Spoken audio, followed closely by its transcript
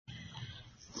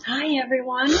Hi,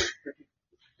 everyone. Here,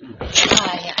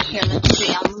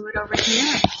 I'll move it over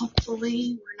here.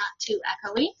 Hopefully, we're not too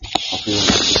echoey. Hopefully we're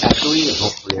not too echoey, and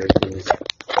hopefully everything is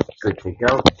good to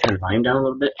go. Turn the volume down a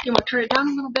little bit. You want to turn it down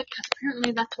a little bit? Because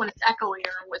apparently that's when it's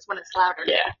echoier, was when it's louder.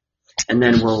 Yeah. And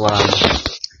then we'll,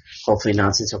 hopefully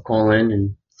Nonsense will call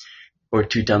in, or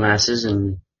two dumbasses,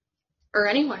 or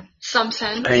anyone. Some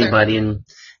sense. Anybody, and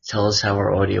tell us how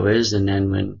our audio is, and then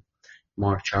when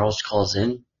Mark Charles calls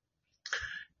in,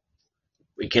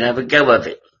 we can have a go of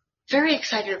it. Very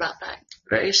excited about that.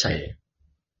 Very excited.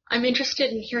 I'm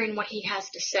interested in hearing what he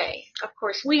has to say. Of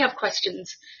course, we have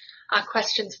questions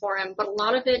for him, but a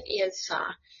lot of it is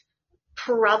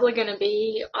probably going to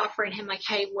be offering him like,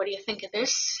 hey, what do you think of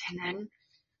this? And then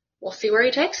we'll see where he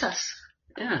takes us.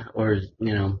 Yeah, or,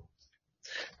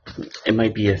 it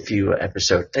might be a few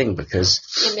episode thing because...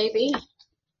 It may be.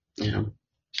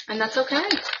 And that's okay.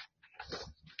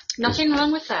 Nothing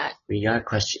wrong with that. We got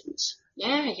questions.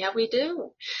 Yeah, we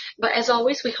do. But as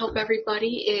always, we hope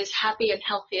everybody is happy and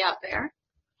healthy out there.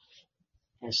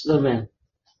 Yeah, slow man.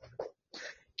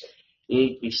 You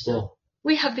need to be still.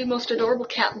 We have the most adorable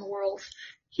cat in the world.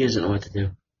 He doesn't know what to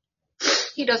do.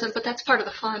 He doesn't, but that's part of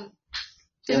the fun.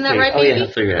 Isn't that right, baby? Oh, yeah,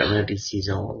 he'll figure it out. Maybe he's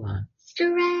all...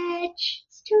 Stretch.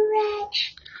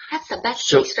 That's the best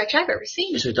stretch I've ever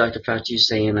seen. So Dr. Fauci's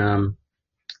saying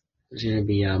there's going to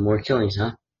be more killings,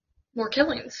 huh? More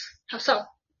killings? How so?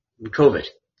 COVID.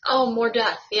 Oh, more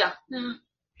death, yeah.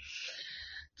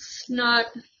 It's not,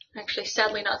 actually,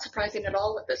 sadly not surprising at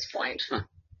all at this point. Huh.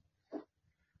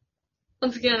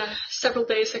 Once again, several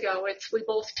days ago,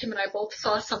 Tim and I both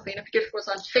saw something. I forget if it was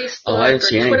on Facebook I didn't or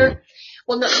see Twitter. Anything.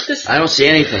 Well, no, I don't see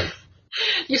anything.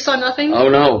 You saw nothing? Oh,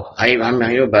 no. I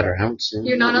know better. I don't see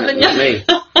You're not nothing yet? Me.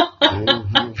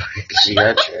 See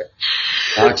that shit.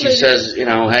 Fauci says,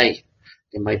 hey,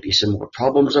 there might be some more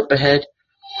problems up ahead.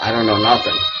 I don't know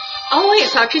nothing. Oh, wait,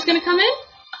 Fauci's going to come in?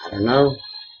 I don't know.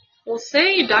 We'll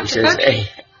see, Dr. He says, Fauci.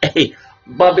 hey,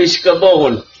 Bobby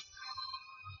Scabone.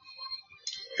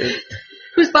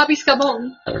 Who's Bobby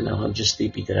Scabone? I don't know. I'm just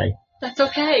sleepy today. That's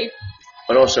okay.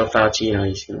 But also Fauci,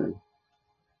 he's going to...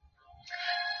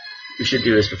 We should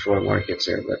do this before Mark gets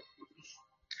there, but...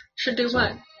 Should do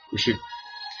what? We should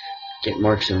get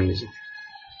Mark some music.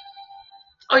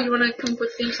 Oh, you want to come up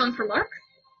with a theme song for Mark?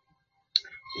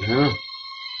 Yeah.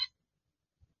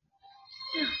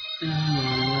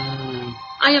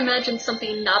 I imagine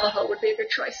something Navajo would be a good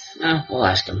choice. No, we'll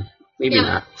ask him. Maybe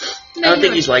not. Maybe I don't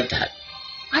think he's like that.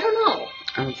 I don't know.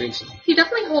 I don't think so. He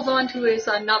definitely holds on to his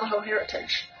Navajo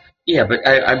heritage. Yeah, but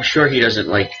I'm sure he doesn't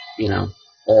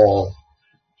all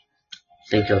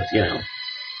think of, Yeah.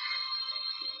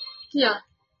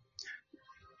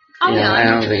 Oh, yeah. I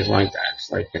don't think it's like that. It's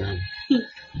like,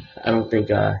 I don't think,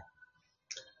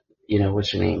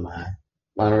 what's her name?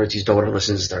 Lionel Richie's daughter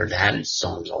listens to her dad's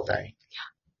songs all day.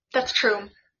 That's true.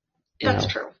 That's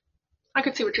true. I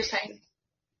could see what you're saying.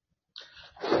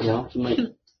 You might,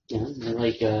 you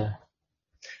might like,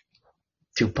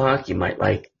 Tupac, you might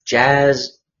like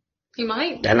jazz. You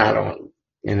might. Then I don't,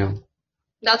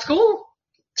 That's cool.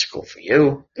 It's cool for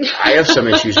you. I have some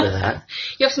issues with that.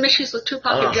 You have some issues with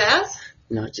Tupac and jazz?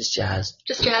 No, just jazz.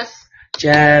 Just jazz?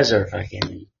 Jazz or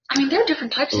fucking... I mean, there are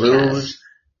different types blues, of jazz.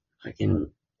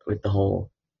 Fucking with the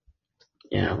whole,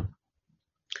 you know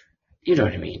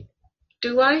what I mean.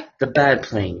 Do I? The bad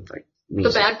playing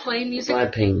music. The bad playing music? The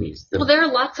bad playing music. Well, there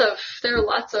are lots of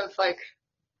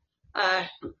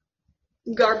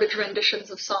garbage renditions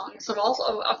of songs of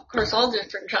course, all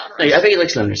different genres. I bet he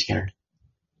likes Leonard Skinner.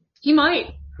 He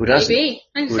might. Who doesn't? Maybe.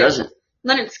 Who doesn't?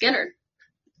 Leonard Skinner.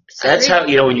 That's how,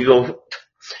 when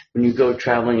you go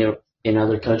traveling in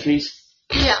other countries.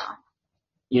 Yeah.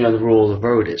 The rule of the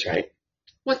road is, right?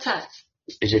 What's that?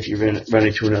 Is if you run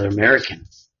into another American,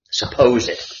 supposed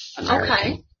American.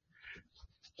 Okay.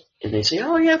 And they say,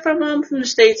 oh yeah, I'm from the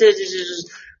States.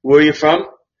 Where are you from?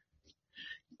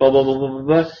 Blah, blah, blah, blah, blah,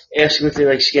 blah. Ask them if they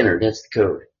like Skinner. That's the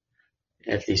code.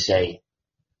 And if they say,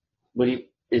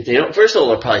 if they don't, first of all,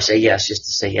 they'll probably say yes, just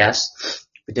to say yes.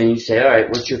 But then you say, all right,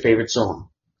 what's your favorite song?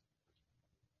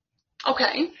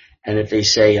 Okay. And if they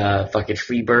say, fucking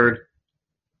Freebird,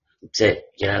 that's it.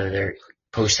 Get out of there.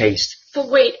 Post haste. But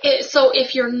wait, so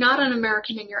if you're not an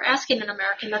American and you're asking an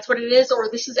American, that's what it is? Or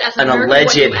this is as an American alleged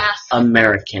what you ask?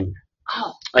 American.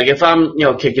 Oh. Like if I'm,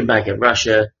 kicking back at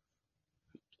Russia,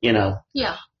 Yeah.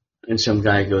 And some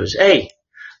guy goes, hey,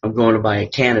 I'm going to buy a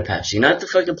can of Pepsi. Not the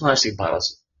fucking plastic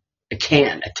bottles. A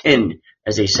tin,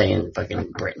 as they say in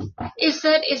fucking Britain. Is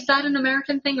that an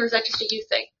American thing or is that just a you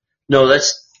thing? No,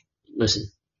 listen,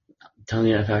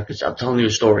 I'm telling you a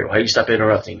story. Why do you stop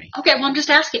interrupting me? Okay, well I'm just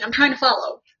asking. I'm trying to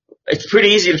follow. It's pretty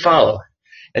easy to follow.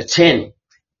 A tin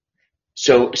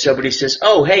So somebody says,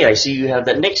 "Oh, hey, I see you have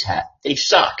that Knicks hat. They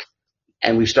suck,"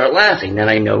 and we start laughing. Then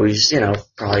I know he's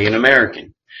probably an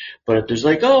American. But if there's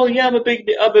like, "Oh yeah, I'm a big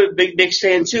Knicks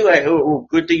fan too.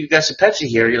 Good thing you got some Pepsi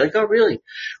here." You're like, "Oh really?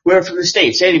 We're from the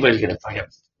States. Anybody's gonna fucking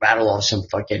rattle off some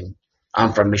fucking.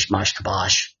 I'm from Mishmash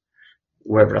Kabosh,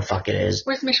 wherever the fuck it is."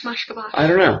 Where's Mishmash Kabosh? I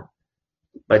don't know,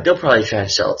 but they'll probably try to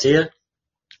sell it to you.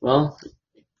 Well,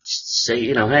 say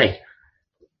hey,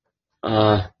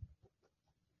 are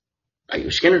you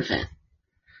a Skinner fan?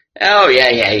 Oh yeah.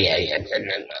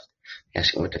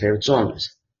 Ask them what their favorite song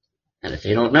is, and if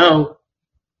they don't know.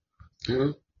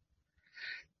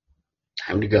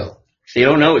 Time to go. If they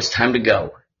don't know, it's time to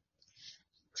go.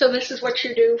 So this is what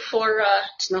you do for,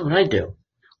 It's not what I do.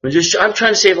 I'm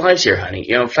trying to save lives here, honey.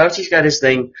 Fauci's got his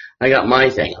thing, I got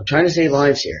my thing. I'm trying to save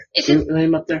lives here. See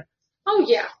him up there? Oh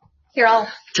yeah. Here,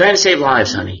 trying to save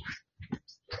lives, honey.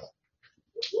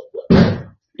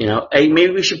 Hey,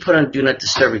 maybe we should put on Do Not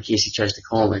Disturb in case he tries to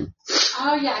call in.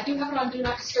 Oh yeah, I do have it on Do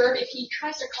Not Disturb. If he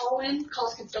tries to call in,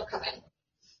 calls can still come in.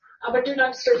 But Do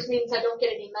Not Disturb means I don't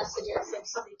get any messages if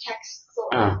somebody texts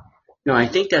or... No, I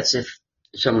think that's if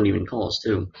someone even calls,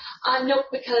 too. No,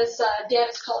 because Dad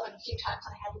has called in a few times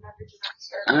and I had to remember Do Not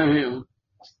Disturb. I don't know.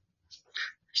 I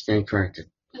stand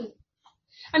corrected.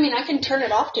 I mean, I can turn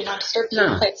it off, Do Not Disturb, so you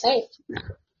can play it safe.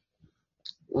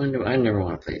 No. I never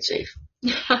want to play it safe.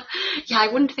 Yeah, I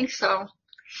wouldn't think so.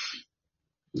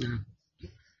 No.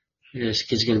 This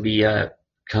kid's going to be...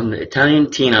 become the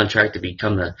Italian teen on track to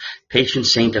become the patron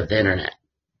saint of the internet.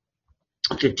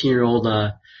 A 15-year-old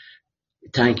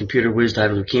Italian computer whiz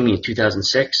died of leukemia in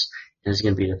 2006 and is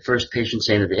going to be the first patron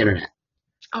saint of the internet.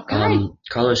 Okay.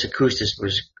 Carlos Akustis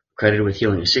was credited with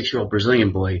healing a 6-year-old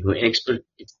Brazilian boy who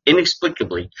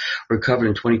inexplicably recovered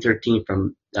in 2013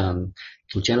 from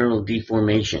congenital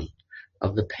deformation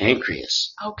of the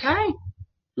pancreas. Okay.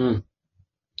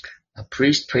 A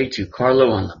priest prayed to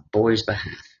Carlo on the boy's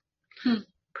behalf.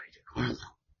 Carlo.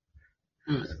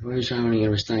 The boy's harmony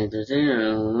and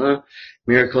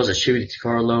miracles attributed to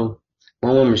Carlo.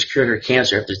 One woman was cured of her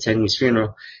cancer after attending his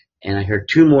funeral, and I heard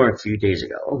 2 more a few days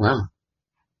ago. Oh wow,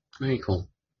 very cool.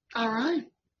 All right.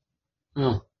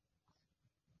 Oh,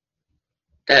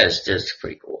 that's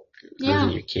pretty cool. Yeah.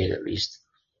 Losing your kid at least.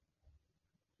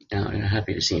 I'm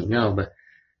happy to see him go, but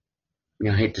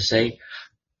I hate to say,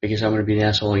 I guess I'm going to be the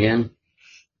asshole again.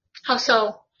 How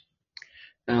so?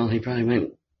 Well, he probably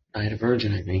went. I had a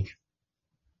virgin, I think.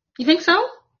 You think so?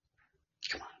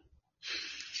 Come on.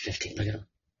 He's 15. Look at him.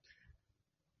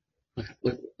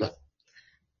 Look.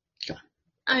 Come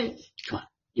on. Come on.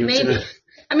 Maybe.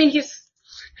 I mean, he's...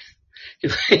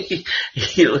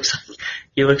 he looks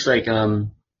like,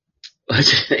 what's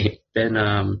his name?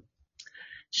 Ben,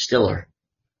 Stiller.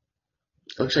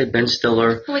 Looks like Ben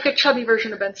Stiller. Like a chubby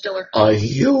version of Ben Stiller. A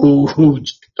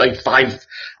huge, like 5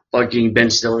 fucking Ben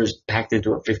Stillers packed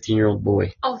into a 15-year-old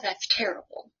boy. Oh, that's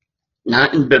terrible.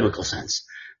 Not in biblical sense.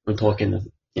 I'm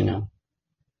talking, you know.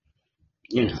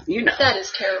 That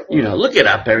is terrible. Look it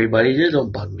up, everybody.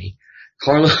 Don't bug me.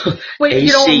 Carlo. Wait,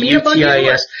 you don't want me to bug you?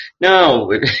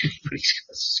 No. Everybody's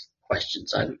got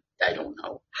questions. I don't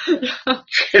know.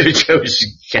 Trader Joe's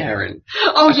Karen.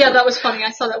 Oh yeah, that was funny.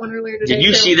 I saw that one earlier today. Did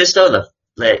you see this though?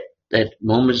 That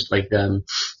moment, like I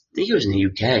think it was in the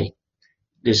UK.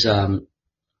 This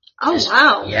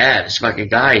wow. Yeah, this fucking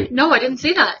guy. No, I didn't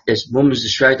see that. This woman's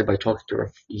distracted by talking to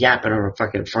her, yapping to her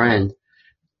fucking friend.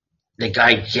 The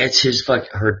guy gets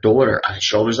her daughter on his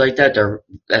shoulders like that.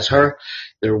 That's her.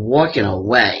 They're walking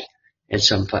away in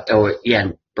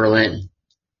in Berlin.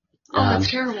 Oh, that's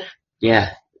terrible.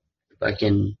 Yeah.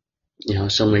 Fucking,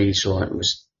 some lady saw it and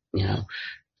was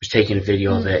taking a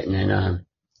video of it, and then,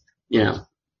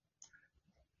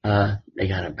 they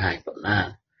got it back, but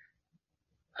man,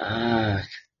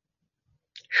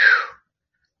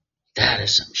 that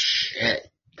is some shit.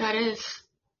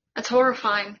 That's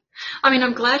horrifying. I mean,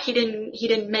 I'm glad he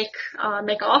didn't make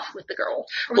off with the girl.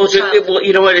 Well,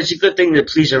 you know what? It's a good thing that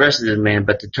police arrested the man,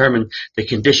 but determined the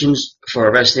conditions for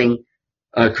arresting,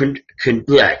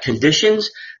 conditions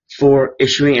for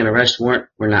issuing an arrest warrant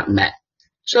were not met.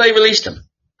 So they released him.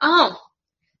 Oh,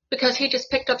 because he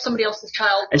just picked up somebody else's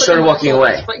child and started walking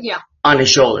away. But yeah, on his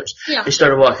shoulders. Yeah, they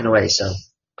started walking away. So,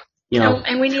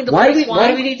 and we need the why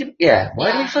do we need to? Yeah,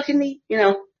 why do we fucking need?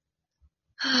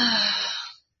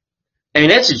 I mean,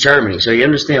 that's in Germany, so you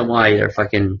understand why they're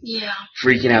fucking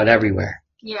freaking out everywhere.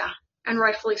 Yeah, and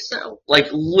rightfully so. Like,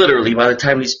 literally, by the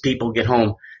time these people get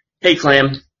home, hey,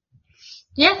 Clam.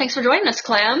 Yeah, thanks for joining us,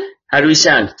 Clam. How do we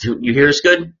sound? You hear us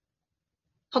good?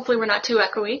 Hopefully we're not too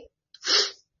echoey.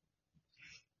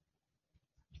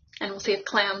 And we'll see if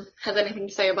Clam has anything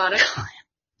to say about it.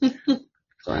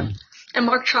 Clam. And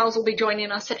Mark Charles will be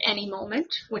joining us at any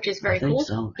moment, which is very cool. I think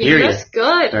so. Yes,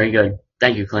 good. Very good.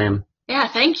 Thank you, Clam. Yeah,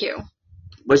 thank you.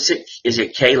 What's it? Is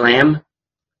it K Lamb?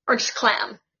 Or just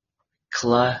Clam?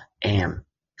 Clam.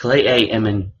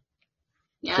 Clay-A-M-N.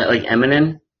 Yeah. Is that like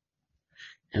Eminem?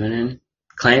 Eminem?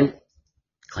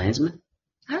 Klansman?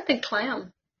 I don't think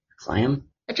Clam. Clam?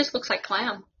 It just looks like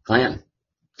Clam. Clam.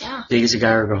 Yeah. Think it's a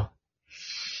guy or a girl?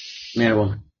 Man or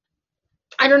woman?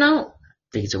 I don't know.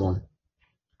 Think it's a woman.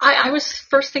 I was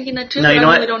first thinking that too, No, but you know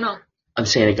I really what? don't know. I'm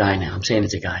saying a guy now. I'm saying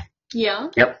it's a guy. Yeah?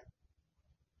 Yep.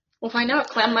 We'll find out.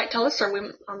 Clam might tell us or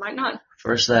might not.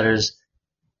 First letters.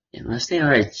 Yeah, last name. All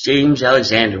right. James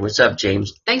Alexander. What's up,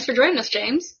 James? Thanks for joining us,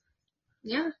 James.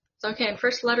 Yeah. It's okay.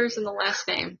 First letters and the last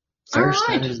name. First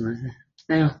All right. letters.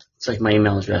 Yeah. It's like my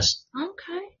email address.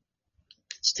 Okay.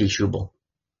 It's T. Schubel.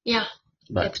 Yeah.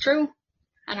 But it's true.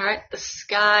 And all right, the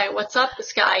Sky. What's up, the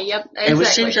Sky? Yep, exactly. And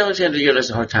was James Alexander giving us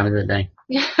a hard time of the day?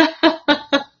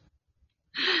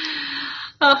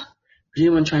 Was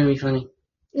anyone trying to be funny?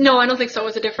 No, I don't think so. It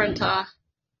was a different, I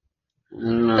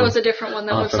don't know. That was a different one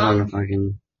that was on.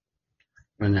 Fucking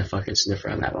run that fucking sniffer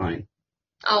on that line.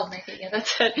 Oh, maybe, yeah,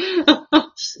 that's it.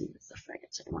 See, it's the fucking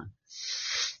second one.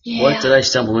 Yeah. What did I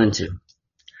stumble into?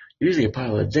 Usually a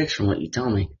pile of dicks from what you tell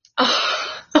me. Oh.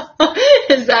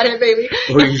 Is that it, baby?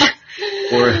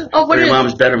 Or your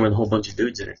mom's bedroom with a whole bunch of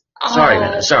dudes in it. Oh. Sorry,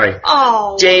 man. Sorry.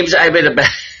 Oh. James, I made a bad...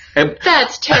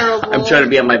 That's terrible. I'm trying to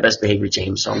be on my best behavior,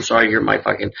 James, so I'm sorry you're my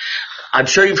fucking... I'm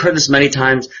sure you've heard this many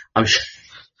times.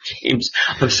 James,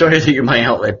 I'm sorry that you're my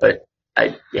outlet, but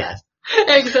yeah.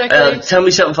 Exactly. Tell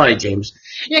me something funny, James.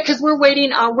 Yeah, because we're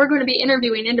waiting, we're going to be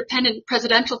interviewing independent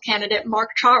presidential candidate Mark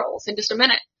Charles in just a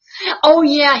minute. Oh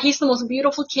yeah, he's the most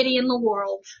beautiful kitty in the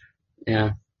world.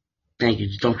 Yeah. Thank you.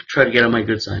 Just don't try to get on my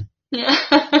good side. Yeah.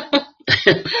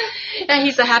 Yeah,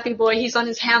 he's a happy boy. He's on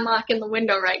his hammock in the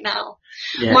window right now.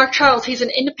 Yeah. Mark Charles, he's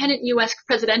an independent U.S.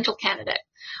 presidential candidate.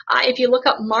 If you look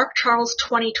up Mark Charles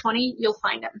 2020, you'll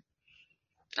find him.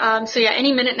 So yeah,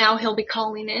 any minute now he'll be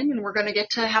calling in and we're going to get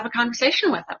to have a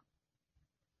conversation with him.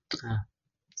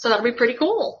 So that'll be pretty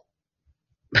cool.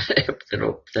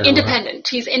 that'll independent.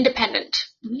 He's independent.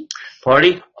 Mm-hmm.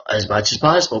 Party as much as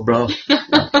possible, bro.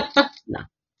 No.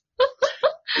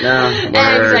 Yeah,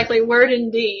 exactly. Word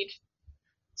indeed.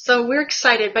 So we're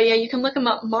excited, but yeah, you can look him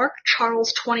up,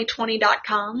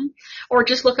 markcharles2020.com, or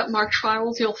just look up Mark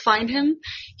Charles, you'll find him.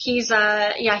 He's,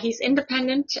 he's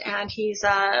independent, and he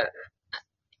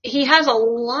has a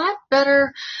lot of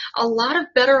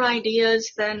better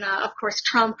ideas than, of course,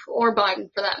 Trump or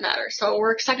Biden for that matter. So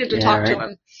we're excited to talk to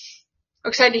him. We're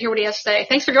excited to hear what he has to say.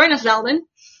 Thanks for joining us, Zeldin.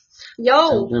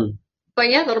 Yo. Zeldin. But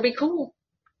yeah, that'll be cool.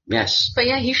 Yes. But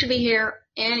yeah, he should be here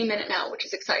any minute now, which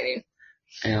is exciting.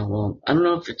 Yeah, well, I don't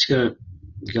know if it's gonna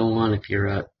go on if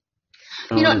you're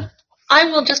you know, I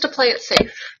will, just to play it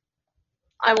safe,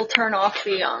 I will turn off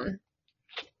the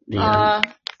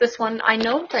this one. I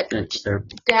know that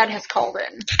Dad has called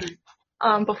in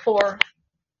before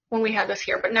when we had this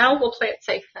here, but now we'll play it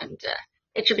safe and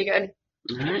it should be good.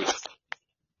 All right.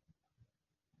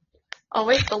 Oh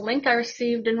wait, the link I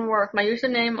received didn't work. My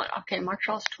username, okay, Mark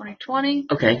Charles 2020.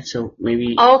 Okay, so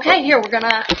maybe. Okay, here we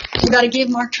gotta give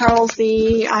Mark Charles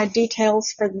the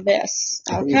details for this.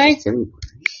 Okay.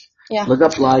 Yeah. Look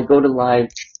up live, go to live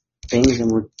things, and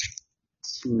we're.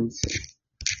 Let's see.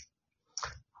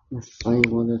 Let's find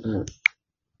one of the.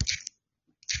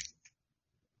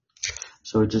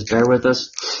 So just bear with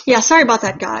us. Yeah, sorry about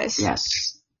that, guys. Yes.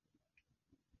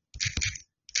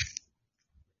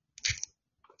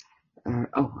 I'm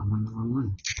on the wrong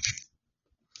one.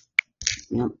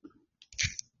 Yep.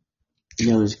 You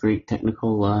know, there's great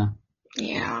technical,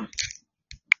 Yeah.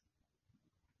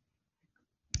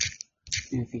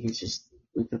 I think it's just,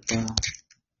 look up,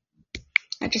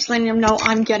 I just letting them know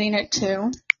I'm getting it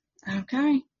too.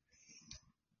 Okay.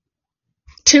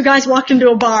 Two guys walked into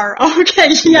a bar. Okay,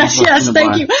 yes,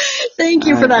 thank you. Thank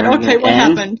you for that. Okay, what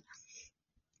happened?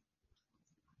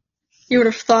 You would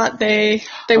have thought they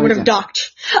would have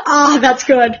ducked. Ah, that's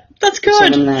good. That's good.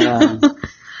 Send him that,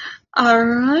 all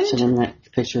right. Send him that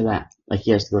picture of that. Like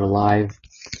he has to go to live.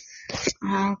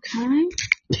 Okay.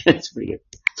 That's pretty good.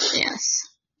 Yes.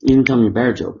 You can tell me a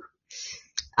bear joke.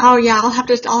 Oh yeah, I'll have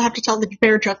to tell the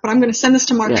bear joke, but I'm going to send this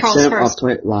to Mark Charles first. I'll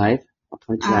tweet live. I'll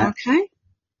tweet that. Okay.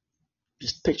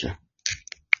 Just a picture.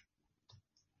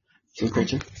 See a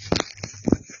picture?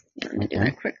 Let me do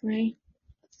it quickly.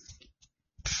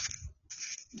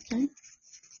 Okay.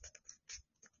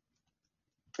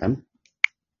 Done.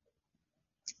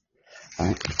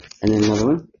 Alright. And then another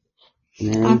one.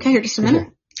 And then okay, here, just a minute.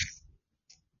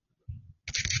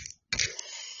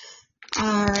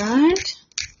 Alright.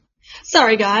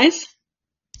 Sorry, guys.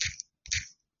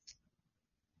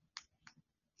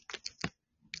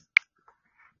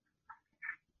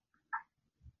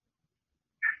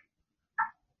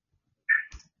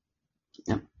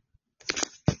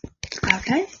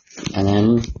 Okay. And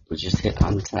then we just hit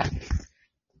on the track.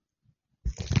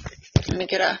 Let me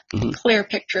get a clear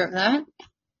picture of that.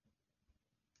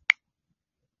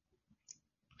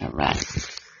 All right.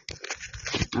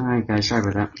 All right, guys. Sorry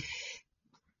about that.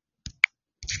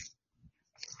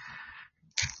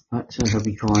 But so he'll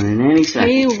be calling in any second.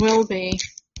 He will be.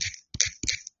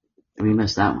 We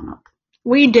messed that one up.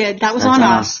 We did. That was on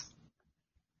us.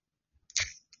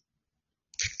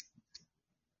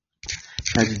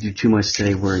 Tried to do too much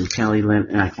today. We're in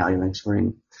Linux. We're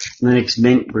in Linux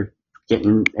Mint. We're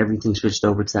getting everything switched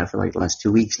over to that for like the last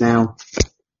 2 weeks now.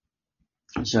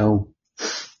 So,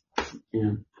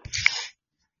 trying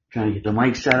to get the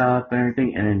mic set up and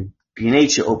everything. And then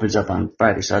B&H opens up on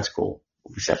Friday, so that's cool.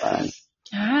 We'll be set by then.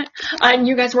 Alright. And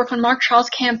you guys work on Mark Charles'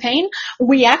 campaign?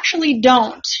 We actually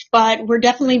don't, but we're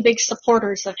definitely big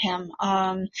supporters of him.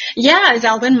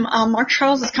 Zeldin, Mark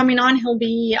Charles is coming on. He'll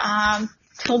be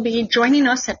joining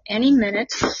us at any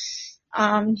minute.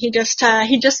 He just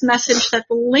messaged that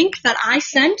the link that I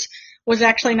sent was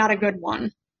actually not a good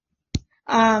one.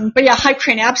 But yeah, Hype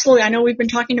Train, absolutely. I know we've been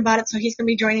talking about it, so he's going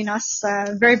to be joining us,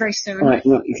 very, very soon. Alright,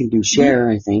 you can do share,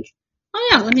 I think. Oh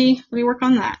yeah, let me work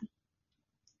on that.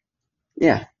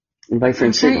 Yeah. Invite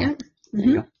friend Signal. Yeah. There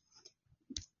you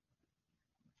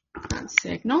go.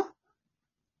 Signal.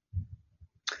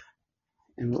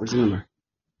 And what was the number?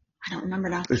 I don't remember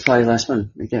now. It was probably the last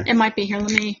one, right there. It might be here. Let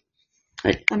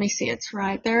Right. me see. It's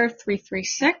right there.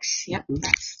 336. Yep,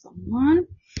 that's the one.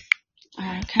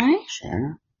 Okay.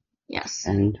 Share. Yes.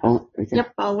 And hold it right there.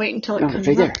 Yep, I'll wait until it comes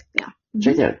right up. there. Yeah. It's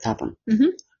right there, the top one. Mm-hmm.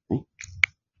 Okay.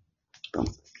 Boom.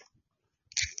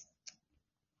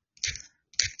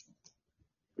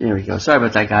 There we go. Sorry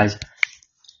about that, guys.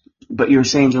 But you were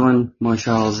saying, Dylan, Mark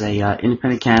Charles,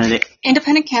 independent candidate.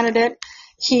 Independent candidate.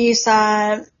 He's,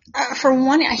 for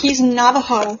one, he's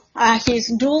Navajo.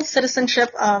 He's dual citizenship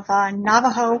of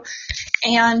Navajo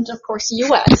and, of course,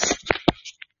 U.S.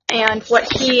 And what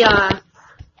he,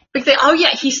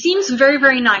 he seems very,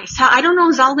 very nice. I don't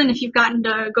know, Zeldin, if you've gotten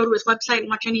to go to his website and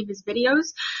watch any of his videos.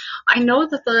 I know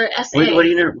that the SA... Why are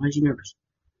you nervous?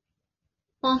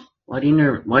 Well... Why are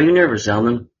you nervous,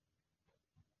 Zeldin?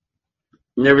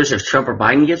 Nervous if Trump or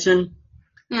Biden gets in?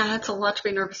 Yeah, that's a lot to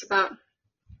be nervous about.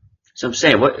 So I'm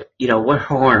saying, what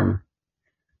harm?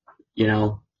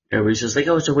 Everybody's just like,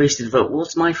 oh, it's a wasted vote. Well,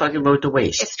 it's my fucking vote to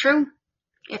waste. It's true.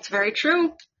 It's very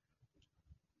true.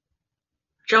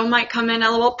 Joe might come in,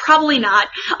 LOL. Probably not.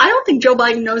 I don't think Joe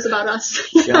Biden knows about us.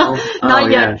 Joe?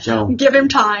 Not yet. Yeah, Joe. Give him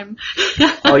time.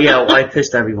 Oh, yeah, well, I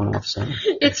pissed everyone off, so.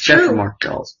 It's Except true. for Mark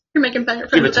Charles. You're making better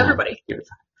friends with everybody. Give it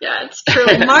time. Yeah, it's true.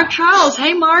 Mark Charles.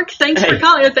 Hey, Mark. Thanks for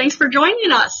calling. Thanks for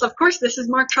joining us. Of course, this is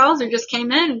Mark Charles who just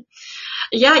came in.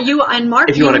 Yeah, you and Mark.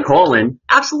 If you want to call in.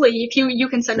 Absolutely. You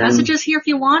can send messages here if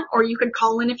you want, or you could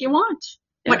call in if you want.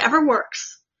 Yeah. Whatever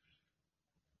works.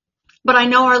 But I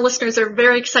know our listeners are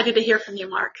very excited to hear from you,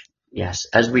 Mark. Yes,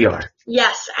 as we are.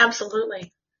 Yes,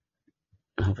 absolutely.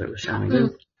 I hope it was sounding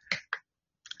good.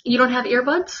 You don't have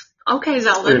earbuds? Okay,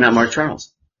 Zeldin. They're not Mark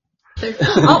Charles.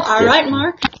 All right,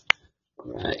 Mark.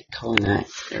 All right, calling that.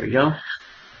 There we go.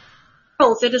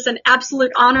 It is an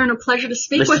absolute honor and a pleasure to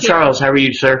speak with you. Mr. Charles, how are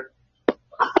you, sir?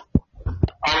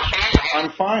 I'm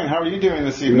fine. How are you doing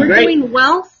this evening? We're doing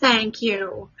well, thank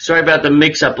you. Sorry about the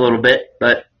mix-up a little bit,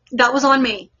 but... That was on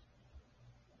me.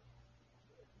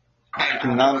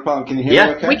 Not a problem. Can you hear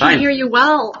me okay? We can hear you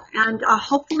well, and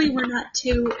hopefully we're not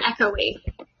too echoey.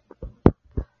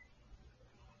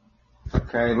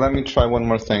 Okay, let me try one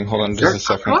more thing. Hold on just a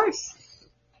second. Of course.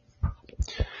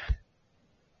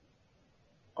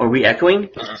 Are we echoing?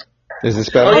 Is this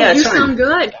better? Oh, yeah, you sound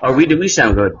good. Do we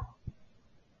sound good?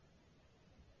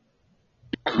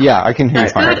 Yeah, I can hear you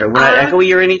fine. We're not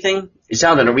echoey or anything?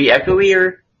 Zeldin, are we echoey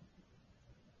or?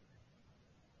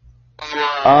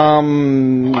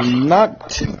 Not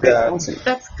too bad.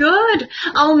 That's good.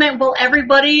 Oh man, well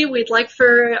everybody, we'd like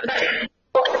for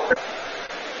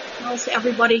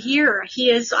everybody here.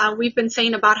 He is, we've been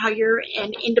saying about how you're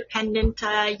an independent,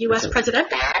 U.S.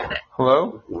 president.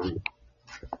 Hello?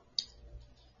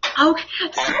 Okay.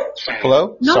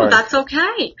 Hello? No, Sorry. That's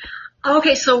okay.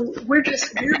 Okay, so we're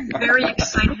very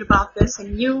excited about this,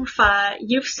 and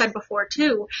you've said before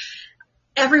too.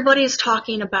 Everybody is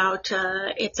talking about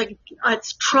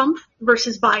it's Trump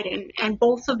versus Biden, and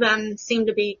both of them seem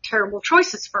to be terrible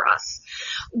choices for us.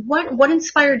 What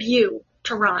inspired you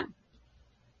to run?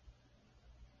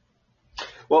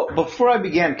 Well, before I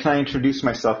begin, can I introduce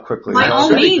myself quickly? By all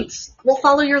means, we'll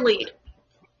follow your lead.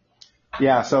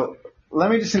 Yeah, so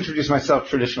let me just introduce myself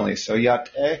traditionally. So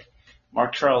Yate,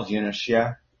 Mark Charles Yunish,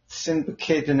 yeah.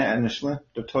 Syndicated initially,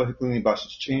 the Tohiklini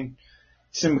Basichin.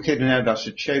 Syndicated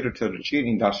Dasha Che, the Toda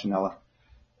Cheating Dashanella.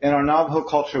 In our Navajo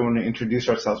culture, when we introduce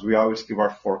ourselves, we always give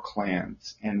our 4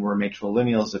 clans, and we're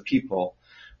matrilineals of people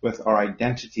with our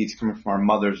identities coming from our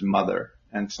mother's mother.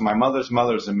 And so my mother's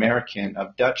mother is American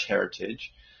of Dutch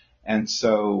heritage, and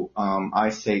so I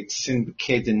say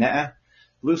Tsinbke.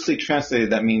 Loosely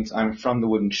translated, that means I'm from the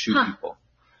wooden shoe people.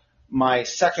 My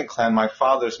second clan, my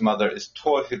father's mother, is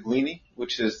Tohiglini,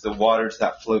 which is the waters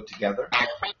that flow together.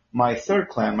 My third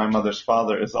clan, my mother's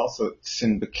father, is also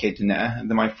Tsinbke. And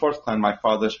then my fourth clan, my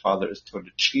father's father, is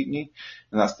Tohichitni,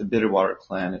 and that's the Bitterwater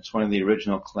clan. It's one of the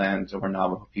original clans of our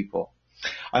Navajo people.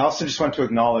 I also just want to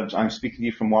acknowledge I'm speaking to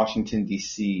you from Washington,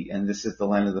 D.C., and this is the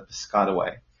land of the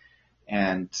Piscataway.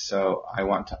 And so I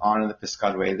want to honor the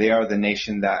Piscataway. They are the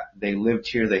nation that they lived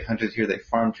here, they hunted here, they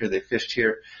farmed here, they fished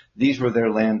here. These were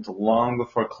their lands long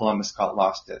before Columbus got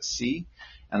lost at sea.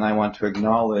 And I want to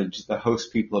acknowledge the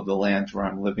host people of the lands where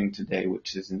I'm living today,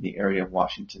 which is in the area of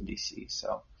Washington, D.C.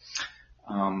 So,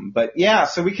 but yeah,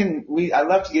 so I'd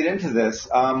love to get into this.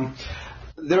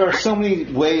 There are so many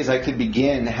ways I could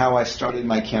begin how I started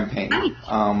my campaign.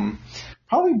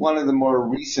 Probably one of the more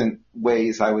recent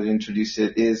ways I would introduce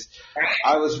it is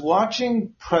I was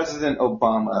watching President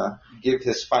Obama give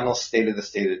his final State of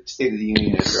the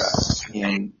Union address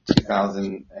in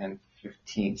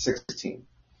 2016.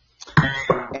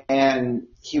 And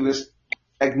he was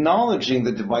acknowledging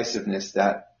the divisiveness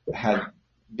that had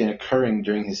been occurring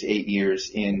during his 8 years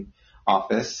in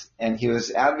office, and he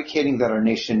was advocating that our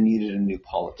nation needed a new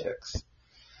politics.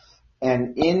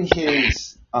 And in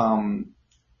his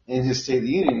State of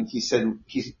the Union, he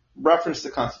referenced the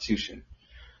Constitution.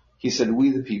 He said,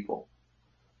 "We the people."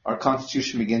 Our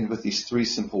Constitution begins with these 3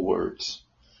 simple words.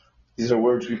 These are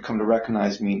words we've come to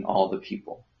recognize mean all the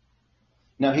people.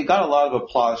 Now, he got a lot of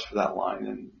applause for that line,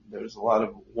 and there's a lot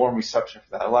of warm reception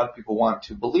for that. A lot of people want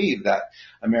to believe that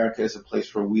America is a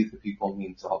place where we the people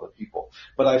means all the people.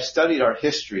 But I've studied our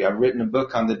history. I've written a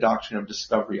book on the doctrine of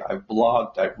discovery. I've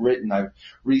blogged, I've written, I've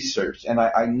researched, and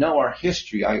I know our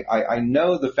history. I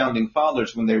know the founding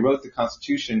fathers, when they wrote the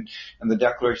Constitution and the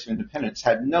Declaration of Independence,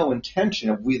 had no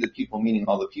intention of we the people meaning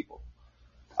all the people.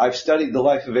 I've studied the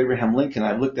life of Abraham Lincoln.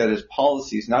 I've looked at his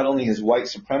policies, not only his white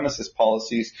supremacist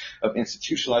policies of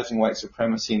institutionalizing white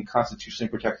supremacy and constitutionally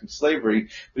protecting slavery,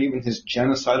 but even his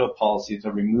genocidal policies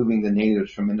of removing the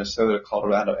natives from Minnesota,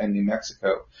 Colorado, and New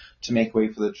Mexico to make way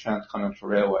for the Transcontinental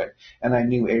Railway. And I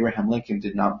knew Abraham Lincoln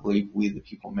did not believe we the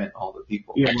people meant all the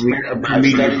people. Yeah, I've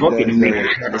studied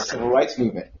the Civil Rights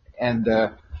Movement. And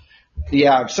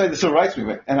I've studied the Civil Rights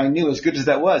Movement, and I knew as good as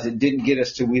that was, it didn't get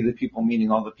us to we the people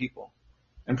meaning all the people.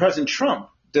 And President Trump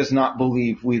does not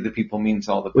believe we the people means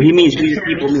all the people. Well, he means we the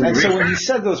people. And so when he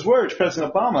said those words,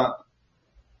 President Obama,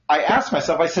 I asked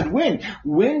myself, I said, when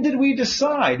did we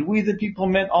decide we the people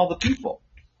meant all the people?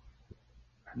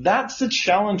 That's the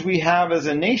challenge we have as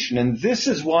a nation. And this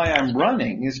is why I'm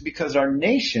running, is because our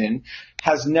nation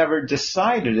has never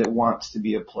decided it wants to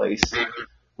be a place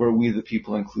where we the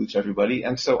people includes everybody.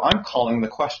 And so I'm calling the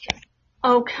question.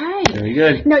 Okay. Very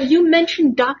good. Now, you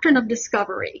mentioned doctrine of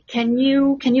discovery. Can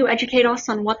you educate us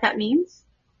on what that means?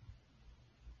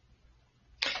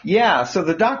 Yeah, so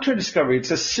the doctrine of discovery, it's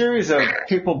a series of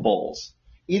papal bulls,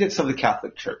 edicts of the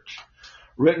Catholic Church,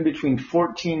 written between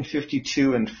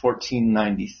 1452 and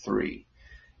 1493.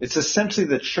 It's essentially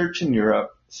the church in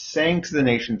Europe saying to the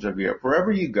nations of Europe,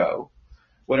 wherever you go,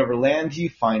 whatever land you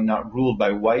find not ruled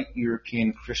by white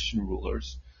European Christian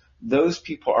rulers, those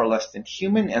people are less than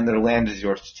human and their land is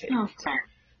yours to take. Okay.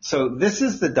 So this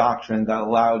is the doctrine that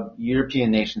allowed European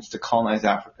nations to colonize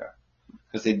Africa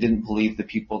because they didn't believe the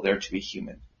people there to be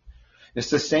human.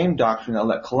 It's the same doctrine that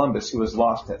let Columbus, who was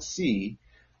lost at sea,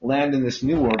 land in this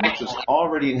new world which was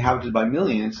already inhabited by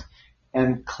millions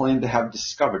and claim to have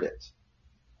discovered it.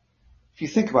 If you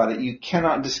think about it, you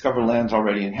cannot discover lands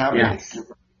already inhabited. Yes.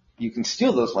 You can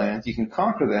steal those lands, you can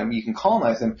conquer them, you can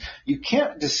colonize them. You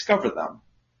can't discover them.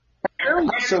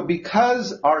 So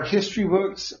because our history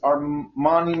books, our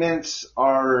monuments,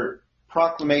 our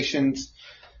proclamations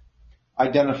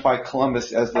identify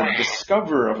Columbus as the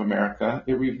discoverer of America,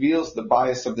 it reveals the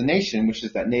bias of the nation, which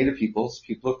is that Native peoples,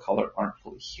 people of color, aren't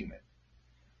fully human.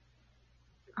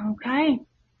 Okay.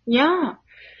 Yeah.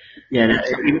 Yeah,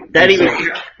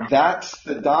 that's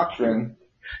the doctrine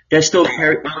that still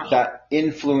that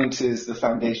influences the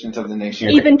foundations of the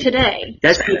nation. Even today.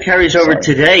 That still carries over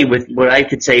today with what I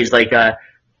could say is like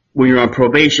when you're on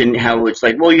probation, how it's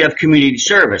like, well, you have community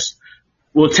service.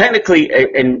 Well, technically,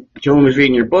 and Joan was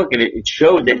reading your book, and it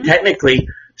showed that technically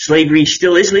slavery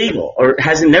still is legal, or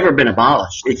hasn't never been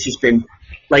abolished. It's just been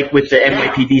like with the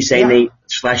NYPD saying they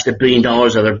slashed $1 billion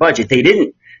of their budget. They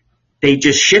didn't. they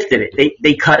just shifted it.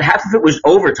 They cut half of it was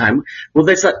overtime. Well,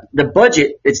 that's not the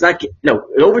budget. It's not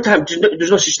overtime.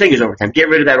 There's no such thing as overtime. Get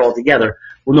rid of that altogether.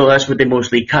 Well, no, that's what they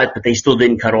mostly cut, but they still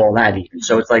didn't cut all that even.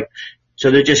 So it's like,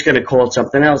 so they're just going to call it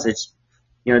something else. It's,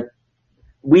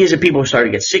 we as a people are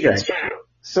starting to get sick of that.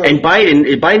 So, and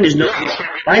Biden's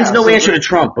no answer to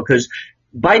Trump, because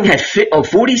Biden had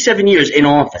 47 years in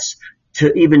office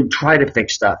to even try to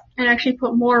fix stuff. And actually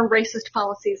put more racist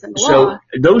policies in the law.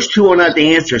 So those two are not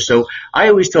the answer. So I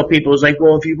always tell people, it's like,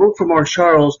 well, if you vote for Mark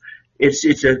Charles, it's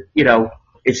a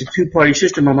two-party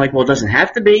system. I'm like, well, it doesn't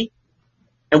have to be.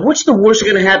 And what's the worst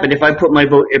going to happen if I put my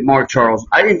vote at Mark Charles?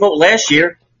 I didn't vote last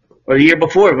year or the year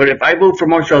before, but if I vote for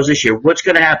Mark Charles this year, what's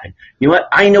going to happen? You know what?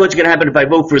 I know what's going to happen if I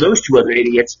vote for those two other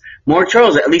idiots. Mark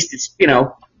Charles, at least it's,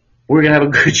 we're going to have a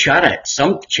good shot at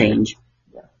some change.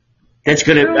 That's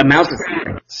going to amount to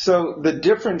something. So the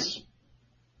difference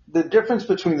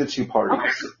between the two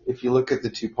parties, if you look at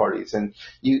the two parties, and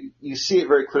you see it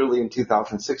very clearly in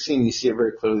 2016, you see it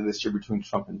very clearly this year between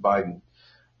Trump and Biden.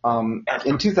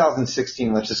 In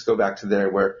 2016, let's just go back to there,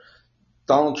 where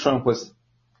Donald Trump was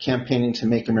campaigning to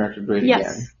make America great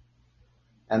again.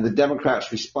 And the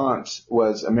Democrats' response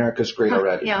was America's great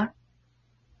already. Yeah.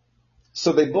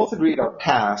 So they both agreed our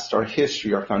past, our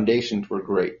history, our foundations were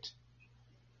great.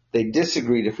 They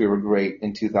disagreed if we were great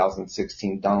in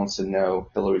 2016. Donald said no.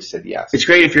 Hillary said yes. It's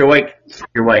great if you're white.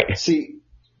 You're white. See,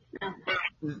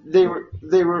 they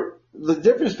were the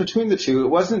difference between the two. It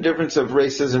wasn't a difference of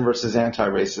racism versus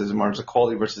anti-racism or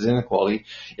equality versus inequality.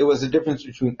 It was a difference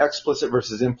between explicit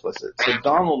versus implicit. So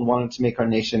Donald wanted to make our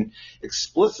nation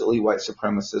explicitly white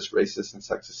supremacist, racist, and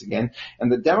sexist again, and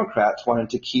the Democrats wanted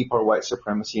to keep our white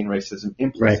supremacy and racism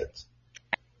implicit.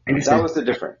 Right. That was the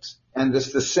difference. And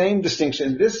this the same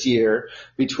distinction this year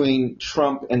between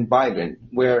Trump and Biden,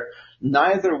 where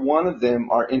neither one of them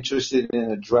are interested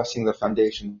in addressing the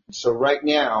foundation. So right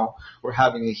now, we're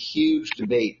having a huge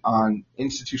debate on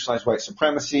institutionalized white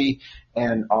supremacy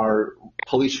and our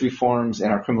police reforms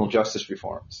and our criminal justice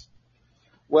reforms.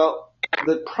 Well,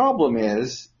 the problem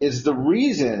is the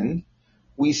reason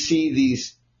we see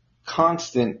these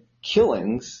constant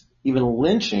killings, even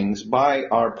lynchings by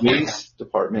our police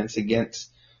departments against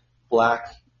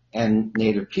Black and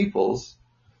Native peoples,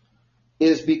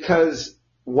 is because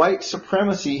white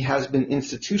supremacy has been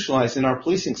institutionalized in our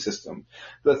policing system.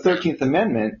 The 13th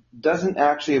Amendment doesn't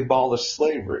actually abolish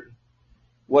slavery.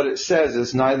 What it says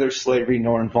is neither slavery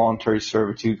nor involuntary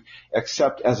servitude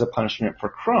except as a punishment for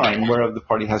crime whereof the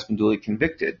party has been duly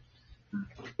convicted.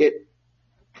 It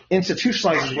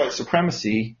institutionalizes white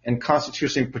supremacy and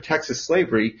constitutionally protects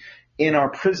slavery in our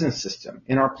prison system,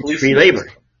 in our policing free labor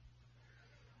system.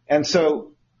 And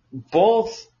so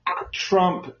both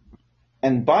Trump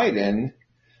and Biden,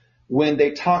 when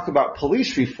they talk about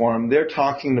police reform, they're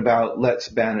talking about let's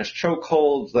banish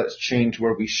chokeholds, let's change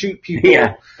where we shoot people.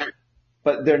 Yeah.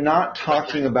 But they're not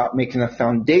talking about making a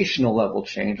foundational level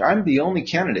change. I'm the only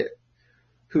candidate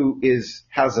who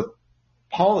has a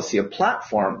policy, a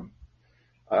platform,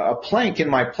 a plank in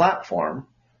my platform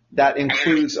that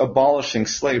includes abolishing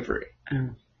slavery.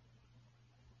 Oh,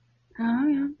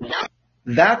 yeah.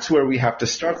 That's where we have to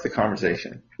start the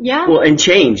conversation. Yeah. Well, and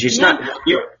change. It's not.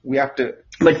 We have to.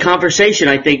 But conversation,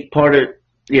 I think, part of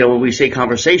when we say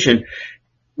conversation,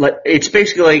 it's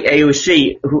basically like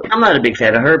AOC, who I'm not a big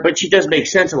fan of her, but she does make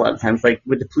sense a lot of times. Like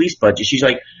with the police budget, she's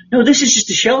like, "No, this is just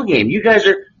a shell game. You guys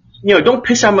are, don't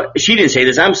piss on my." She didn't say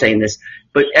this. I'm saying this,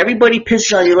 but everybody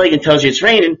pisses on your leg and tells you it's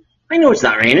raining. I know it's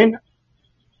not raining.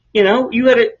 You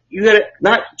gotta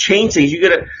not change things. You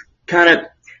gotta kind of.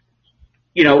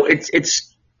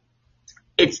 It's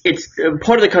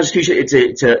part of the Constitution.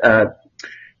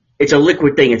 It's a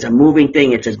liquid thing. It's a moving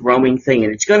thing. It's a growing thing,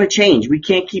 and it's going to change. We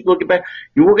can't keep looking back.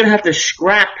 We're going to have to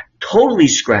totally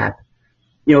scrap.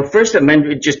 First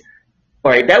Amendment.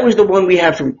 All right. That was the one we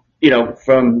have from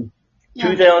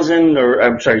 2000 or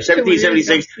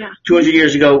 1776, 200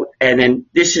 years ago, and then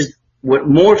this is what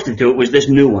morphed into it was this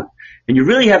new one. And you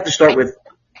really have to start with,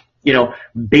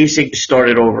 basic. Start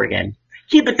it over again.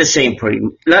 Keep it the same,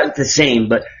 not the same,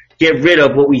 but get rid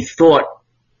of what we thought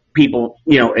people,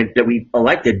 that we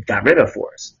elected got rid of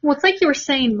for us. Well, it's like you were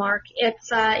saying, Mark. It's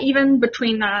even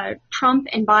between Trump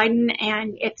and Biden,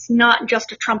 and it's not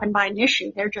just a Trump and Biden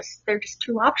issue. They're just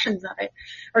two options of it,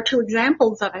 or two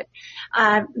examples of it.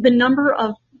 The number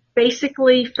of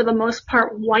basically, for the most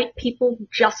part, white people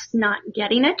just not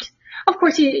getting it. Of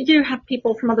course, you do have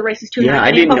people from other races too. Yeah,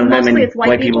 I didn't know that many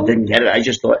white people didn't get it. I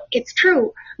just thought it's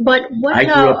true. But I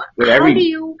grew up with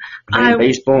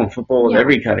baseball and football with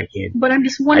every kind of kid. But I'm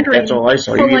just wondering. That's all I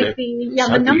saw. So like the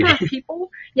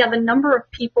number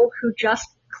of people who just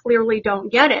clearly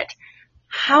don't get it.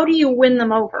 how do you win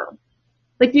them over?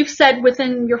 Like you've said,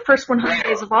 within your first 100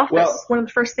 days of office, one of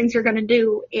the first things you're going to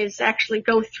do is actually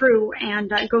go through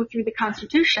the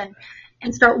Constitution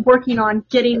and start working on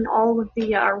getting all of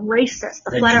the racist,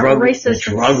 the flat out racist,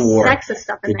 the drug war, sexist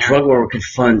stuff in there. The drug war could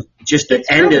fund, just the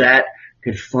end of that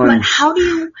could fund.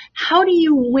 But how do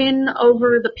you win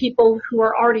over the people who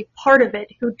are already part of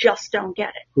it who just don't get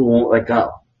it? Who won't let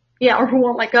go. Yeah, or who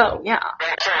won't let go, yeah.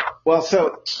 Well,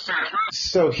 so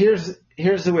here's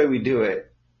the way we do it.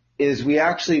 Is we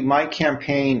actually, my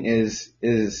campaign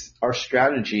is our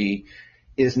strategy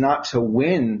is not to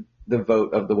win the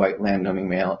vote of the white landowning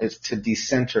male, it's to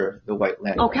decenter the white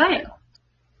landowning male.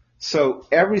 So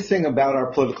everything about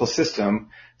our political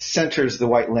system centers the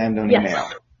white landowning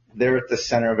male. They're at the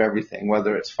center of everything,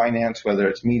 whether it's finance, whether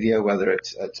it's media, whether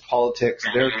it's politics,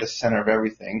 they're at the center of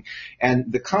everything.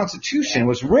 And the Constitution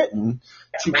was written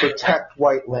to protect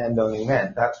white landowning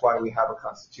men. That's why we have a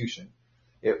Constitution.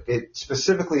 It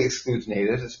specifically excludes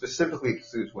natives, it specifically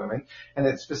excludes women, and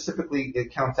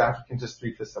it counts Africans as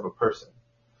 3/5 of a person.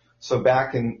 So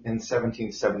back in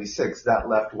 1776, that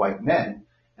left white men,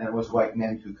 and it was white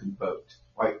men who could vote,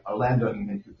 landowning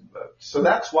men who could vote. So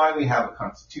that's why we have a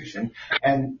Constitution.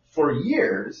 And for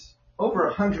years, over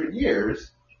 100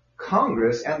 years,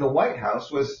 Congress and the White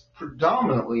House was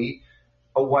predominantly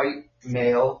a white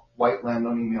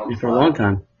landowning male. For a long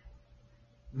time.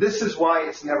 This is why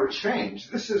it's never changed.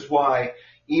 This is why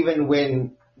even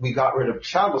when we got rid of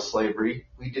chattel slavery,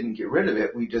 we didn't get rid of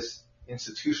it. We just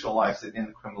institutionalized it in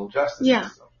the criminal justice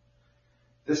system.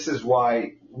 This is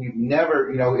why we've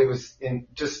never, it was in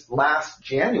just last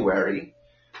January,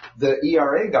 the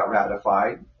ERA got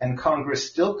ratified and Congress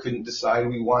still couldn't decide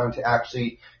we wanted to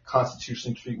actually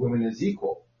constitutionally treat women as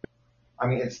equal. I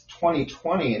mean, it's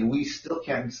 2020 and we still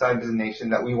can't decide as a nation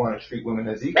that we want to treat women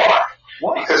as equal.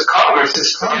 Why? Because Congress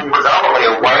is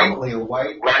predominantly a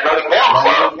white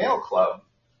landowning male club.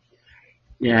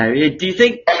 Yeah, do you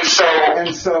think?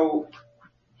 And so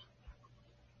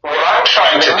what I'm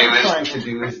trying to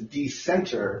do is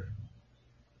decenter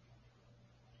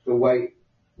the white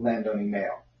landowning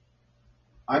male.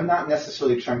 I'm not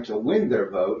necessarily trying to win their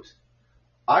vote.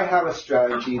 I have a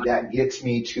strategy that gets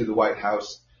me to the White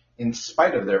House in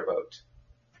spite of their vote.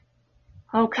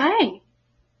 Okay.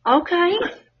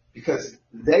 Because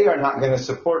they are not going to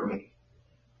support me.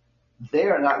 They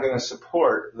are not going to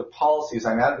support the policies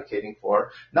I'm advocating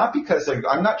for, not because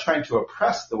I'm not trying to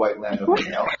oppress the white landowning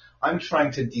male. I'm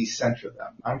trying to decenter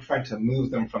them. I'm trying to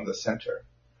move them from the center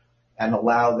and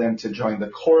allow them to join the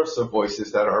chorus of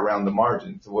voices that are around the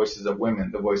margins, the voices of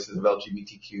women, the voices of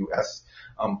LGBTQS,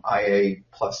 IA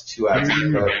plus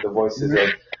 2X, the voices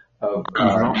of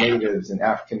natives and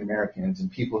African Americans and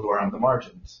people who are on the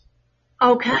margins.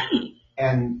 Okay.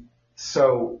 And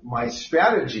so my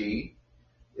strategy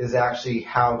is actually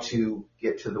how to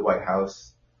get to the White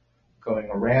House going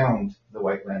around the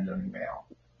white landowning male,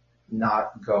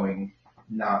 not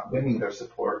winning their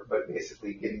support, but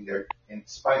basically getting there in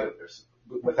spite of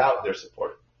without their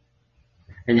support.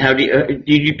 And how did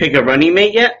you pick a running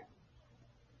mate yet?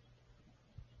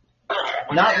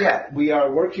 Not yet. We are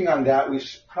working on that. We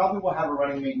probably will have a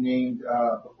running mate named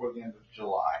before the end of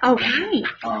July. Okay.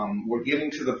 We're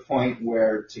getting to the point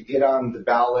where to get on the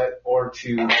ballot or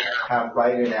to have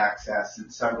write-in access in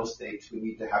several states, we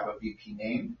need to have a VP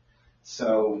named.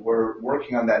 So we're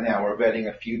working on that now. We're vetting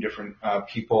a few different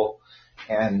people,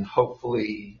 and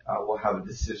hopefully we'll have a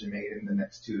decision made in the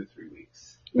next 2 to 3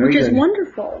 weeks. Which is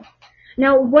wonderful.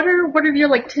 Now, what are your,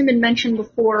 like Tim had mentioned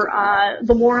before,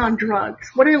 the war on drugs?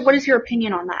 What is your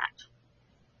opinion on that?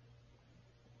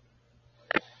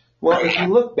 Well, if you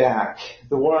look back,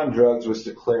 the war on drugs was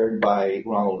declared by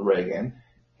Ronald Reagan.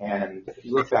 And if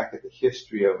you look back at the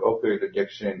history of opioid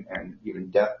addiction and even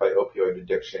death by opioid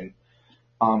addiction,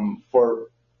 for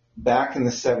back in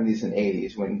the 70s and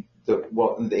 80s in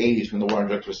the 80s when the war on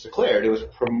drugs was declared, it was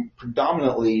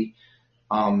predominantly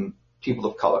people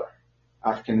of color,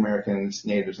 African Americans,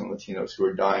 natives, and Latinos who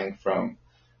were dying from,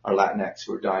 or Latinx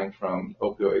who were dying from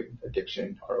opioid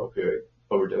addiction or opioid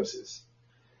overdoses.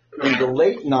 In the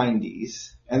late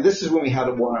 90s, and this is when we had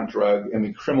a war on drug and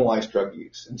we criminalized drug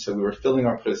use. And so we were filling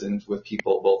our prisons with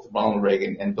people, both Ronald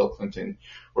Reagan and Bill Clinton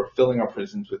were filling our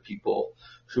prisons with people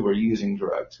who were using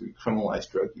drugs. We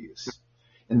criminalized drug use.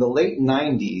 In the late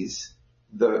 90s,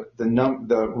 the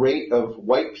rate of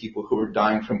white people who were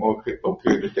dying from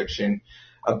opioid addiction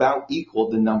about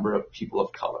equaled the number of people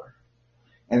of color.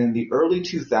 And in the early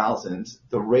 2000s,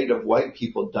 the rate of white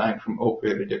people dying from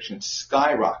opioid addiction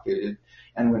skyrocketed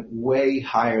and went way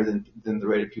higher than the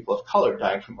rate of people of color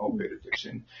dying from opioid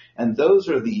addiction. And those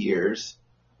are the years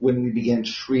when we began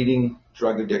treating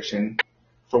drug addiction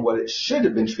for what it should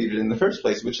have been treated in the first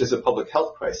place, which is a public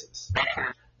health crisis.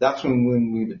 That's when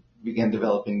we began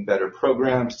developing better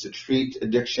programs to treat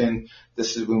addiction.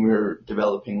 This is when we were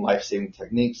developing life-saving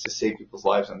techniques to save people's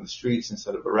lives on the streets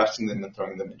instead of arresting them and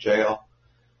throwing them in jail.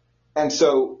 And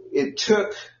so it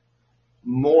took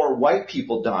more white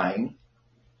people dying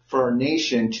for our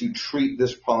nation to treat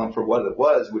this problem for what it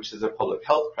was, which is a public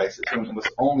health crisis. When it was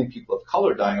only people of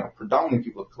color dying, or predominantly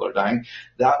people of color dying,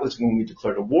 that was when we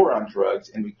declared a war on drugs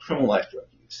and we criminalized drug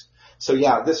use. So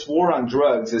yeah, this war on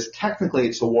drugs is technically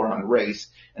it's a war on race,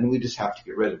 and we just have to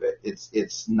get rid of it.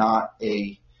 It's not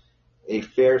a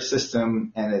fair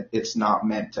system, and it's not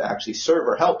meant to actually serve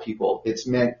or help people. It's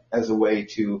meant as a way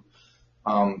to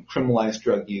criminalize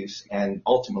drug use and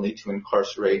ultimately to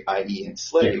incarcerate, i.e.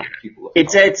 enslave people of color.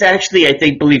 It's actually, I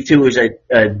think, believe too, is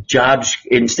a jobs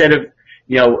instead of,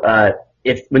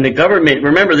 if when the government,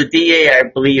 remember the DA, I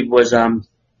believe, was originally,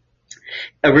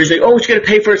 it's going to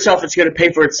pay for itself, it's going to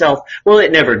pay for itself. Well,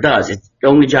 it never does. The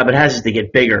only job it has is to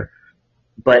get bigger.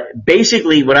 But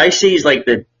basically what I see is like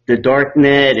the dark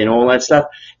net and all that stuff.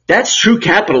 That's true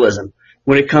capitalism.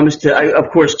 When it comes to,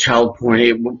 of course, child porn,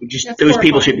 those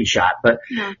people should be shot. But,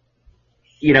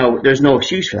 there's no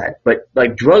excuse for that. But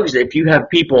like drugs, if you have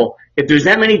people, if there's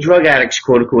that many drug addicts,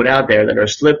 quote unquote, out there that are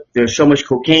there's so much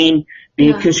cocaine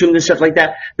being consumed and stuff like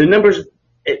that, the numbers,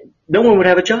 no one would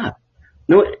have a job.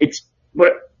 No,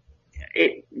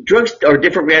 drugs are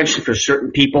different reactions for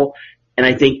certain people. And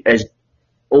I think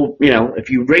if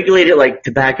you regulate it like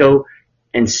tobacco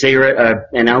and cigarette,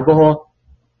 and alcohol,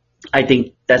 I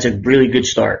think that's a really good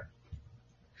start.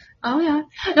 Oh, yeah.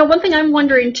 Now, one thing I'm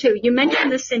wondering, too, you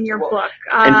mentioned this in your book.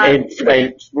 And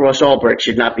Ross Ulbricht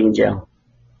should not be in jail.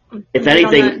 If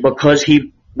anything, because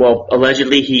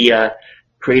allegedly he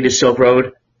created Silk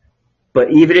Road.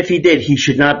 But even if he did, he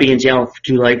should not be in jail for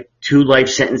two life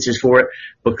sentences for it.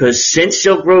 Because since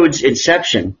Silk Road's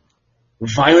inception,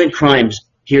 violent crimes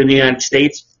here in the United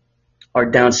States are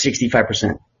down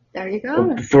 65%. There you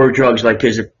go. For drugs,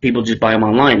 because people just buy them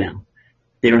online now.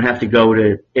 They don't have to go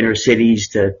to inner cities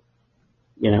to,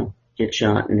 get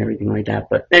shot and everything like that.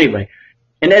 But anyway,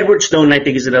 and Edward Snowden, I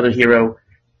think, is another hero.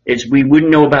 We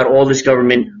wouldn't know about all this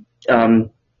government,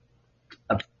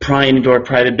 prying into our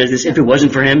private business if it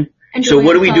wasn't for him. So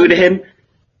what do we do to him?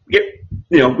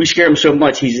 We scare him so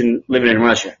much he's living in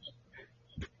Russia.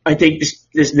 I think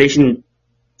this nation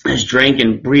has drank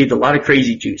and breathed a lot of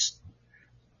crazy juice.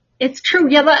 It's true,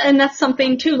 and that's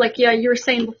something too. You were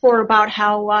saying before about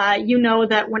how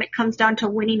that when it comes down to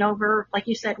winning over, like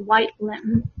you said, white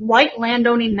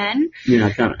landowning men, you're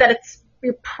not gonna. That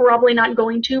you're probably not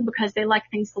going to because they like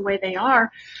things the way they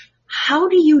are. How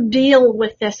do you deal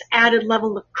with this added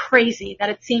level of crazy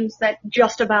that it seems that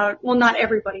not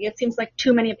everybody, it seems like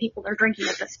too many people are drinking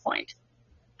at this point?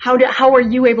 How are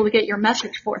you able to get your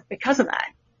message forth because of that?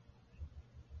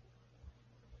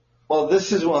 Well,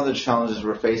 this is one of the challenges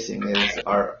we're facing is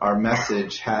our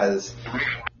message has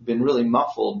been really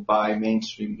muffled by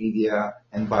mainstream media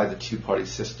and by the two-party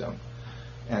system.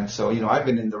 And so, I've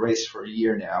been in the race for a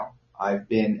year now. I've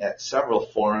been at several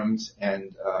forums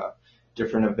and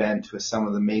different events with some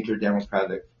of the major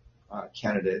Democratic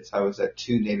candidates. I was at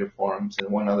 2 Native forums and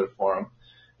 1 other forum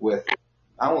with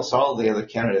almost all of the other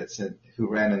candidates who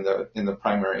ran in the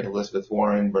primary: Elizabeth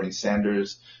Warren, Bernie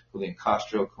Sanders, Julian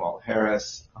Castro, Kamala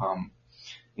Harris.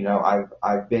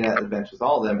 I've been at events with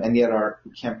all of them, and yet our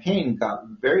campaign got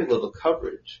very little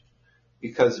coverage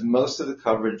because most of the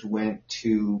coverage went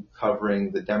to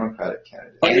covering the Democratic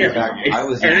candidates. In fact, I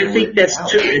was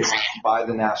by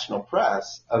the national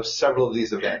press of several of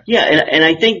these events. Yeah, and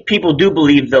I think people do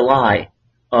believe the lie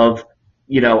of,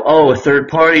 a third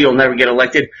party, you'll never get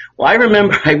elected. Well, I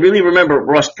really remember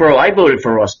Ross Perot. I voted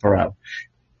for Ross Perot.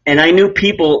 And I knew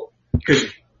people, because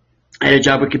I had a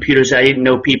job with computers, I didn't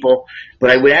know people,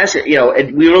 but I would ask it,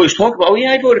 and we would always talk about,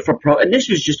 I voted for Perot. And this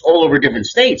was just all over different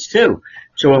states, too.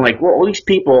 So I'm like, well, all these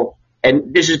people,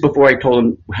 and this is before I told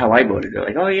them how I voted. They're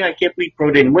like, I can't believe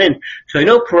Perot didn't win. So I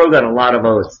know Perot got a lot of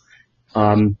votes.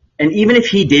 And even if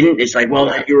he didn't, it's like,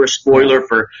 well, you're a spoiler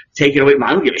for taking away.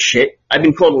 I don't give a shit. I've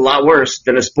been called a lot worse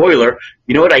than a spoiler.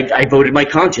 You know what? I voted my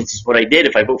conscience is what I did.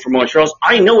 If I vote for Montrose,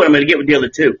 I know what I'm going to get with the other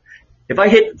 2. If I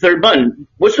hit the third button,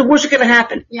 what's the worst that's going to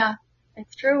happen? Yeah,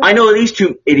 it's true. I know these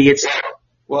 2 idiots.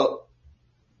 Well,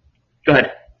 go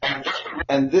ahead.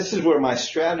 And this is where my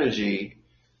strategy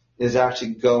is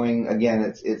actually going.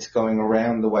 Again, it's going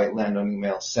around the white landowning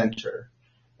male center.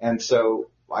 And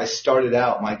so I started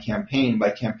out my campaign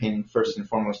by campaigning first and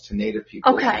foremost to Native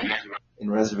people in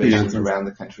reservations around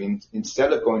the country.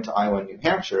 Instead of going to Iowa and New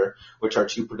Hampshire, which are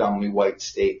 2 predominantly white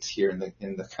states here in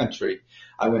the country,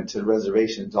 I went to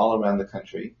reservations all around the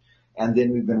country. And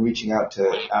then we've been reaching out to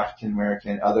African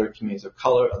American, other communities of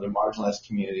color, other marginalized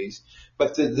communities.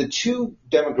 But the two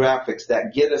demographics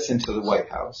that get us into the White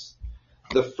House,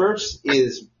 the first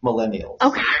is millennials.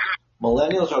 Okay.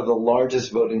 Millennials are the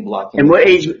largest voting bloc. And what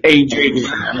age range?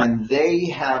 And they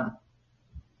have...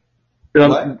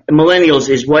 Millennials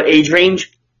is what age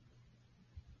range?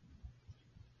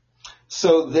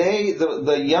 So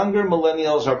the younger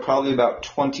millennials are probably about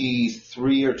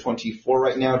 23 or 24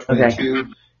 right now, 22. Okay.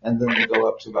 And then they go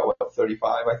up to about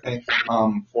 35, I think,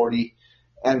 40.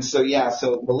 And so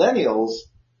millennials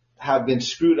have been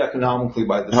screwed economically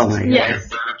by the system. Yes.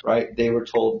 Right? They were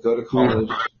told, go to college,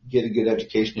 get a good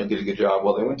education, you'll get a good job.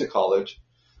 Well, they went to college.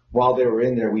 While they were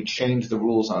in there, we changed the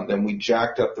rules on them. We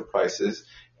jacked up the prices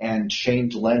and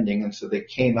changed lending. And so they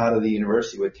came out of the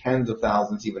university with tens of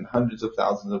thousands, even hundreds of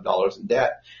thousands of dollars in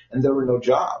debt. And there were no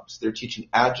jobs. They're teaching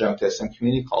adjunct at some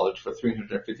community college for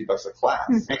 $350 a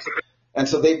class. And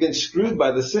so they've been screwed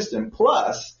by the system.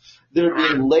 Plus, they're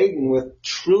being laden with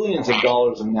trillions of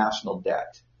dollars of national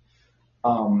debt.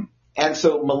 And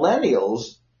so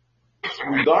millennials,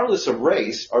 regardless of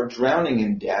race, are drowning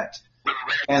in debt,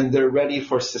 and they're ready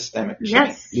for systemic change.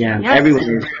 Yes. Yeah. Yes.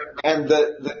 Everyone is. And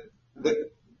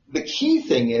the key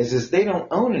thing is they don't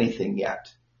own anything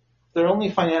yet. Their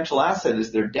only financial asset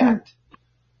is their debt.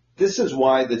 This is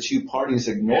why the two parties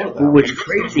ignore them. Which is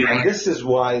crazy. And this is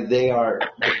why they are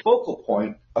the focal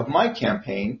point of my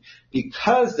campaign,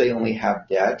 because they only have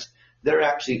debt. They're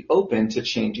actually open to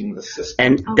changing the system.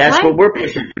 And that's what we're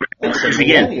pushing. And so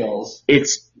Again,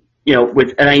 it's,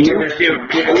 and I knew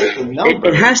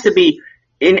it has to be,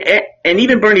 and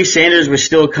even Bernie Sanders was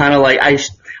still kind of like,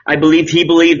 I believed he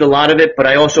believed a lot of it, but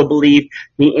I also believe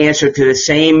he answered to the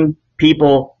same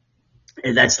people,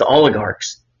 and that's the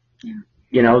oligarchs. Yeah.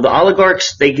 The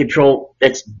oligarchs, they control,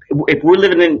 if we're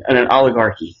living in an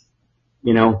oligarchy,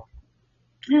 Yeah.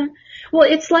 Well,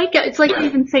 it's like you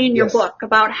even say in your book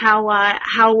about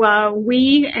how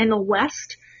we in the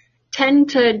West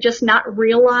tend to just not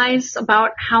realize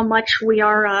about how much we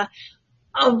are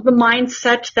of the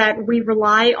mindset that we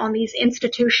rely on these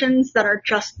institutions that are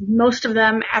just, most of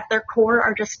them at their core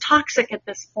are just toxic at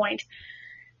this point.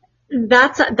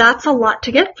 That's a lot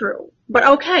to get through. But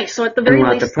okay, so at the very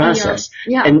least, the process.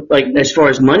 And as far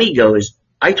as money goes,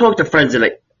 I talk to friends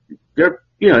that they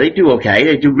do okay,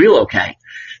 they do real okay.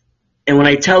 And when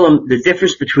I tell them the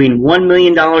difference between $1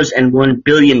 million and $1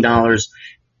 billion,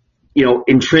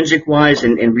 intrinsic wise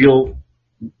and real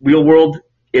world,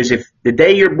 is if the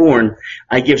day you're born,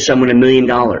 I give someone $1 million,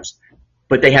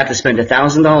 but they have to spend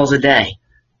 $1,000 a day.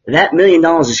 That $1 million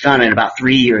is gone in about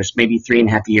 3 years, maybe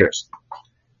 3.5 years.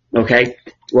 Okay?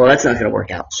 Well, that's not going to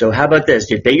work out. So how about this?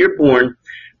 The day you're born,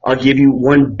 I'll give you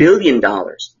 $1 billion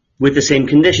with the same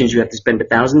conditions. You have to spend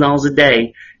 $1,000 a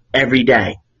day every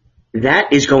day.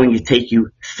 That is going to take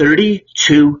you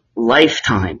 32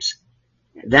 lifetimes.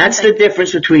 That's the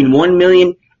difference between 1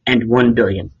 million and 1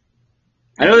 billion.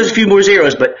 I know there's a few more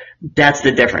zeros, but that's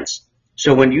the difference.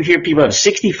 So when you hear people have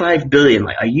 65 billion,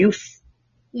 are you?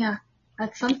 Yeah,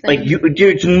 that's something.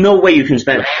 There's no way you can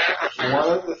spend it. One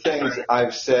of the things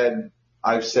I've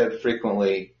said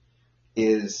frequently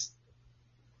is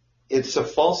it's a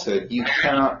falsehood.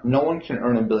 No one can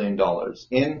earn $1 billion.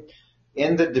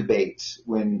 In the debates,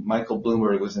 when Michael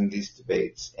Bloomberg was in these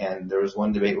debates, and there was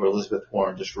one debate where Elizabeth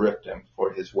Warren just ripped him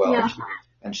for his wealth,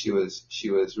 and she was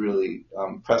really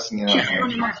pressing in on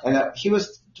him, and he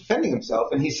was defending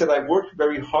himself, and he said, "I've worked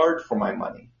very hard for my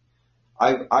money.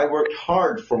 I worked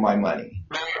hard for my money."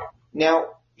 Now,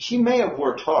 he may have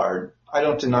worked hard. I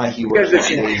don't deny he works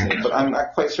amazing, but I'm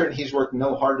not quite certain he's worked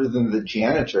no harder than the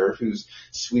janitor who's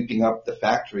sweeping up the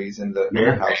factories and the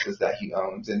warehouses that he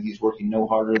owns, and he's working no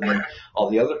harder than all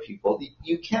the other people.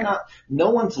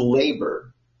 No one's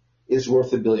labor is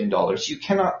worth $1 billion. You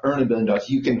cannot earn $1 billion.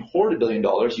 You can hoard $1 billion.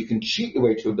 You can cheat your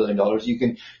way to $1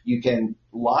 billion. You can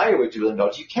lie away to $1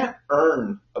 billion. You can't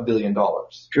earn $1 billion.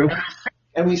 True.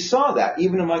 And we saw that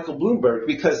even in Michael Bloomberg,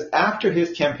 because after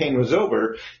his campaign was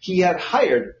over, he had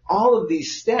hired all of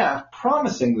these staff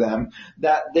promising them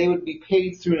that they would be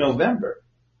paid through November.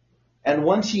 And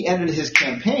once he ended his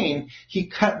campaign, he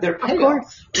cut their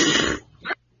payoff.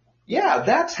 Yeah,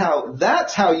 that's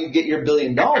how you get your $1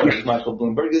 billion, Michael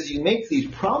Bloomberg, is you make these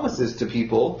promises to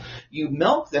people, you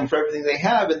milk them for everything they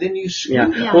have, and then you screw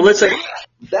them. Well,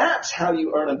 that's how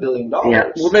you earn $1 billion.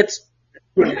 Yeah. Well,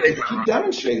 He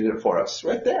demonstrated it for us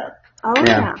right there. Oh,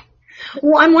 yeah.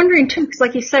 Well, I'm wondering, too, because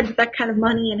like you said, with that kind of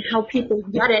money and how people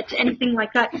get it, anything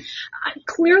like that,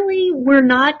 clearly we're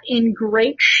not in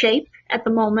great shape at the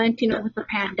moment, with the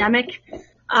pandemic,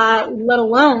 let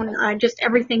alone just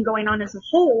everything going on as a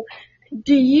whole.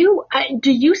 do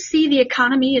you see the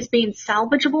economy as being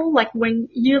salvageable? Like when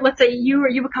let's say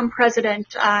you become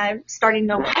president starting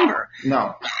November.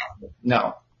 No.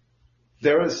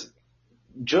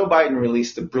 Joe Biden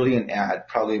released a brilliant ad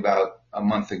probably about a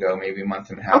month ago, maybe a month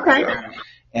and a half ago.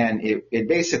 And it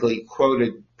basically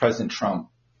quoted President Trump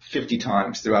 50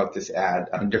 times throughout this ad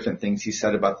on different things he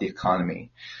said about the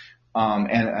economy,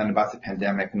 and about the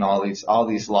pandemic and all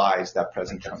these lies that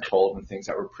President Trump told and things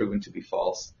that were proven to be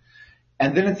false.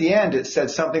 And then at the end, it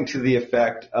said something to the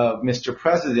effect of, Mr.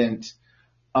 President,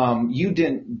 you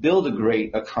didn't build a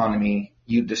great economy,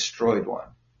 you destroyed one.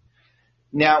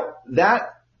 Now,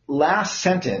 that last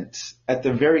sentence at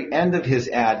the very end of his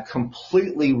ad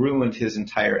completely ruined his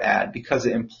entire ad because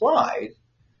it implied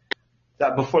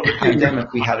that before the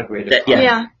pandemic we had a great economy.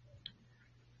 Yeah.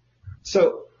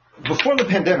 So before the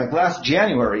pandemic, last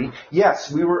January,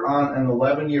 yes, we were on an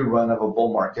 11-year run of a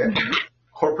bull market.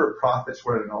 Corporate profits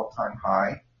were at an all-time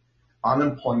high.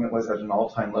 Unemployment was at an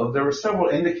all-time low. There were several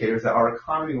indicators that our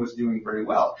economy was doing very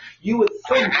well. You would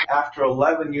think after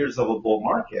 11 years of a bull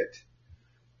market,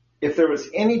 if there was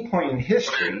any point in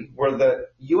history where the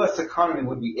U.S. economy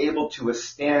would be able to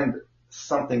withstand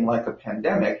something like a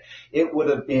pandemic, it would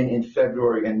have been in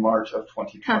February and March of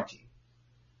 2020.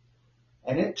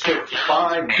 And it took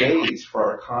 5 days for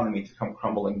our economy to come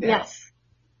crumbling down. Yes.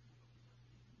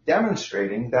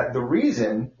 Demonstrating that the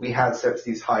reason we had such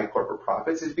these high corporate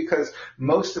profits is because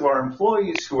most of our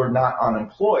employees who were not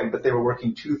unemployed, but they were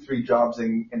working 2-3 jobs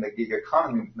in the gig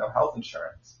economy with no health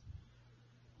insurance.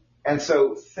 And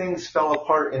so things fell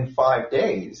apart in 5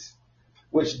 days,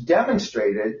 which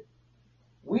demonstrated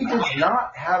we did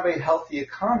not have a healthy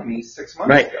economy 6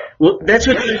 months ago. Well, that's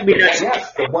what drives me nuts.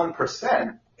 Yes, the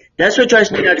 1%. That's what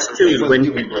drives me nuts too. Was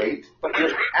doing great, but your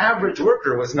average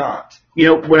worker was not. You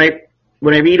know,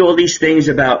 when I read all these things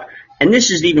about, and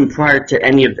this is even prior to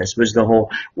any of this, was the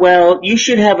whole, well, you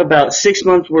should have about 6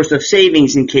 months worth of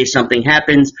savings in case something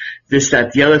happens, this,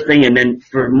 that, the other thing. And then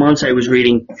for months I was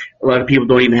reading a lot of people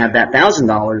don't even have that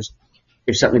 $1,000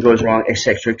 if something goes wrong, et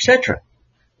cetera, et cetera.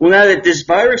 Well, now that this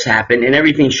virus happened and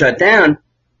everything shut down,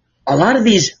 a lot of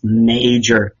these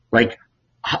major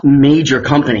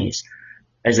companies,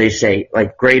 as they say,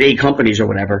 like grade A companies or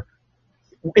whatever,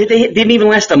 they didn't even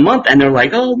last a month, and they're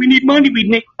like, oh, we need money,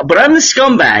 but I'm the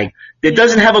scumbag that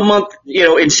doesn't have a month,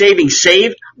 in savings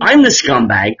saved. I'm the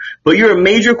scumbag, but you're a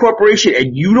major corporation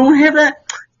and you don't have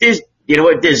that?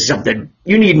 There's something,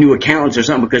 you need new accountants or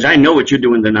something, because I know what you're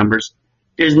doing the numbers.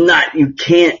 You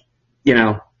can't,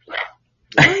 I'm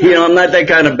not that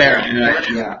kind of baron.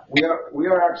 Yeah, we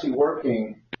are actually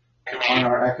working on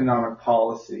our economic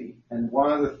policy, and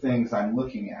one of the things I'm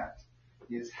looking at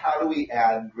is how do we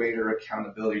add greater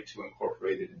accountability to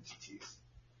incorporated entities?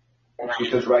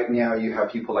 Because right now you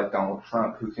have people like Donald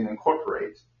Trump who can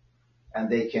incorporate, and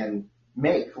they can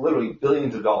make literally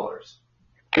billions of dollars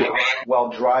while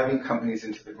driving companies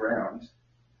into the ground,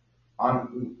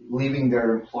 leaving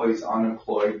their employees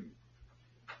unemployed,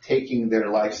 taking their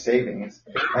life savings,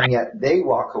 and yet they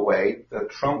walk away, the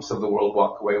Trumps of the world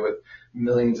walk away with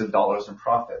millions of dollars in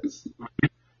profits.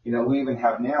 We even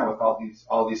have now with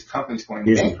all these companies going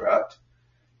bankrupt,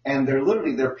 and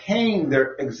they're paying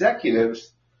their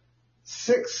executives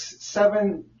 6,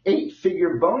 7,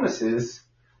 8-figure bonuses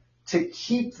to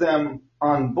keep them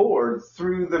on board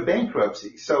through the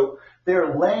bankruptcy. So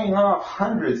they're laying off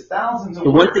hundreds, thousands of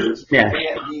workers, and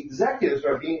yet the executives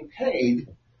are being paid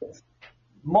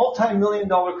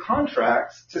multi-million-dollar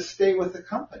contracts to stay with the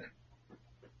company.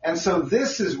 And so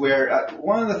this is where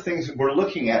one of the things that we're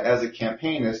looking at as a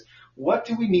campaign is, what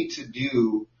do we need to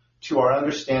do to our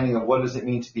understanding of what does it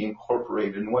mean to be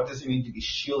incorporated and what does it mean to be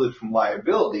shielded from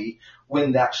liability,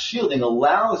 when that shielding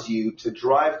allows you to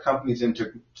drive companies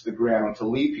into the ground, to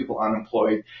leave people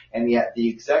unemployed, and yet the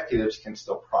executives can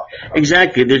still profit.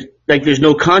 Exactly. There's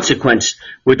no consequence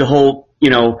with the whole,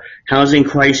 housing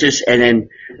crisis, and then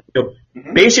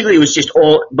basically it was just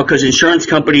all because insurance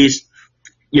companies,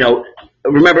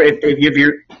 remember,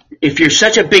 if you're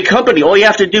such a big company, all you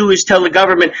have to do is tell the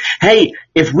government, hey,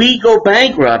 if we go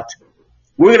bankrupt,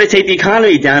 we're going to take the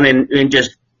economy down and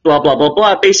just blah, blah, blah,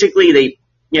 blah. Basically, they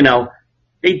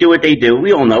do what they do.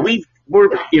 We all know. We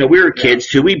were kids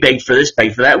too. We begged for this,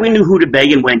 begged for that. We knew who to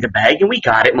beg and when to beg, and we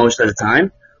got it most of the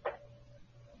time.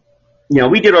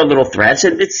 We did our little threats,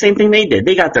 and it's the same thing they did.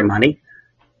 They got their money.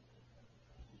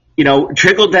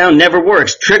 Trickle down never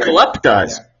works. Trickle up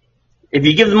does. Yeah. If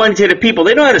you give the money to the people,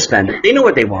 they know how to spend it. They know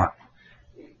what they want.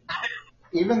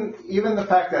 Even the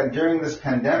fact that during this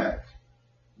pandemic,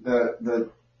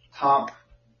 the top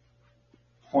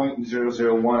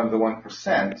 0.001 of the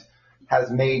 1%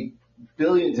 has made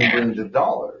billions and billions of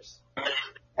dollars.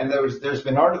 And there's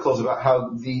been articles about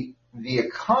how the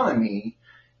economy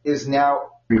is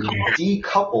now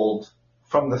decoupled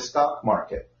from the stock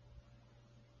market.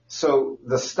 So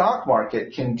the stock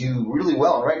market can do really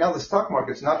well. And right now the stock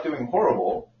market's not doing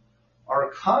horrible.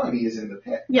 Our economy is in the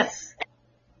pit. Yes.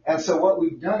 And so what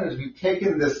we've done is we've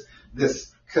taken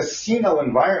this casino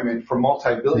environment for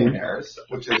multi-billionaires,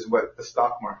 which is what the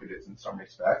stock market is in some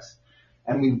respects,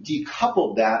 and we've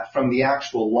decoupled that from the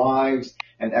actual lives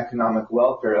and economic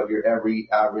welfare of your every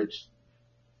average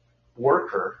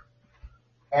worker.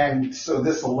 And so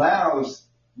this allows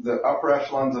the upper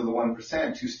echelons of the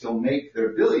 1% to still make their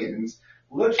billions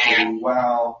literally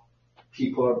while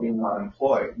people are being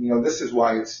unemployed. You know, this is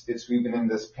why we've been in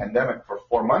this pandemic for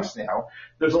 4 months now.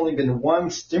 There's only been one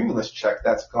stimulus check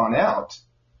that's gone out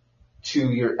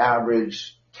to your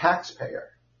average taxpayer,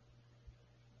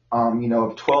 of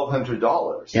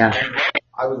 $1,200. Yeah.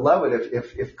 I would love it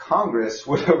if Congress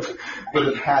would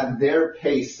have had their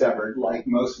pay severed like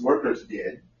most workers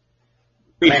did.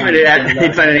 They'd find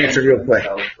an answer real quick.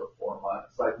 For 4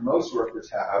 months, like most workers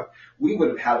have. We would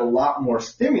have had a lot more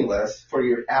stimulus for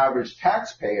your average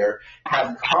taxpayer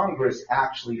had Congress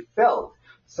actually felt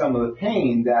some of the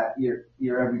pain that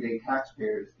your everyday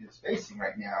taxpayer is facing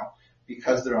right now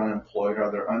because they're unemployed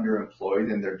or they're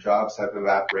underemployed and their jobs have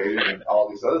evaporated and all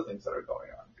these other things that are going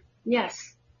on.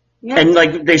 Yes. Yes. And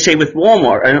like they say with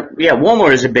Walmart,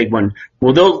 Walmart is a big one.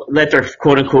 Well, they'll let their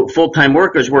quote-unquote full-time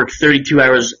workers work 32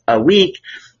 hours a week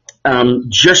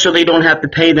just so they don't have to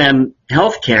pay them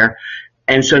health care.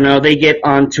 And so now they get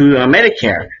onto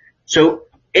Medicare. So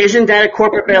isn't that a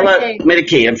corporate bailout?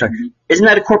 Medicaid, I'm sorry. Mm-hmm. Isn't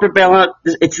that a corporate bailout?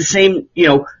 It's the same,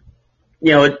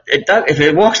 if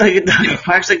it walks like a duck, it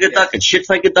quacks like a duck, it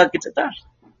shits like a duck, it's a duck.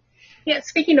 Yeah,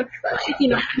 speaking of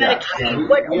Medicaid,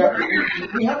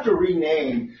 we have to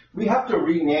rename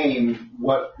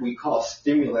what we call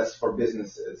stimulus for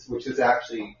businesses, which is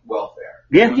actually welfare.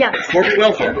 Yeah, corporate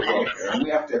welfare. And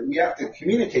we have to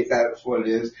communicate that as what it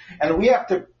is, and we have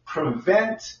to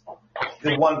prevent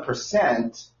the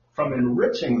 1% from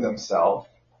enriching themselves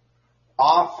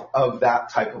off of that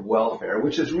type of welfare,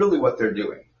 which is really what they're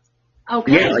doing.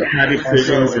 Okay. Yeah, and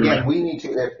so again, we need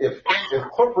to, if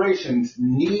corporations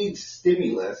need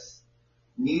stimulus,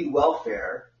 need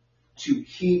welfare to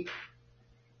keep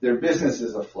their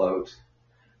businesses afloat,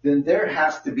 then there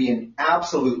has to be an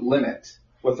absolute limit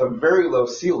with a very low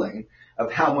ceiling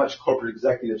of how much corporate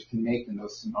executives can make in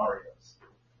those scenarios.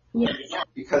 Yes.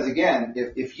 Because again,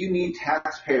 if you need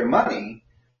taxpayer money,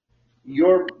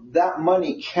 that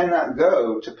money cannot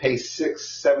go to pay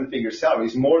 6-7-figure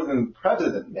salaries more than the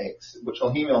president makes, which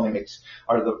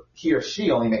he or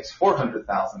she only makes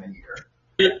 $400,000 a year.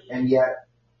 And yet,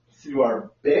 through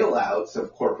our bailouts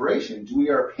of corporations,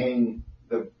 we are paying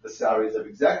the salaries of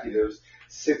executives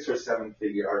 6 or 7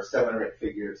 or 8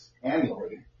 figures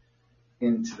annually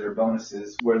into their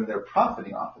bonuses, where they're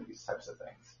profiting off of these types of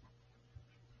things.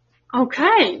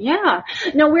 Okay, yeah.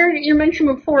 Now, you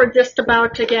mentioned before just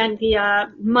about, again,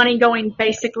 the money going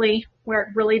basically where it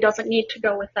really doesn't need to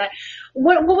go with that.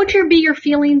 What would be your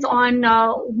feelings on,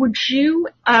 would you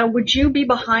be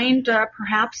behind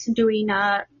perhaps doing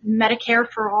Medicare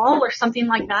for all or something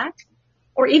like that?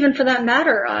 Or even for that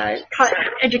matter,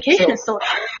 education is still.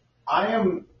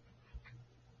 I'm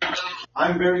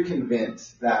very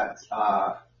convinced that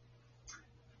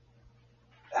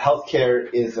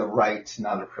healthcare is a right,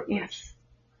 not a privilege. Yes.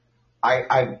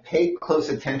 I paid close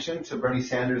attention to Bernie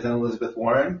Sanders and Elizabeth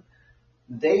Warren.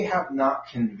 They have not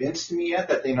convinced me yet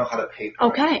that they know how to pay for it.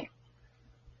 Okay.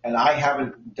 And I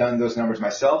haven't done those numbers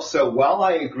myself. So while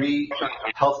I agree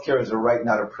healthcare is a right,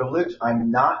 not a privilege, I'm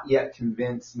not yet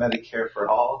convinced Medicare for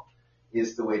all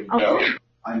is the way to go. Okay.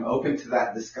 I'm open to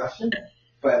that discussion,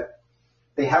 but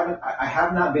I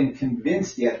have not been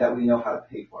convinced yet that we know how to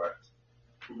pay for it.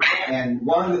 And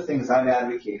one of the things I'm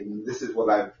advocating, and this is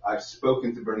what I've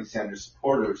spoken to Bernie Sanders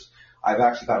supporters. I've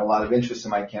actually got a lot of interest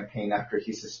in my campaign after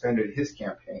he suspended his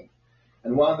campaign.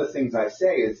 And one of the things I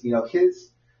say is,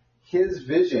 his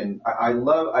vision. I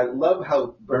love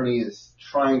how Bernie is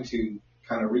trying to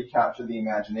kind of recapture the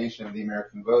imagination of the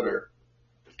American voter.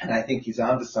 And I think he's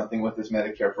onto something with his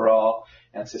Medicare for all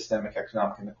and systemic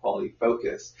economic inequality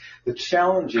focus. The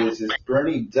challenge is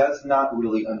Bernie does not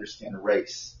really understand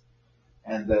race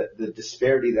and the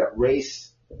disparity that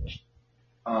race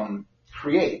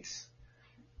creates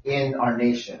in our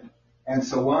nation. And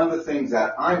so one of the things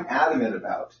that I'm adamant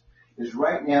about is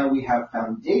right now we have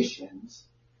foundations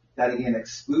that again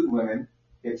exclude women,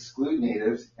 exclude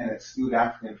natives, and exclude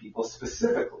African people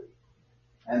specifically,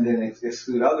 and then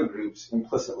exclude other groups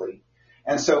implicitly.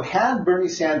 And so had Bernie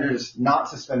Sanders not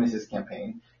suspended his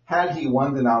campaign, had he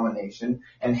won the nomination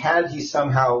and had he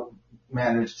somehow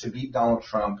managed to beat Donald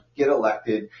Trump, get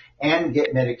elected, and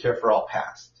get Medicare for All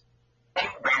passed.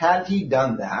 Had he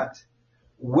done that,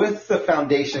 with the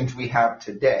foundations we have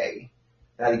today,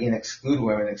 that again exclude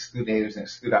women, exclude natives, and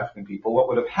exclude African people, what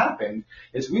would have happened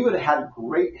is we would have had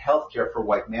great health care for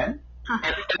white men,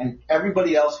 and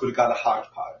everybody else would have got a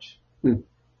hodgepodge.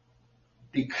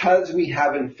 Because we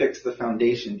haven't fixed the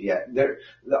foundations yet,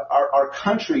 our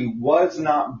country was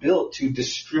not built to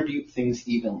distribute things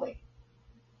evenly.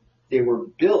 They were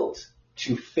built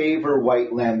to favor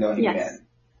white landowning men.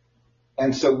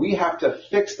 And so we have to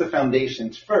fix the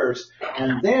foundations first,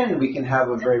 and then we can have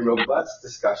a very robust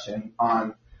discussion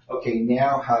on, okay,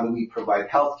 now how do we provide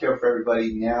health care for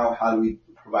everybody? Now how do we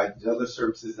provide these other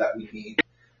services that we need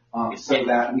so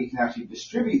that we can actually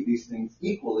distribute these things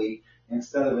equally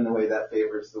instead of in a way that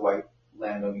favors the white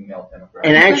landowning male demographic.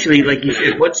 And actually, like you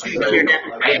said, once you tear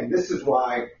down, again, this is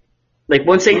why. Like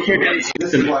once they tear down the system,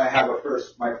 this is why I have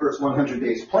my first 100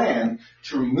 days plan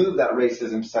to remove that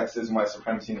racism, sexism, white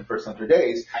supremacy in the first 100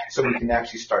 days, so we can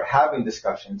actually start having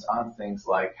discussions on things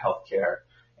like healthcare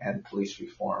and police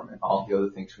reform and all the other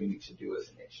things we need to do as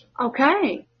a nation.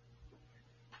 Okay.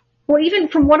 Well, even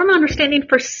from what I'm understanding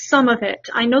for some of it,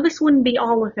 I know this wouldn't be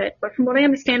all of it, but from what I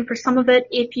understand for some of it,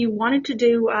 if you wanted to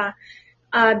do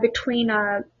between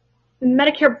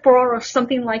Medicare for all or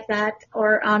something like that,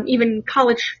 or even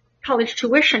college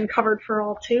tuition covered for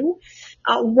all too,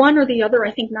 one or the other,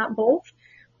 I think not both.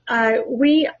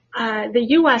 The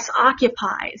U.S.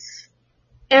 occupies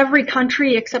every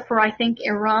country except for, I think,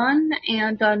 Iran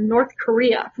and North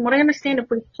Korea. From what I understand, if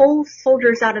we pull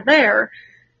soldiers out of there,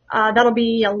 that'll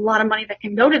be a lot of money that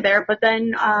can go to there, but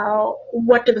then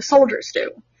what do the soldiers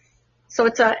do? So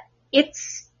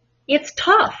it's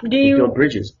tough. Do you build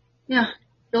bridges? Yeah,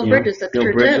 build bridges. That's build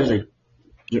true bridges,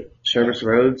 too. Service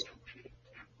roads.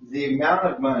 The amount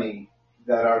of money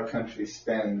that our country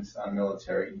spends on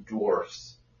military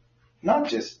dwarfs not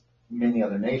just many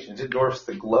other nations, it dwarfs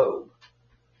the globe,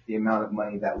 the amount of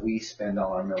money that we spend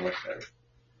on our military.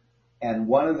 And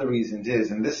one of the reasons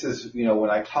is, and this is, when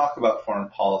I talk about foreign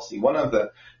policy, one of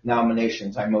the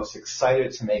nominations I'm most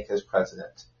excited to make as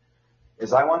president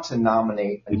is I want to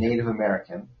nominate a Native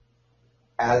American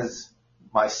as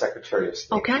my Secretary of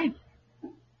State. Okay.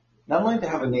 Not only to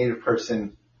have a Native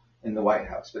person in the White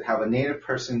House, but have a Native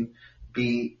person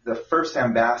be the first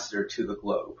ambassador to the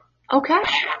globe. Okay.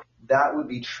 That would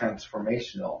be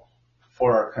transformational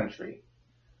for our country.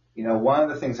 One of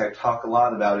the things I talk a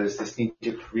lot about is this need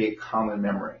to create common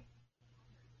memory,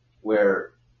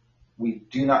 where we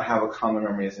do not have a common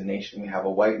memory as a nation. We have a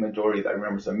white majority that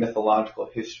remembers a mythological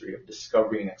history of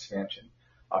discovery and expansion,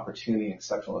 opportunity and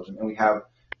exceptionalism. And we have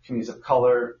communities of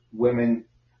color, women,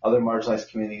 other marginalized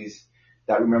communities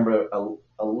that remember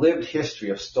a lived history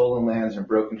of stolen lands and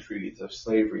broken treaties, of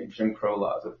slavery and Jim Crow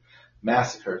laws, of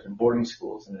massacres and boarding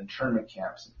schools and internment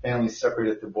camps and families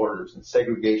separated at the borders and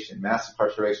segregation, mass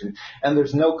incarceration, and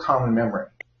there's no common memory.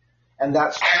 And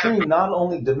that's true not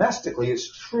only domestically,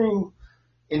 it's true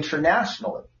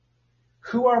internationally.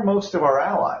 Who are most of our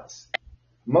allies?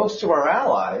 Most of our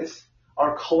allies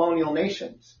are colonial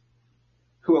nations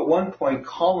who at one point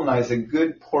colonized a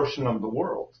good portion of the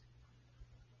world.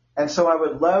 And so I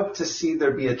would love to see there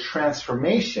be a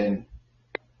transformation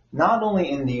not only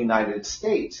in the United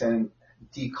States and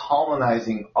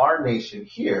decolonizing our nation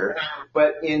here,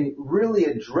 but in really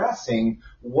addressing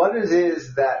what it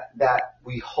is that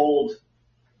we hold,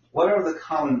 what are the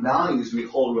common values we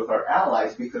hold with our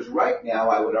allies, because right now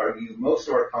I would argue most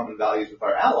of our common values with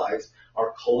our allies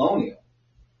are colonial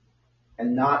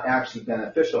and not actually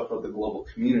beneficial for the global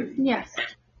community. Yes.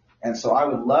 And so I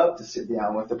would love to sit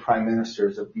down with the prime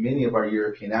ministers of many of our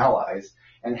European allies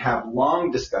and have long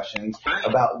discussions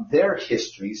about their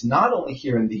histories, not only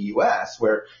here in the U.S.,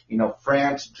 where,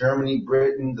 France, Germany,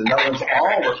 Britain, the Netherlands,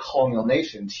 all were colonial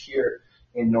nations here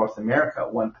in North America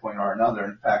at one point or another.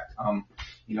 In fact,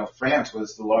 France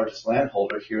was the largest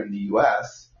landholder here in the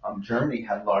U.S. Germany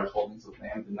had large holdings of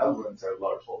land. The Netherlands had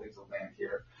large holdings of land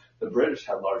here. The British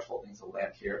had large holdings of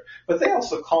land here. But they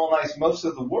also colonized most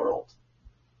of the world.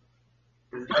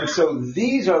 And so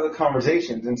these are the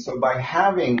conversations. And so by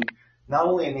having not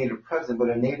only a Native president, but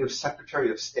a Native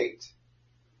Secretary of State,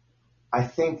 I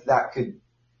think that could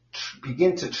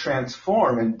begin to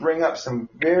transform and bring up some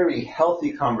very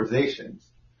healthy conversations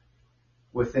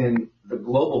within the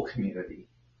global community,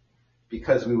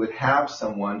 because we would have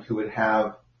someone who would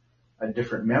have a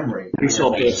different memory. We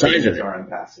saw both sides of it. Our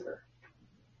ambassador.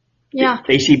 Yeah.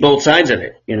 They see both sides of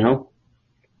it,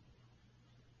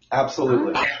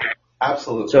 Absolutely.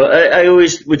 Absolutely. So I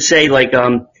always would say,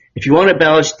 if you want to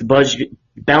balance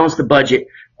the budget,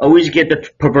 always get the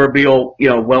proverbial,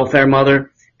 welfare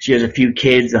mother. She has a few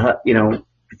kids,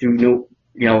 through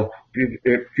a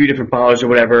few different fathers or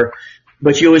whatever.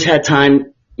 But she always had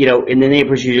time, in the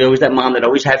neighborhood. She was always that mom that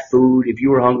always had food. If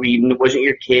you were hungry, even if it wasn't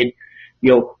your kid,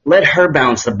 let her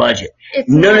balance the budget.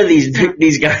 None of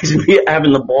these guys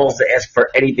having the balls to ask for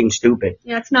anything stupid.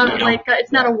 Yeah, it's not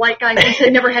a white guy who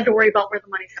never had to worry about where the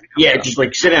money's going to come from. Yeah, just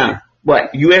like sit down.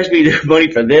 What? You asked me the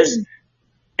money for this,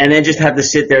 and then just have to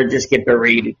sit there and just get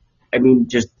berated. I mean,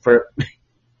 just for,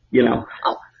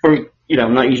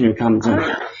 not using your common sense.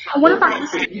 What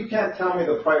about if you can't tell me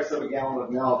the price of a gallon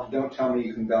of milk, don't tell me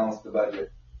you can balance the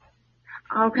budget.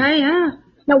 Okay, yeah.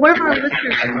 Now, what about our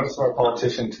listeners? And most of our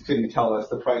politicians couldn't tell us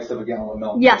the price of a gallon of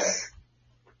milk. Yes.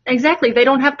 Today. Exactly. They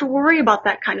don't have to worry about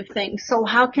that kind of thing. So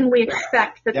how can we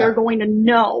expect that they're going to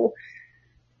know?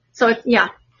 So, yeah.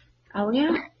 Oh,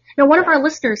 yeah. Now, one of our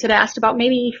listeners had asked about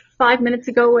maybe 5 minutes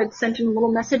ago, had sent in a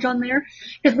little message on there,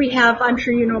 because we have, I'm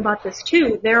sure you know about this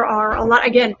too, there are a lot,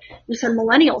 again, you said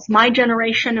millennials, my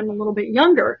generation and a little bit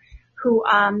younger, who,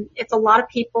 it's a lot of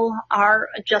people are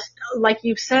just, like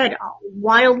you've said,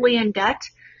 wildly in debt.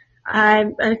 I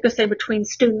was going to say between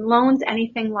student loans,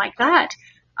 anything like that.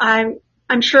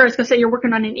 I'm sure I was going to say you're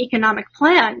working on an economic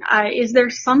plan. Is there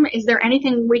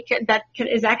anything that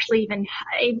is actually even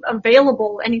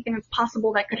available, anything that's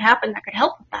possible that could happen that could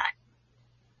help with that?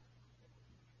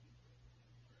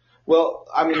 Well,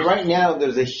 I mean, right now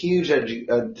there's a huge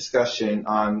discussion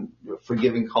on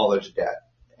forgiving college debt.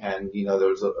 And, there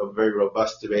was a very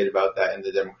robust debate about that in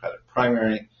the Democratic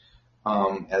primary.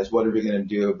 As what are we going to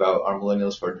do about our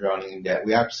millennials who are drowning in debt?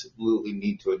 We absolutely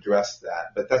need to address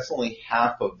that, but that's only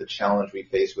half of the challenge we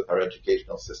face with our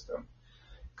educational system.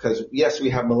 Because yes,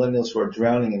 we have millennials who are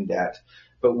drowning in debt,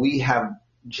 but we have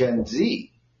Gen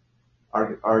Z,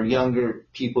 our younger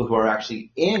people who are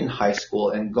actually in high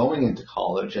school and going into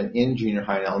college and in junior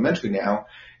high and elementary now,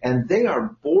 and they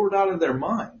are bored out of their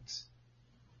minds.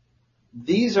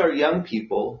 These are young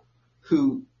people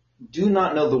who do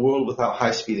not know the world without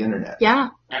high-speed internet. Yeah.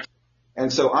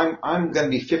 And so I'm going to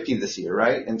be 50 this year,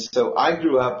 right? And so I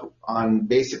grew up on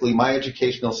basically my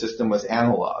educational system was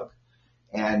analog.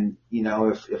 And,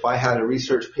 if I had a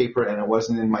research paper and it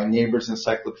wasn't in my neighbor's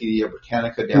Encyclopedia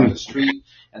Britannica down the street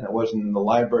and it wasn't in the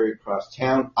library across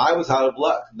town, I was out of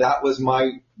luck. That was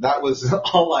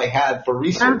all I had for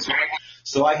research.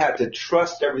 So I had to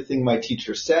trust everything my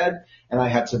teacher said, and I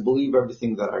had to believe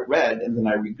everything that I read, and then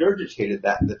I regurgitated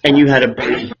that in the test. And you had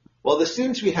a... Well, the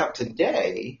students we have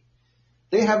today,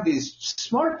 they have these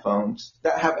smartphones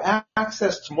that have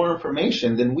access to more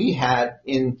information than we had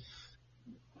in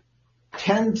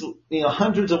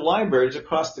hundreds of libraries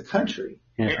across the country.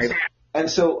 Yeah.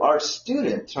 And so our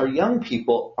students, our young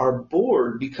people, are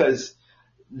bored because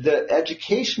the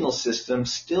educational system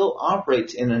still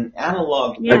operates in an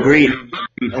analog way. Agreed.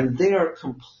 And they are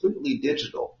completely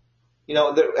digital.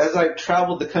 As I've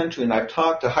traveled the country and I've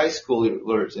talked to high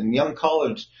schoolers and young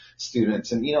college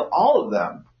students, and, all of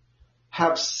them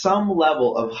have some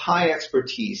level of high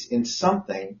expertise in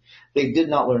something they did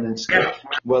not learn in school,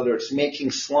 whether it's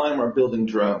making slime or building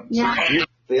drones. Yeah.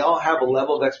 They all have a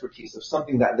level of expertise of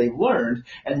something that they've learned,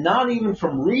 and not even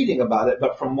from reading about it,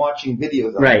 but from watching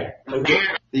videos of it. Right.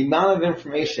 The amount of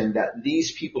information that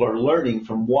these people are learning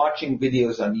from watching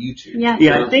videos on YouTube.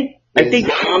 Yeah, I think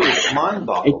the Amish,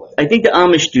 mind-boggling. I think the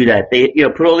Amish do that. They,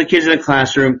 put all the kids in a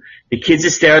classroom. The kids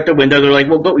just stare out the window. They're like,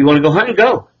 well, go. You want to go hunt and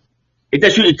go.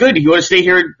 That's really good. If you want to stay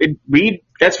here and read,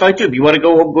 that's fine too. If you want to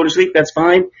go home, go to sleep, that's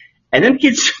fine. And then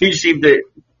kids seem to,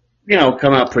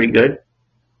 come out pretty good.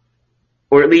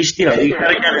 Or at least, you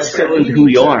gotta settle into who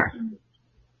you are.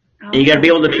 And you gotta be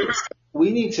able to...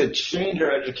 We need to change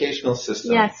our educational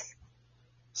system. Yes.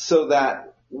 So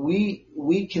that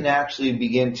we can actually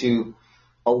begin to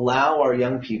allow our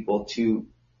young people to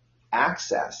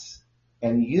access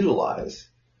and utilize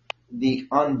the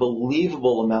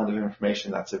unbelievable amount of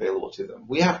information that's available to them.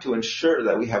 We have to ensure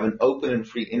that we have an open and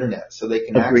free internet so they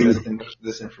can access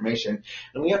this information.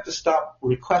 And we have to stop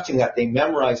requesting that they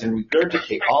memorize and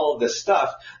regurgitate all of this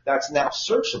stuff that's now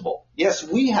searchable. Yes,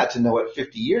 we had to know it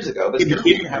 50 years ago, but we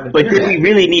didn't have an internet. But we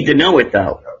really need to know it,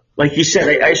 though. Like you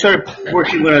said, I started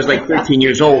working when I was like 13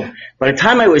 years old. By the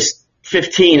time I was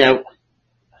 15,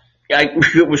 I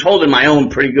was holding my own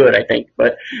pretty good, I think.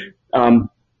 But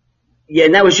yeah,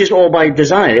 and that was just all by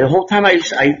design. The whole time I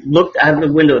looked out of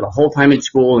the window the whole time in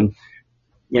school, and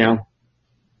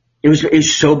it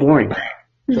was so boring.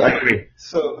 So I agree.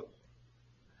 So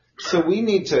we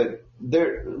need to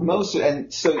most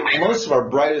of our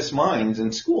brightest minds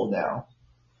in school now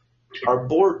are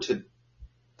bored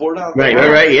out.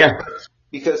 Right, yeah.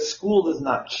 Because school is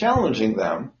not challenging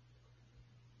them,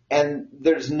 And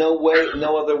there's no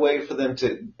other way for them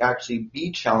to actually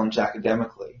be challenged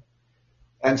academically.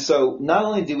 And so not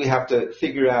only do we have to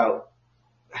figure out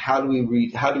how do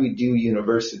we do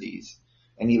universities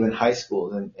and even high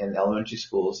schools and elementary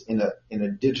schools in a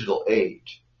digital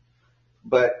age,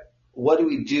 but what do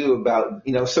we do about,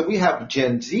 so we have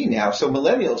Gen Z now. So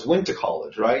millennials went to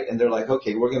college, right? And they're like,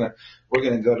 okay, we're going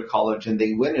to go to college, and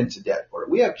they went into debt for it.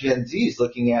 We have Gen Zs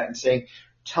looking at and saying,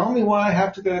 tell me why I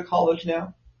have to go to college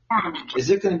now. Is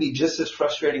it going to be just as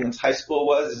frustrating as high school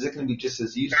was? Is it going to be just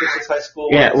as useless as high school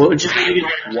was? Yeah, well,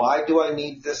 why do I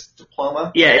need this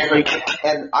diploma? Yeah,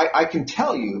 and I can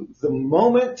tell you,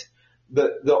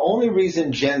 the only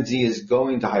reason Gen Z is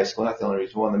going to high school, not the only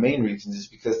reason, one of the main reasons, is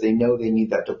because they know they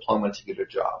need that diploma to get a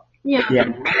job. Yeah.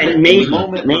 And maybe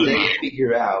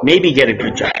get a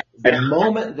good job. The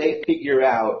moment they figure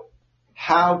out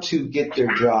how to get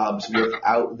their jobs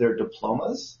without their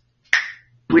diplomas,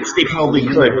 which they probably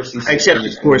could, except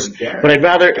of course. But I'd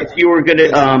rather, if you were going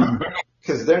to,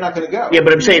 because they're not going to go. Yeah,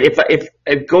 but I'm saying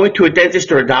if going to a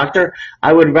dentist or a doctor,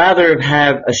 I would rather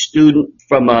have a student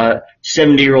from a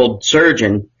 70-year-old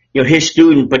surgeon, his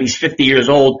student, but he's 50 years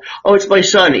old. Oh, it's my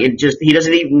son. He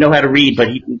doesn't even know how to read, but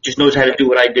he just knows how to do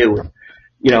what I do.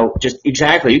 Just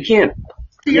exactly. You can't.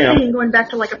 So you're thinking going back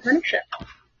to like apprenticeship.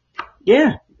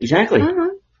 Yeah, exactly.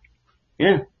 Uh-huh.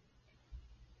 Yeah.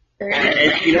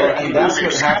 And that's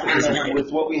what happens with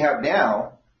what we have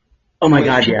now. Oh my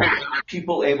God, yeah.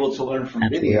 People able to learn from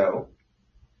video,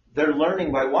 they're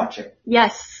learning by watching.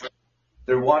 Yes.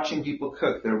 They're watching people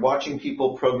cook. They're watching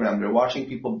people program. They're watching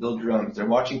people build drones. They're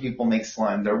watching people make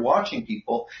slime. They're watching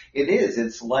people.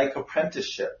 It's like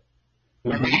apprenticeship.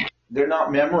 Mm-hmm. They're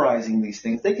not memorizing these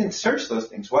things. They can search those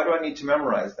things. Why do I need to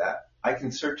memorize that? I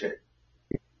can search it.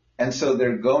 And so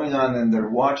they're going on and they're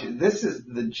watching.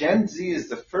 The Gen Z is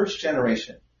the first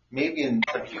generation, maybe in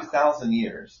a few thousand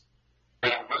years,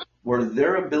 where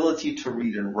their ability to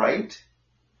read and write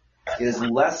is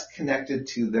less connected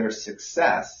to their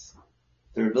success,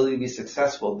 their ability to be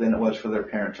successful, than it was for their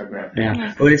parents or grandparents.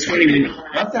 Yeah, but it's funny.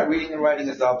 Not that reading and writing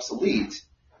is obsolete,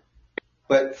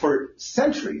 but for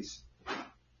centuries,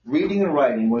 reading and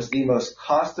writing was the most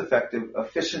cost-effective,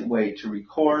 efficient way to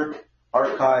record,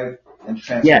 archive, and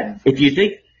transfer. Yeah, if you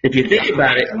think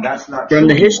about it, and that's not from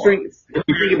the history, if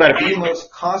you think about it, the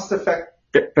most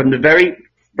cost-effective, from the very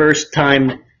first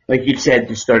time, like you said,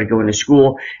 you started going to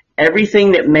school,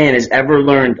 everything that man has ever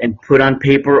learned and put on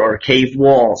paper or cave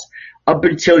walls, up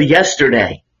until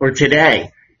yesterday or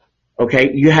today,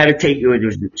 okay, you had to take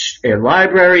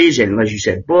libraries and, as you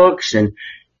said, books, and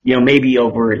maybe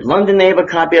over in London they have a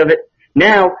copy of it.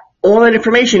 Now all that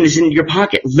information is in your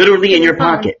pocket, literally in your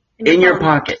pocket. In your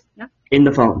pocket, yeah. In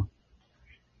the phone.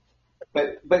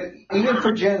 But even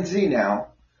for Gen Z now,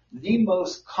 the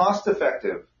most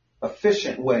cost-effective,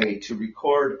 efficient way to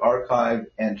record, archive,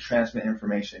 and transmit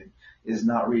information is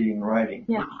not reading and writing.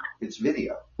 Yeah. It's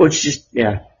video. Well, it's just,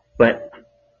 but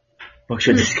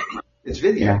it's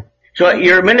video. Yeah. So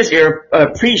you're a minister, you're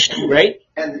a priest, right?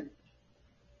 And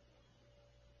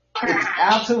it's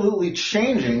absolutely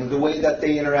changing the way that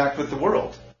they interact with the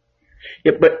world.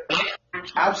 Yeah, but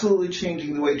absolutely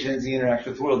changing the way Gen Z interacts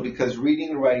with the world, because reading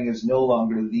and writing is no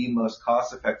longer the most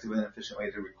cost-effective and efficient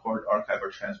way to record, archive, or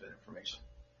transmit information.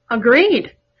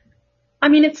 Agreed. I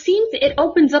mean, it seems it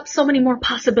opens up so many more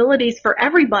possibilities for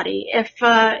everybody if,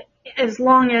 as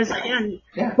long as, again,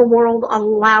 the world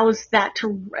allows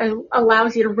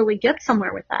you to really get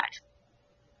somewhere with that.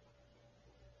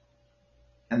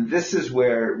 And this is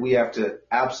where we have to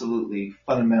absolutely,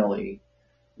 fundamentally,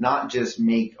 not just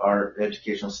make our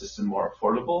educational system more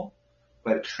affordable,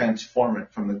 but transform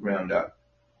it from the ground up.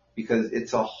 Because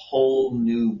it's a whole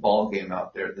new ballgame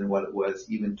out there than what it was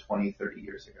even 20, 30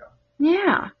 years ago.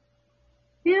 Yeah.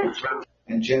 Yeah.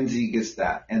 And Gen Z gets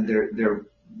that. And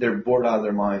they're bored out of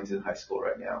their minds in high school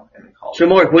right now and in college. So,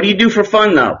 Mark, what do you do for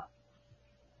fun, though?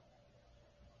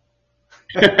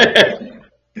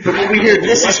 We hear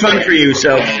this is fun for you,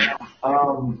 so.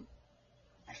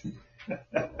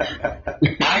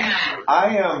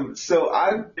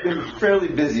 I've been fairly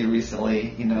busy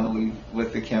recently,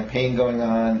 with the campaign going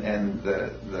on and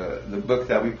the book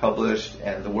that we published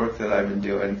and the work that I've been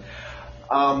doing.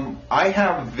 I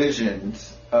have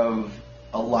visions of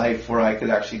a life where I could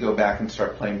actually go back and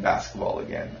start playing basketball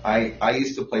again. I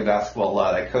used to play basketball a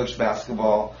lot. I coached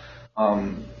basketball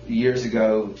years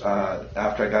ago.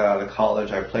 After I got out of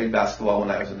college, I played basketball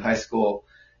when I was in high school.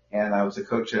 And I was a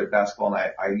coach at basketball,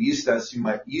 and I used to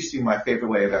be my favorite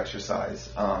way of exercise.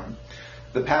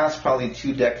 The past probably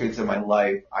 2 decades of my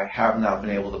life, I have not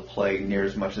been able to play near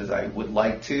as much as I would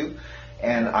like to,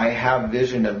 and I have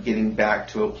vision of getting back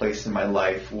to a place in my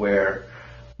life where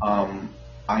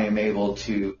I am able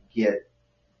to get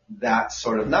that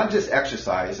sort of, not just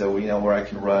exercise, so where I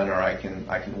can run or I can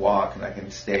walk and I can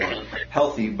stay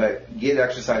healthy, but get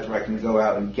exercise where I can go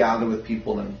out and gather with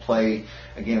people and play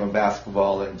a game of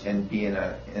basketball and be in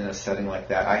a setting like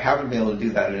that. I haven't been able to do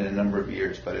that in a number of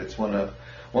years, but it's one of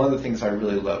the things I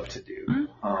really love to do.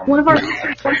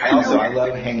 I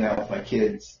love hanging out with my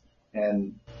kids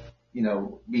and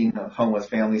being home with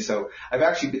family. So I've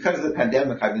actually, because of the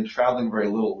pandemic, I've been traveling very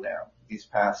little now. These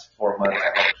past 4 months,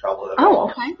 I haven't traveled at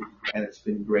all. Okay. And it's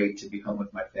been great to be home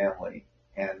with my family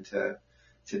and to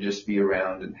just be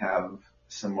around and have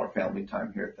some more family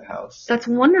time here at the house. That's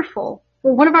wonderful.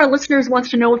 Well, one of our listeners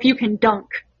wants to know if you can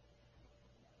dunk.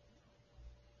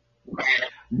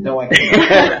 No, I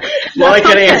can't. Well, I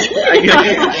can answer.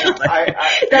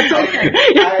 That's okay.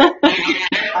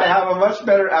 I have a much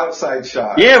better outside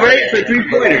shot. Yeah, right? For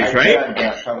 3-pointers,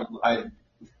 right?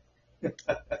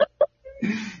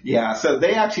 Yeah, so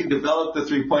they actually developed the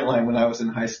 3-point line when I was in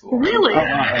high school. Really?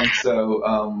 And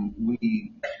so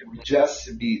we just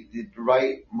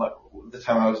right the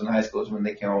time I was in high school is when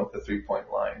they came out with the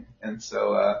 3-point line. And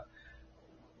so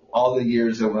all the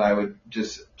years of when I would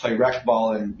just play rec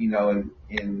ball and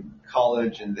in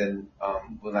college, and then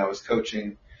when I was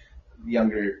coaching my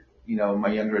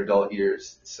younger adult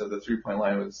years, so the 3-point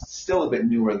line was still a bit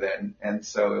newer then, and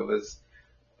so it was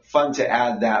fun to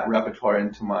add that repertoire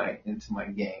into my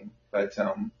game. But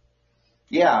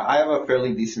I have a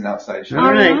fairly decent outside shot.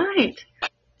 All right.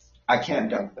 I can't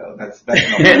dunk though. That's not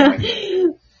my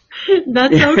game.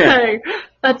 That's okay.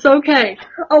 That's okay.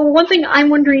 Oh, one thing I'm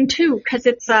wondering too, because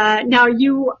it's now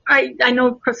I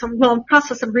know because I'm in the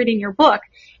process of reading your book.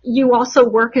 You also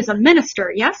work as a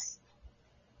minister, yes?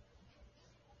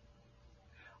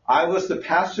 I was the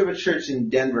pastor of a church in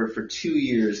Denver for 2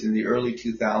 years in the early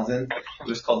 2000s. It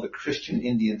was called the Christian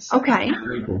Indian Center. Okay.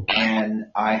 And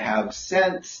I have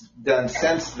since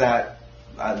that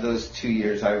those 2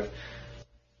 years, I've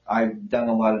done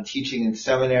a lot of teaching in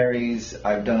seminaries.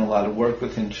 I've done a lot of work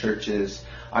within churches.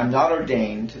 I'm not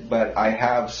ordained, but I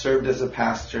have served as a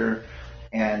pastor,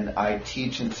 and I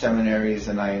teach in seminaries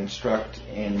and I instruct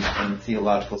in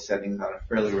theological settings on a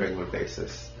fairly regular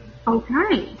basis.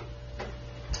 Okay.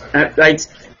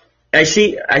 I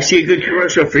see a good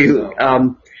commercial for you.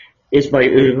 It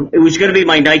was going to be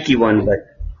my Nike one,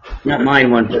 but not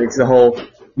mine one. But it's the whole,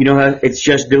 how it's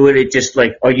just do it. It's just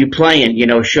like, are you playing?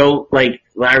 Show like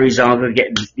Larry Zonga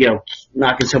getting,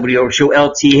 knocking somebody over. Show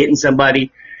LT hitting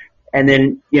somebody, and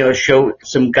then show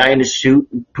some guy in a suit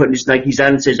putting his Nikes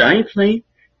on and says, I ain't playing.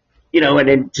 And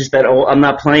then just that, I'm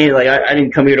not playing. Like I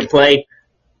didn't come here to play.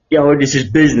 This is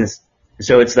business.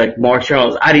 So it's like Mark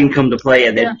Charles, I didn't come to play,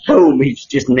 and then boom, he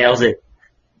just nails it.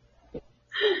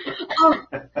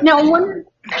 Now one.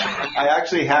 I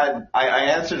actually I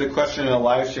answered a question in a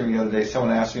live stream the other day.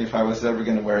 Someone asked me if I was ever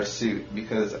going to wear a suit,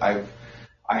 because I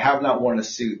have not worn a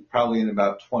suit probably in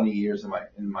about 20 years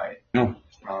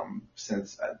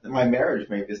since my marriage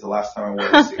maybe is the last time I wore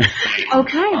a suit.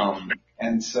 Okay.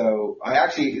 And so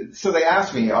they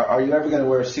asked me, are you ever going to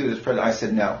wear a suit as president? I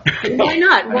said no. Why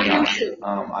not? Why no suit?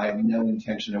 I have no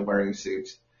intention of wearing a suit.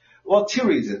 Well, 2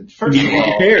 reasons. First of all,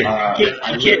 I live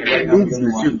right now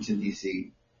in Washington,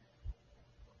 D.C.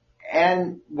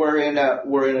 And we're in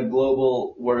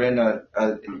global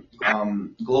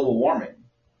warming.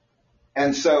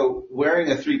 And so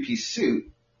wearing a 3-piece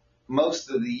suit most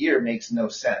of the year makes no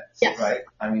sense, yes. Right?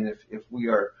 I mean, if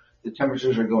the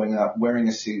temperatures are going up, wearing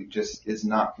a suit just is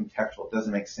not contextual. It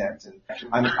doesn't make sense. And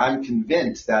I'm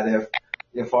convinced that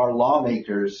if our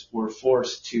lawmakers were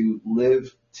forced to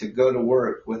go to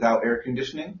work without air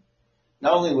conditioning,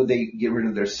 not only would they get rid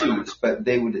of their suits, but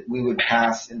we would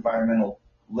pass environmental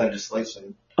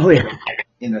legislation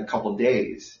in a couple of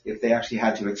days if they actually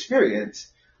had to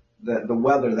experience the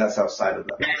weather that's outside of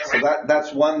them. So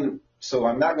that's one. So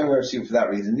I'm not going to wear a suit for that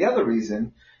reason. The other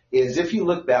reason is if you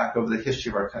look back over the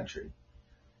history of our country,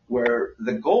 where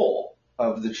the goal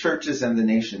of the churches and the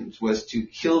nations was to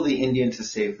kill the Indian to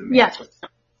save the man, yes.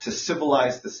 To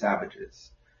civilize the savages.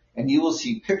 And you will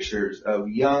see pictures of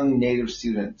young Native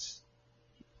students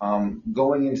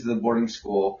going into the boarding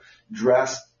school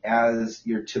dressed as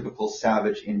your typical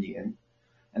savage Indian.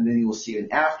 And then you will see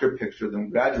an after picture of them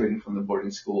graduating from the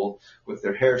boarding school with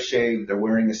their hair shaved, they're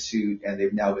wearing a suit, and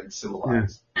they've now been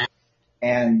civilized. Yeah.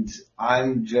 And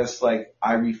I'm just like,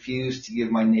 I refuse to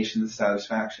give my nation the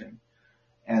satisfaction.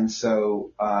 And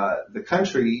so the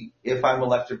country, if I'm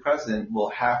elected president, will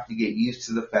have to get used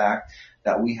to the fact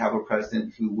that we have a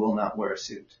president who will not wear a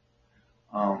suit.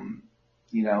 I'm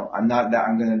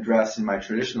going to dress in my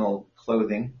traditional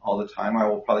clothing all the time. I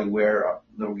will probably wear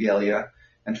the regalia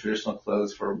and traditional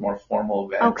clothes for more formal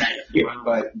events. Okay.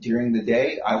 But during the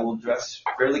day, I will dress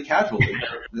fairly casually.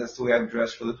 That's the way I've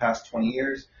dressed for the past 20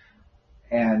 years.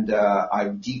 And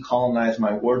I've decolonized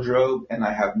my wardrobe, and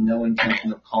I have no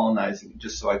intention of colonizing it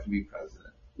just so I can be president.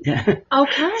 Yeah.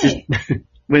 Okay.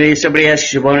 When somebody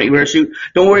asks you, why don't you wear a suit?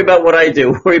 Don't worry about what I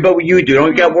do. Worry about what you do.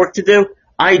 Don't you got work to do?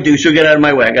 I do, so get out of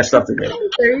my way. I got stuff to do.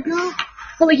 There you go.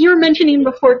 Well, like you were mentioning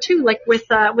before too, like with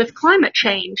climate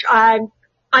change, I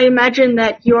imagine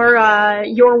that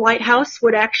your White House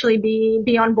would actually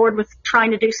be on board with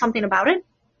trying to do something about it.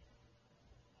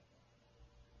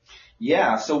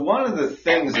 Yeah, so one of the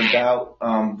things about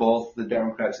both the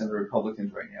Democrats and the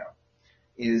Republicans right now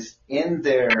is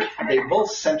they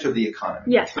both center the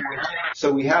economy. Yes.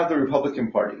 So we have the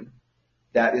Republican Party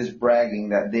that is bragging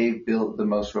that they've built the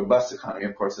most robust economy.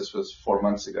 Of course, this was 4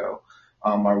 months ago.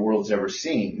 Our world's ever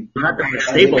seen. Not the most And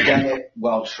stable. they've done it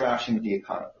while trashing the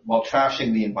economy, while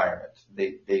trashing the environment.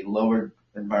 They lowered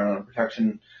environmental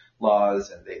protection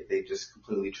laws, and they just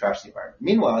completely trashed the environment.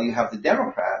 Meanwhile, you have the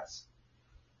Democrats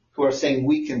who are saying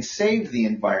we can save the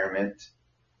environment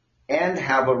and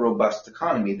have a robust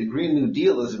economy. The Green New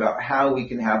Deal is about how we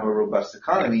can have a robust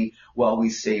economy while we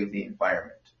save the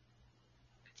environment.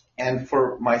 And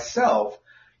for myself,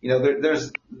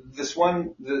 there's this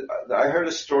one, I heard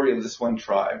a story of this one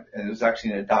tribe, and it was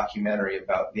actually in a documentary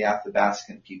about the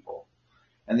Athabascan people.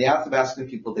 And the Athabascan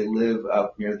people, they live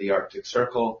up near the Arctic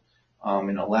Circle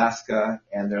in Alaska,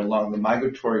 and they're along the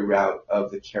migratory route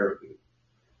of the caribou.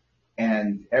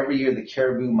 And every year the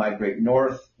caribou migrate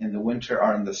north in the winter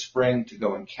or in the spring to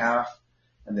go and calf.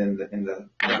 And then in the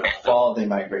fall they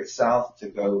migrate south to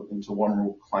go into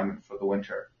warmer climate for the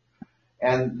winter.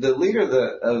 And the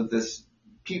leader of this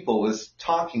people was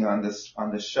talking on this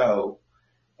show,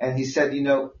 and he said,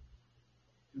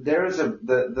 there's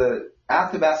the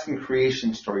Athabascan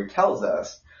creation story tells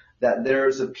us that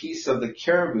there's a piece of the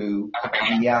caribou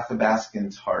in the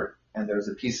Athabascan's heart, and there's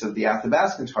a piece of the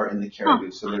Athabascan's heart in the caribou.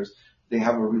 So they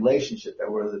have a relationship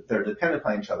that they're dependent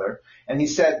on each other. And he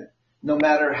said, no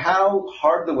matter how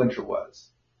hard the winter was,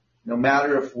 no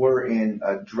matter if we're in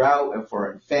a drought, if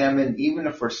we're in famine, even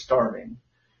if we're starving,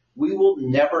 we will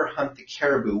never hunt the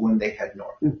caribou when they head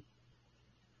north.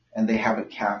 And they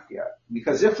haven't calved yet.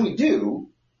 Because if we do,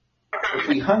 if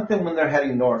we hunt them when they're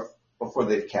heading north before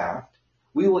they've calved,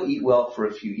 we will eat well for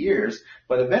a few years,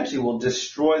 but eventually we'll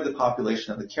destroy the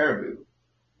population of the caribou,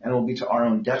 and it will be to our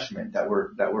own detriment that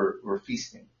we're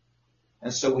feasting.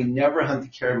 And so we never hunt the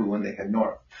caribou when they head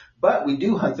north. But we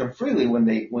do hunt them freely when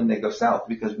they go south,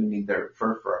 because we need their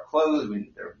fur for our clothes, we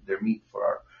need their meat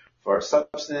for our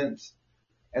subsistence.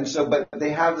 And so, but they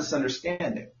have this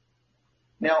understanding.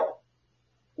 Now,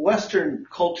 Western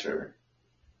culture,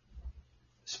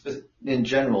 in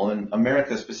general, and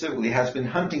America specifically, has been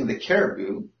hunting the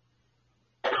caribou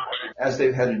as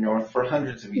they've headed north for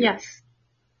hundreds of years. Yes.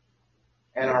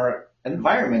 And our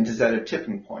environment is at a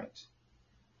tipping point.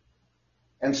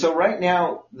 And so right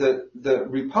now, the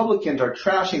Republicans are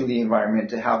trashing the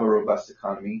environment to have a robust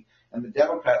economy, and the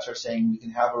Democrats are saying we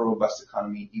can have a robust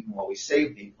economy even while we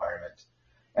save the environment.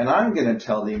 And I'm going to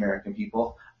tell the American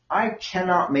people, I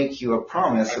cannot make you a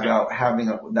promise about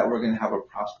that we're going to have a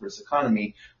prosperous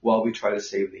economy while we try to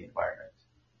save the environment.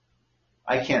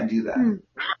 I can't do that.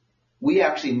 We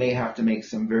actually may have to make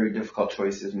some very difficult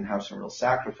choices and have some real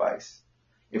sacrifice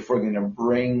if we're going to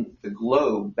bring the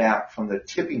globe back from the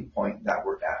tipping point that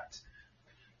we're at.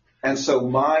 And so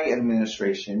my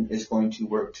administration is going to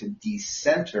work to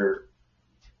decenter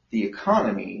the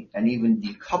economy and even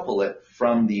decouple it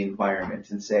from the environment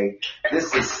and say,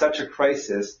 this is such a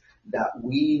crisis that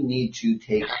we need to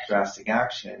take drastic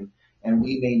action, and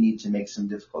we may need to make some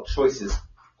difficult choices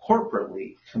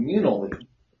corporately, communally,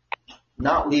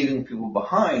 not leaving people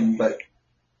behind, but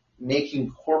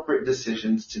making corporate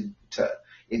decisions to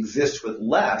exist with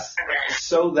less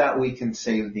so that we can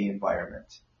save the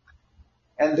environment.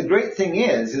 And the great thing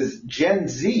is Gen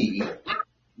Z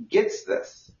gets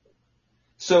this.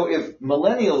 So if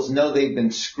millennials know they've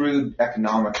been screwed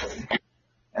economically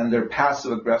and they're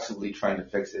passive aggressively trying to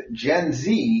fix it, Gen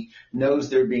Z knows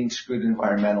they're being screwed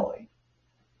environmentally.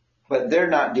 But they're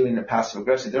not doing it passive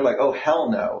aggressive. They're like, oh, hell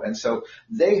no. And so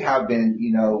they have been,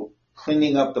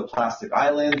 cleaning up the plastic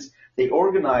islands. They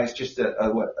organized just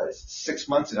 6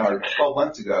 months ago or 12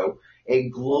 months ago, a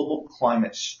global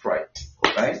climate strike,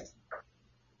 right?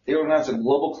 They organized a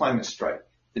global climate strike,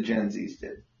 the Gen Zs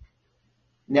did.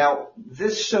 Now,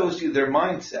 this shows you their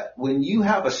mindset. When you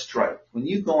have a strike, when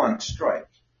you go on strike,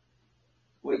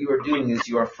 what you are doing is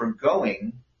you are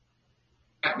forgoing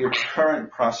your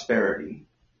current prosperity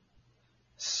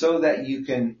so that you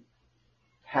can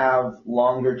have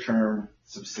longer-term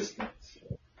subsistence,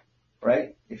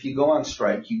 right? If you go on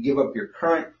strike, you give up your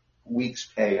current week's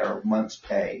pay or month's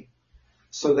pay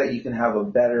so that you can have a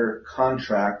better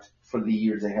contract for the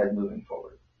years ahead moving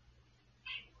forward.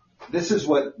 This is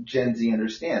what Gen Z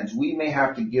understands. We may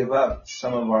have to give up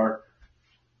some of our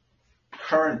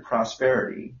current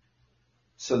prosperity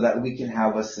so that we can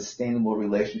have a sustainable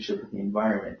relationship with the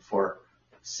environment for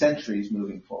centuries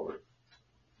moving forward.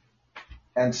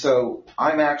 And so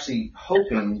I'm actually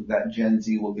hoping that Gen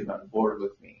Z will get on board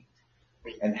with me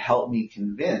and help me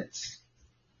convince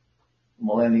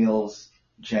millennials,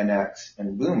 Gen X,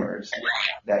 and boomers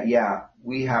that, yeah,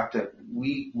 we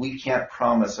can't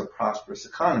promise a prosperous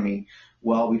economy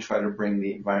while we try to bring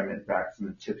the environment back from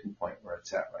the tipping point where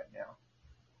it's at right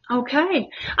now. Okay.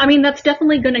 I mean, that's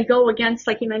definitely going to go against,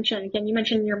 like you mentioned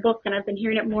in your book, and I've been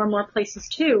hearing it more and more places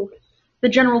too, the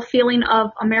general feeling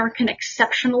of American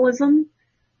exceptionalism,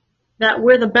 that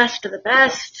we're the best of the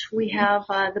best, we have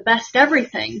the best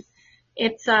everything.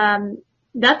 I'm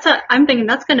thinking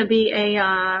that's going to be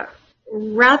a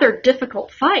rather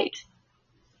difficult fight.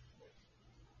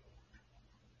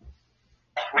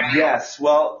 Yes,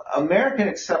 well, American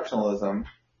exceptionalism,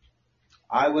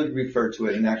 I would refer to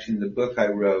it, and actually in the book I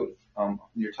wrote,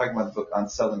 you're talking about the book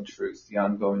Unsettling Truth, the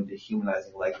ongoing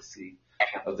dehumanizing legacy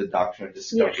of the doctrine of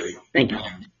discovery. Yes. Thank you.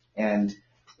 And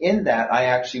in that, I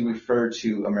actually refer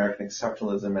to American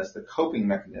exceptionalism as the coping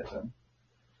mechanism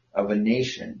of a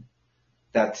nation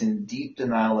that's in deep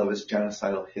denial of its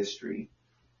genocidal history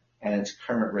and its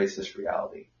current racist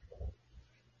reality.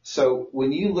 So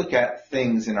when you look at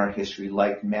things in our history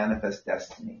like manifest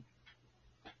destiny,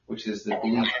 which is the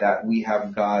belief that we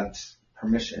have God's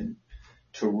permission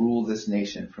to rule this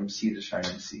nation from sea to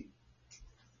shining sea,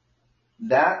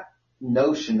 that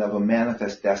notion of a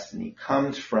manifest destiny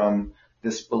comes from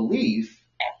this belief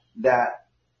that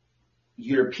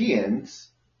Europeans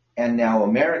and now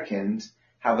Americans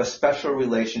have a special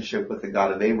relationship with the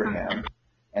God of Abraham,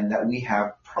 and that we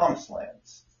have promised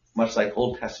lands, much like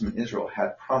Old Testament Israel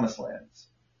had promised lands.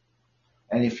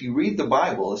 And if you read the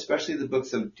Bible, especially the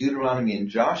books of Deuteronomy and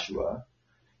Joshua,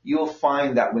 you'll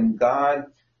find that when God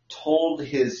told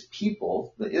his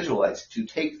people, the Israelites, to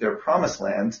take their promised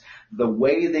lands, the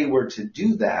way they were to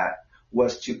do that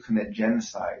was to commit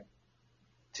genocide,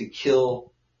 to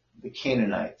kill the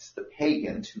Canaanites, the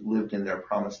pagans who lived in their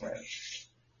promised land.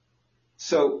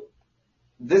 So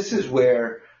this is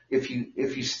where, if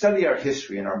you study our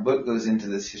history, and our book goes into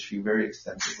this history very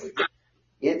extensively,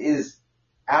 it is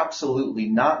absolutely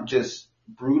not just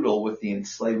brutal with the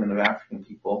enslavement of African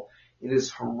people, it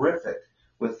is horrific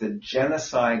with the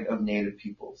genocide of Native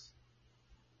peoples.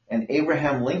 And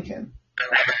Abraham Lincoln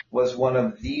was one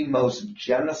of the most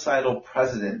genocidal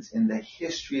presidents in the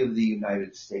history of the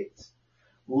United States,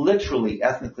 literally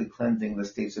ethnically cleansing the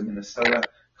states of Minnesota,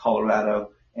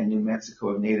 Colorado, and New Mexico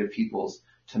of Native peoples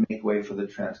to make way for the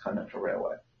Transcontinental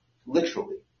Railway.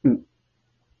 Literally.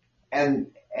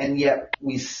 And yet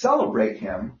we celebrate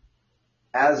him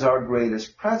as our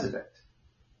greatest president.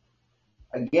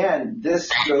 Again, this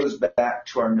goes back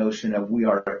to our notion of we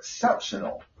are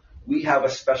exceptional. We have a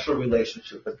special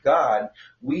relationship with God.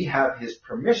 We have his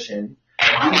permission.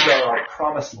 These are our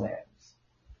promised lands.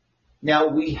 Now,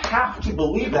 we have to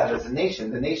believe that as a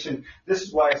nation. The nation, this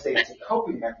is why I say it's a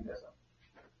coping mechanism.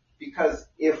 Because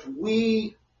if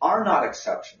we are not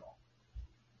exceptional,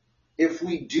 if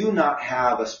we do not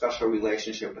have a special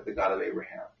relationship with the God of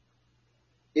Abraham,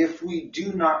 if we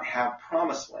do not have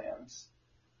promised lands,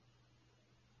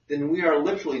 then we are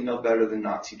literally no better than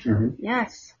Nazi Germany. Mm-hmm.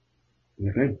 Yes.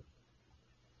 Mm-hmm.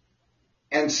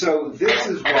 And so this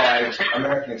is why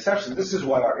American exception, this is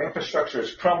why our infrastructure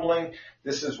is crumbling,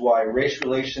 this is why race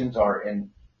relations are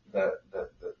in the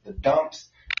dumps,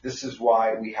 this is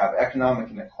why we have economic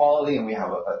inequality and we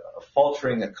have a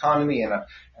faltering economy and a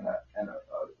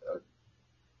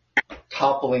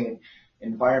toppling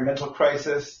environmental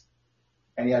crisis,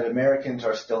 and yet Americans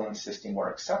are still insisting we're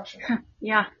exceptional.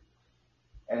 Yeah.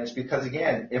 And it's because,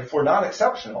 again, if we're not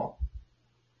exceptional,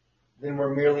 then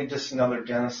we're merely just another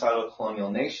genocidal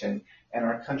colonial nation, and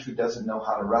our country doesn't know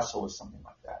how to wrestle with something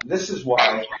like that. And this is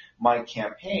why my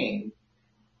campaign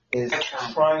is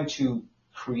trying to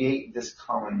create this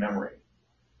common memory.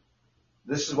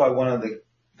 This is why one of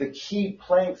the key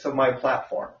planks of my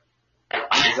platform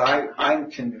is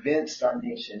I'm convinced our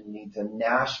nation needs a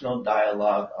national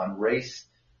dialogue on race,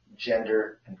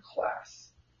 gender, and class.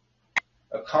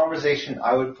 A conversation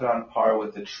I would put on par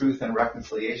with the Truth and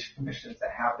Reconciliation Commissions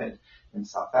that happened in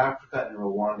South Africa and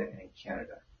Rwanda and in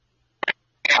Canada.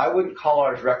 I wouldn't call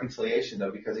ours reconciliation,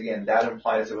 though, because, again, that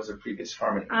implies there was a previous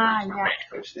harmony, Yeah.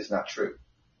 which is not true.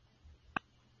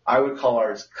 I would call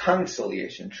ours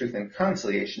conciliation, truth and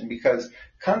conciliation, because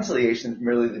conciliation is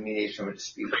merely the mediation of a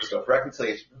dispute. So if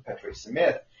reconciliation perpetuates the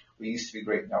myth, we used to be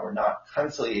great, now we're not.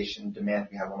 Conciliation demands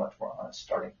we have a much more honest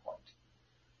starting point.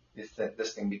 It's that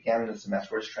this thing began as a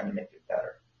mess, we're just trying to make it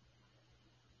better.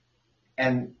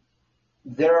 And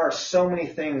there are so many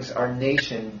things our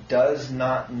nation does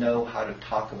not know how to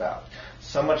talk about.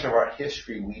 So much of our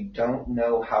history we don't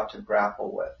know how to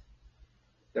grapple with.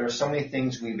 There are so many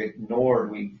things we've ignored,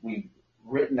 we've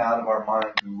written out of our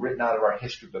minds, we've written out of our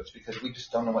history books because we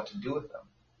just don't know what to do with them.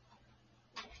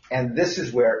 And this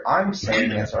is where I'm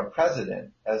saying as our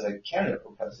president, as a candidate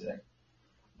for president,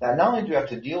 that not only do we have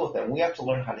to deal with them, we have to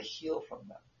learn how to heal from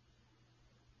them.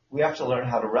 We have to learn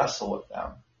how to wrestle with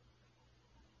them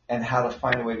and how to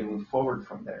find a way to move forward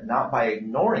from there, not by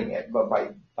ignoring it, but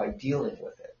by dealing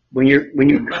with it. When you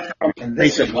and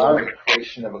this is why the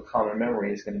creation of a common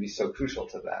memory is going to be so crucial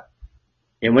to that.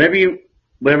 And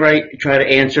whenever I try to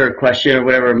answer a question or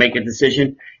whatever, or make a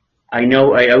decision, I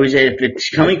always say if it's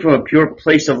coming from a pure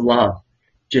place of love,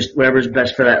 just whatever's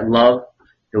best for that love,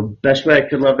 the best way I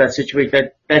could love that situation,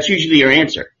 that's usually your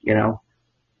answer, you know.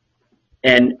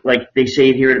 And like they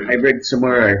say here, I read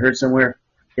somewhere, I heard somewhere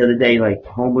the other day, like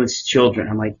homeless children.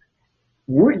 I'm like,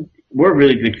 we're a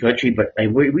really good country, but like,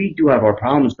 we do have our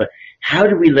problems, but how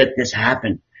do we let this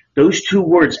happen? Those two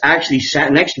words actually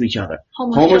sat next to each other.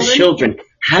 Homeless children.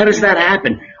 How does that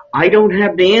happen? I don't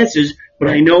have the answers, but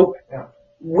I know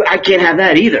I can't have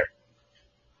that either.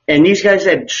 And these guys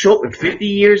have 50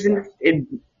 years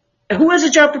in who has a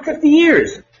job for 50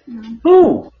 years? Mm-hmm.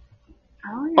 Who? Oh,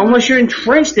 yeah. Unless you're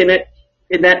entrenched in it,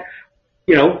 in that,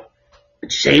 you know,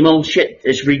 same old shit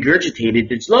is regurgitated.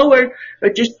 It's lower,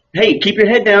 but just, hey, keep your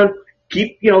head down.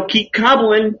 Keep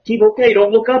cobbling. Keep okay.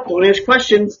 Don't look up. Don't ask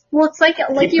questions. Well, it's like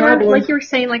you were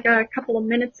saying like a couple of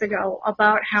minutes ago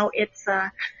about how it's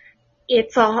a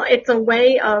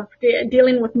way of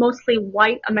dealing with mostly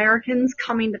white Americans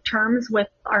coming to terms with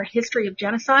our history of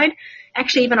genocide.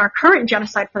 Actually, even our current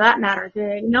genocide, for that matter.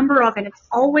 The number of, and it's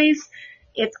always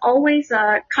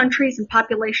countries and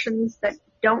populations that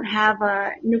don't have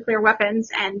nuclear weapons,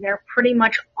 and they're pretty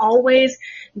much always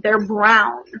they're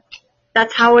brown.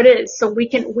 That's how it is. So we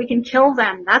can kill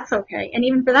them. That's okay. And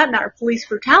even for that matter, police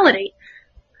brutality,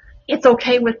 it's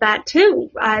okay with that too.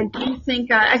 Do you think,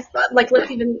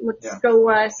 let's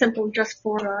go simple just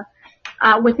for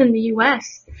within the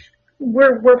U.S.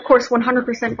 We're of course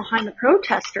 100% behind the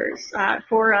protesters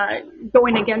for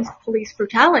going against police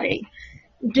brutality.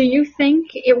 Do you think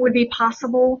it would be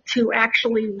possible to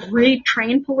actually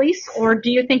retrain police, or do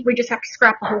you think we just have to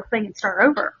scrap the whole thing and start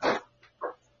over?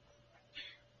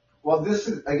 Well, this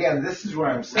is where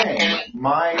I'm saying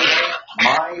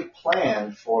my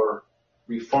plan for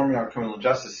reforming our criminal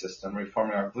justice system,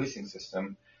 reforming our policing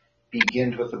system,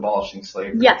 begins with abolishing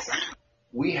slavery. Yes.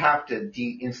 We have to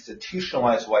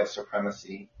deinstitutionalize white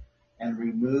supremacy and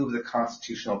remove the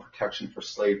constitutional protection for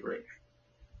slavery.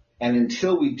 And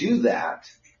until we do that,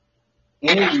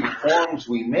 any reforms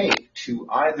we make to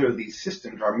either of these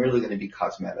systems are merely going to be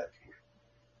cosmetic.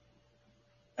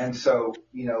 And so,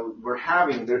 you know,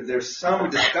 there's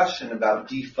some discussion about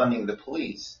defunding the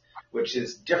police, which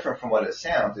is different from what it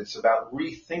sounds. It's about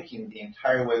rethinking the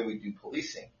entire way we do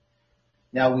policing.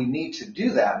 Now, we need to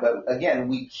do that, but again,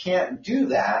 we can't do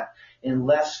that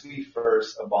unless we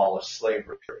first abolish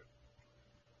slavery.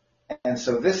 And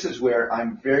so this is where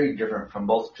I'm very different from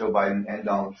both Joe Biden and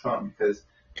Donald Trump, because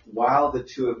while the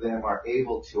two of them are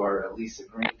able to, or at least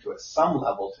agreeing to at some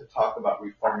level, to talk about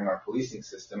reforming our policing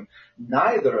system,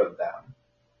 neither of them,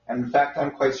 and in fact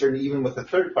I'm quite certain even with the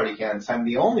third party candidates, I'm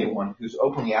the only one who's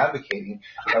openly advocating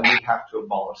that we have to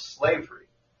abolish slavery.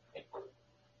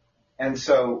 And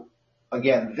so,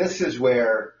 again, this is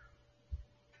where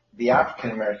the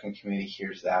African American community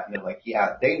hears that and they're like,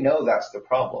 yeah, they know that's the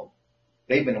problem.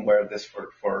 They've been aware of this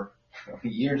for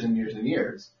years and years and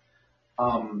years.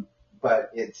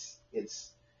 But it's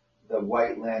the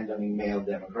white landowning male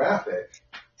demographic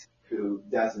who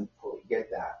doesn't fully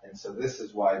get that. And so this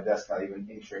is why that's not even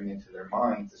entering into their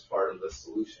minds as far as the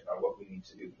solution or what we need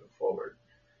to do to move forward.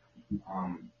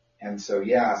 And so,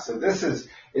 so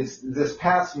this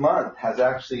past month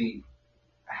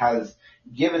has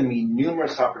given me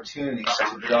numerous opportunities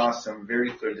to draw some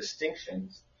very clear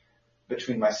distinctions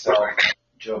between myself,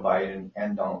 Joe Biden,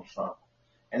 and Donald Trump,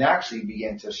 and actually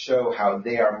begin to show how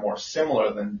they are more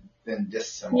similar than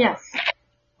dissimilar. Yes.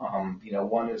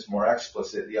 One is more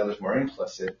explicit, the other is more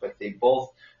implicit, but they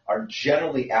both are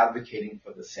generally advocating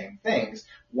for the same things.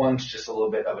 One's just a little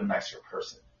bit of a nicer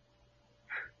person.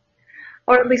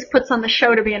 Or at least puts on the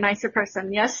show to be a nicer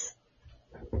person, yes?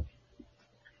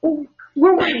 Ooh.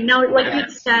 We're working now, like you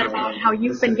said about how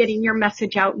you've been getting your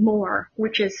message out more,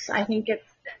 which is, I think it's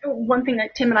one thing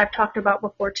that Tim and I've talked about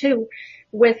before too,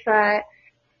 with,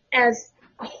 as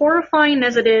horrifying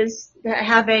as it is to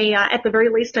have at the very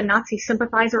least, a Nazi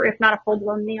sympathizer, if not a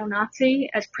full-blown neo-Nazi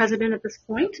as president at this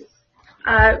point.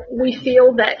 We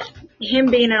feel that him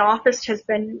being in office has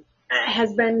been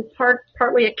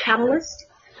partly a catalyst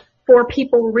for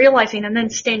people realizing and then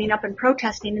standing up and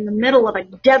protesting in the middle of a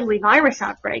deadly virus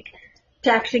outbreak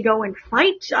to actually go and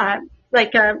fight,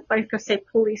 like I say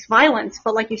police violence,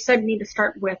 but like you said, need to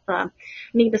start with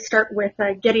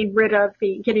getting rid of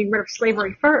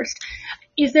slavery first.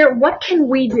 What can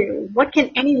we do? What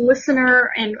can any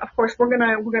listener, and of course we're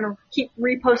gonna keep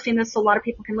reposting this so a lot of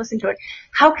people can listen to it.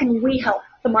 How can we help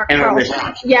the Mark Charles?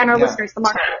 Listeners, the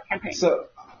Mark Charles campaign. So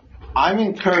I'm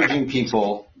encouraging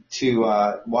people to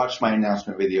watch my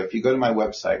announcement video. If you go to my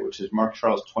website, which is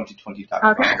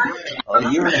markcharles2020.com, okay.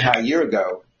 a year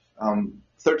ago,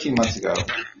 13 months ago,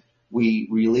 we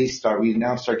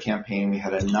announced our campaign. We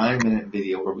had a 9-minute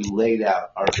video where we laid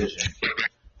out our vision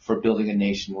for building a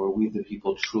nation where we the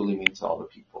people truly means all the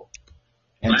people.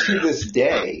 And to this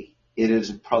day, it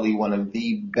is probably one of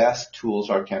the best tools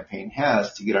our campaign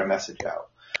has to get our message out.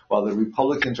 While the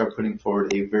Republicans are putting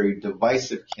forward a very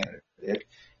divisive candidate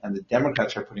and the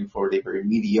Democrats are putting forward a very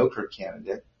mediocre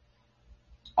candidate,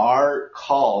 our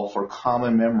call for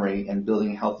common memory and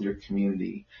building a healthier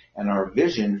community and our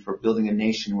vision for building a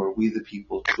nation where we the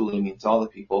people truly means all the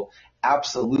people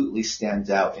absolutely stands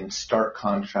out in stark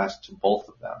contrast to both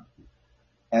of them.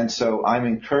 And so I'm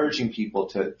encouraging people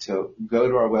to go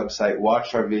to our website,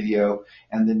 watch our video,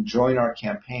 and then join our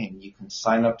campaign. You can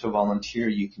sign up to volunteer.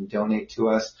 You can donate to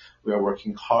us. We are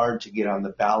working hard to get on the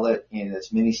ballot in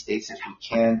as many states as we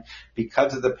can.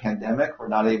 Because of the pandemic, we're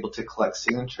not able to collect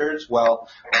signatures. Well,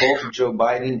 both Joe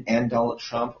Biden and Donald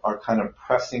Trump are kind of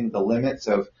pressing the limits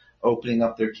of opening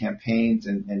up their campaigns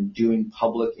and doing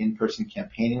public in-person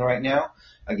campaigning right now.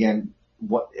 Again,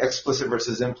 what explicit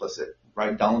versus implicit,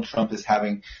 right? Donald Trump is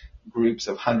having groups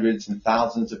of hundreds and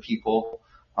thousands of people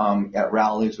at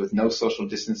rallies with no social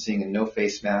distancing and no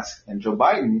face masks. And Joe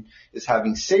Biden is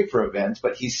having safer events,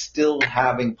 but he's still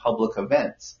having public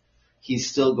events. He's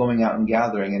still going out and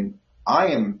gathering. And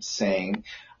I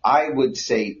would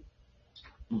say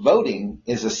voting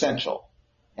is essential.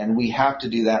 And we have to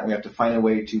do that. We have to find a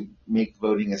way to make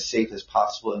voting as safe as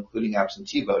possible, including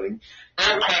absentee voting.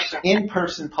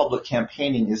 In-person public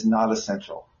campaigning is not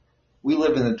essential. We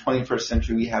live in the 21st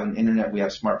century. We have an internet. We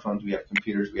have smartphones. We have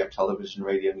computers. We have television,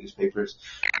 radio, newspapers.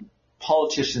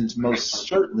 Politicians most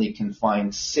certainly can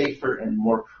find safer and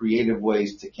more creative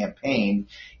ways to campaign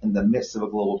in the midst of a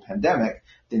global pandemic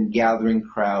than gathering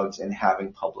crowds and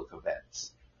having public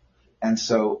events. And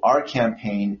so our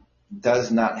campaign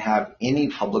does not have any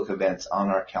public events on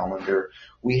our calendar.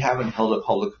 We haven't held a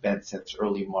public event since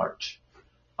early March.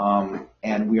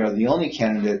 And we are the only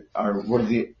candidate,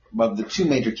 of the two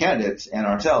major candidates and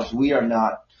ourselves, we are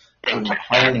not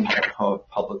planning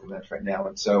public events right now.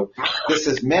 And so this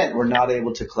has meant we're not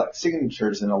able to collect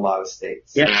signatures in a lot of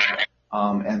states. Yeah.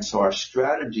 And so our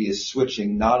strategy is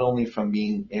switching not only from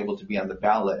being able to be on the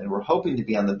ballot, and we're hoping to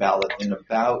be on the ballot in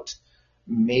about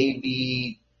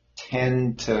maybe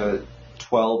 10 to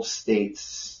 12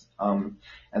 states, and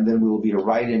then we will be a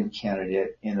write-in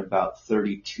candidate in about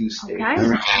 32 states.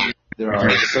 Okay.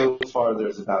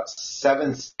 There's about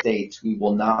 7 states we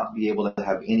will not be able to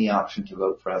have any option to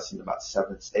vote for us in about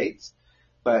 7 states.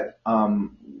 But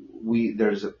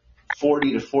there's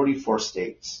 40 to 44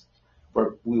 states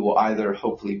where we will either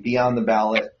hopefully be on the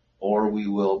ballot or we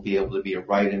will be able to be a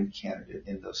write-in candidate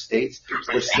in those states,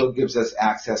 which still gives us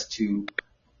access to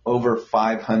over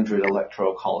 500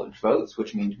 electoral college votes,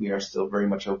 which means we are still very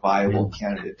much a viable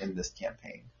candidate in this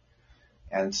campaign.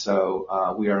 And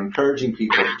so we are encouraging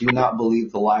people, do not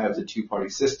believe the lie of the two-party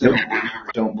system.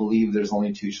 Don't believe there's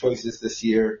only 2 choices this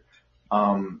year.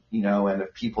 And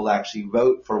if people actually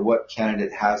vote for what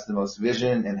candidate has the most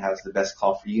vision and has the best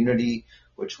call for unity,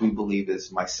 which we believe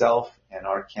is myself and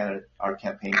our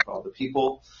campaign for all the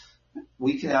people,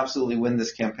 we can absolutely win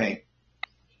this campaign.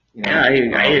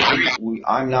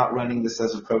 I'm not running this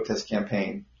as a protest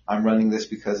campaign. I'm running this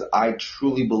because I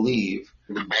truly believe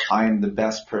I am the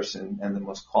best person and the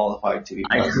most qualified to be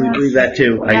president. I truly believe that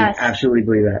too. Yes. I absolutely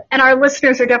believe that. And our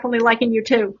listeners are definitely liking you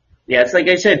too. Yeah, it's like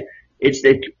I said,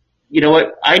 you know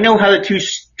what, I know how the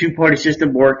two-party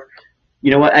system works.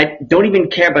 You know what, I don't even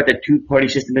care about the two-party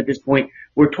system at this point.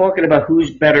 We're talking about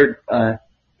who's better,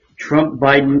 Trump,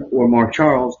 Biden, or Mark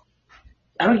Charles.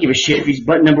 I don't give a shit if he's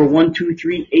button number 1, 2,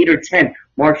 3, 8, or 10.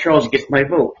 Mark Charles gets my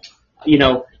vote.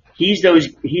 He's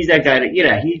that guy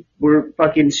that, we're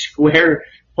fucking square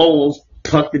holes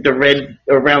tucked at the red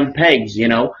or round pegs, you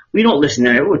know. We don't listen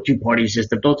to a two-party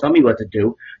system. Don't tell me what to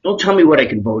do. Don't tell me what I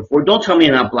can vote for. Don't tell me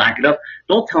I'm not black enough.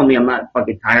 Don't tell me I'm not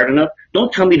fucking tired enough.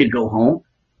 Don't tell me to go home.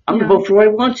 I'm gonna vote for who I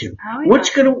want to. Oh, yeah. What's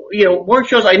gonna, you know, Mark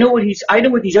Charles, I know what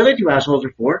these other two assholes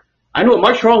are for. I know what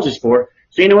Mark Charles is for.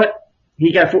 So you know what?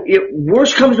 He got,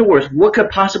 worst comes to worst, what could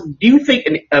possibly, do you think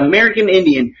an American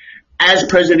Indian as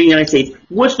president of the United States,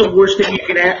 what's the worst thing you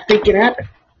can think can happen?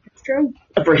 It's true.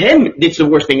 For him, it's the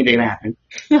worst thing that can happen.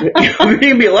 There's going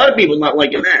to be a lot of people not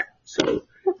liking that. So,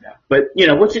 but, you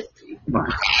know, what's it? Come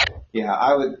on. Yeah,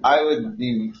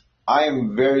 I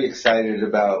am very excited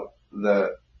about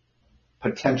the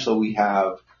potential we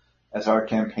have as our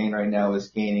campaign right now is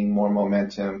gaining more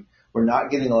momentum. We're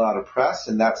not getting a lot of press,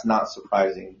 and that's not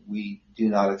surprising. We do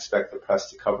not expect the press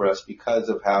to cover us because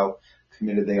of how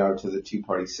committed they are to the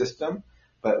two-party system.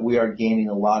 But we are gaining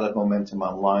a lot of momentum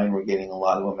online. We're getting a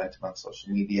lot of momentum on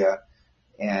social media.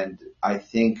 And I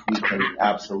think we can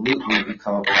absolutely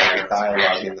become a part of the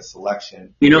dialogue in this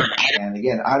election. You know, and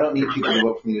again, I don't need people to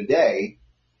vote for me today.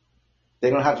 They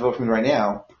don't have to vote for me right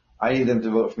now. I need them to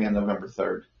vote for me on November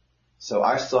 3rd. So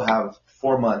I still have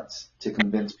 4 months to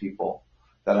convince people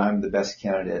that I'm the best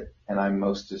candidate and I'm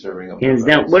most deserving of hands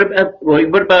down.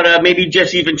 What about maybe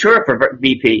Jesse Ventura for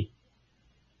VP?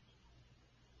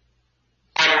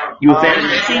 You a fan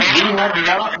of Jesse? We have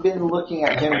not been looking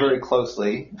at him very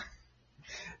closely.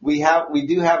 We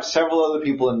do have several other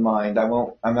people in mind. I'm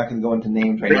not going to go into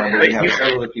names right now, but we have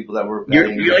several other people that we're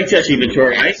betting. You like Jesse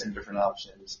Ventura, right? And different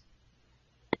options.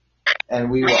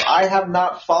 And I have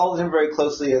not followed him very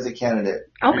closely as a candidate.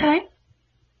 Okay.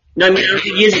 No, I mean, I don't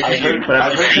think he is a candidate, but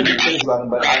I've heard some good things about him,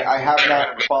 but I have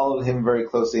not followed him very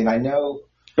closely, and I know.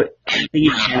 But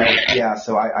yeah,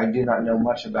 so I do not know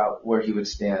much about where he would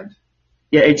stand.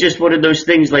 Yeah, it's just one of those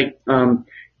things like,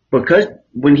 because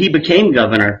when he became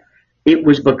governor, it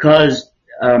was because,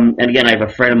 and again, I have a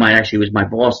friend of mine, actually was my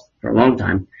boss for a long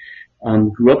time,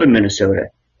 grew up in Minnesota,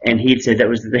 and he'd said it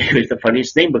was the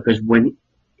funniest thing because when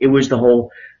it was the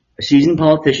whole seasoned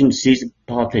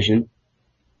politician,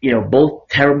 you know, both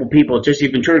terrible people. Jesse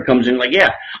Ventura comes in like,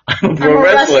 yeah, I'm a pro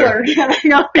wrestler.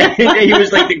 Yeah, and he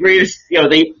was like the greatest, you know,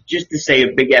 just to say a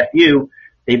big F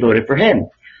they voted for him.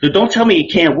 So don't tell me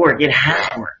it can't work. It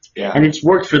has worked. Yeah. And it's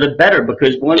worked for the better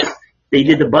because once they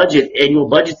did the annual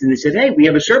budgets, and they said, hey, we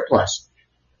have a surplus.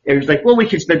 It was like, well, we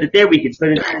can spend it there. We can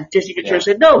spend it there. Jesse Ventura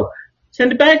said, no,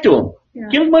 send it back to them. Yeah.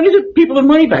 Give people the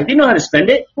money back. They know how to spend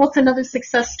it. Well, it's another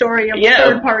success story of the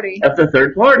third party. Of the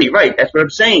third party, right. That's what I'm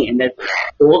saying. And that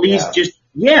all these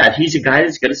he's a guy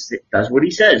that's does what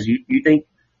he says. You think,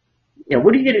 you know,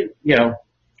 what are you going to, you know,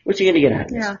 what's he going to get out of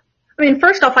this? Yeah. I mean,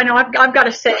 first off, I know I've got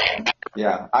to say.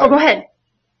 Yeah. Go ahead.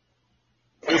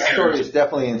 This story is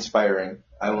definitely inspiring.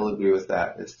 I will agree with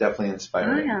that. It's definitely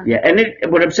inspiring. Oh, yeah.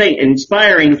 And what I'm saying,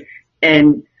 inspiring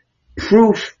and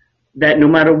proof that no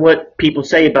matter what people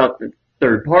say about the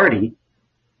third party,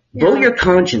 vote your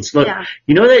conscience. Look,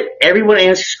 you know that everyone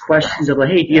asks questions of like,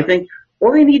 hey, do you think?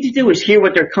 All they need to do is hear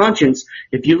what their conscience,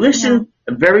 if you listen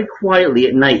very quietly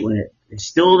at night when it's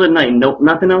still the night,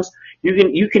 nothing else,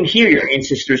 you can hear your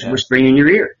ancestors whispering in your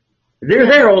ear. They're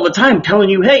there all the time telling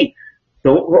you, hey,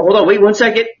 hold on, wait 1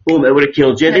 second. Boom, it would have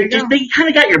killed you. They kind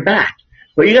of got your back,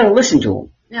 but you got to listen to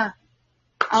them. Yeah.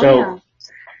 Well,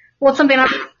 it's something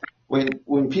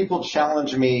When people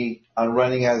challenge me on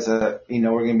running as we're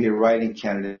going to be a writing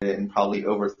candidate in probably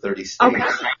over 30 states.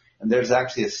 Okay. And there's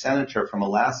actually a senator from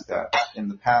Alaska in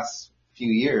the past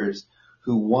few years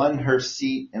who won her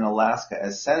seat in Alaska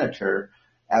as senator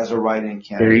as a writing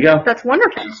candidate. There you go. That's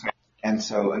wonderful. And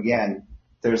so again,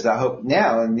 there's that hope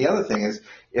now. And the other thing is,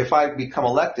 if I become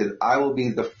elected, I will be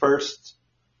the first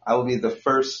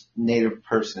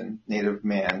native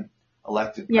man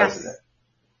elected president.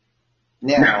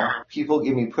 Now, people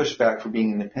give me pushback for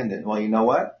being independent. Well, you know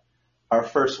what? Our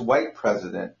first white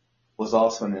president was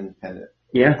also an independent.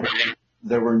 Yeah.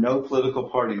 There were no political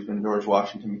parties when George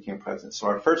Washington became president. So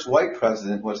our first white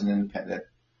president was an independent.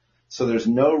 So there's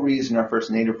no reason our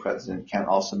first native president can't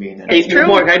also be an independent. Hey,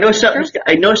 Mark, I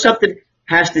know something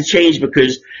has to change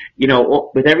because, you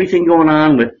know, with everything going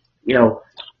on with, you know,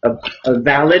 a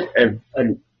valid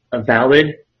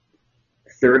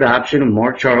third option of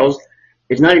Mark Charles,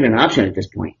 it's not even an option at this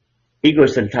point. He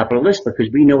goes to the top of the list because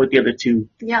we know what the other two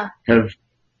have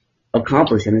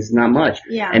accomplished, and it's not much.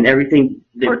 Yeah. And everything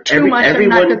that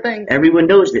everyone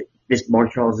knows that this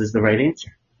Mark Charles is the right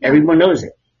answer. Yeah. Everyone knows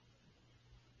it.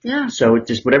 Yeah. So it's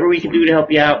just whatever we can do to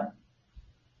help you out,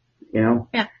 you know.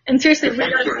 Yeah, and seriously,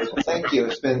 thank you.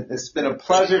 It's been a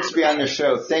pleasure to be on your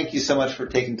show. Thank you so much for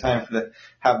taking time to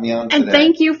have me on today. And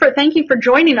thank you for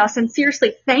joining us. And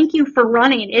seriously, thank you for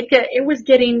running. It was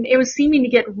seeming to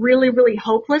get really, really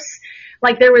hopeless.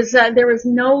 Like there was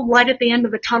no light at the end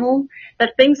of the tunnel.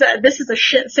 That this is a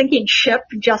sinking ship.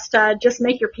 Just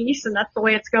make your peace, and that's the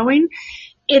way it's going.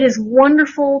 It is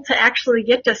wonderful to actually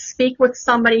get to speak with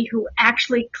somebody who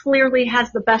actually clearly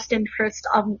has the best interest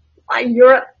of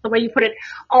Europe, the way you put it,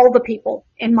 all the people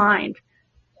in mind.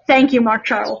 Thank you, Mark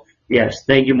Charles. Yes,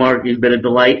 thank you, Mark. It's been a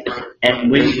delight.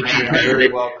 And you're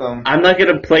very welcome. I'm not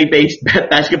going to play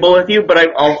basketball with you, but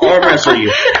I'll arm wrestle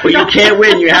you. But you can't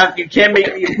win. You can't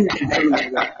make me.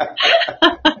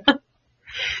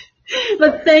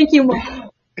 But thank you, Mark.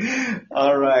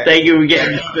 All right. Thank you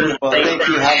again. Well, thank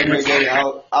you. Have a great day.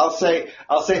 I'll say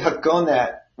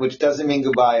Hakonet, which doesn't mean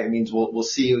goodbye. It means we'll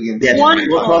see you again. Yes,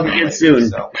 wonderful. We'll talk again soon.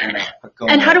 So,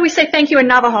 and how do we say thank you in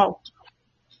Navajo?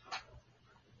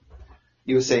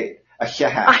 You would say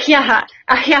Ahyaha. Ahyaha.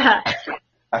 Ahyaha.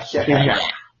 Ahyaha.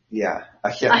 Yeah.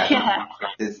 Ahyaha.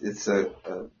 It's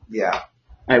yeah. All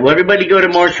right. Well, everybody go to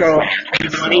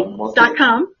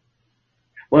markcharles.com.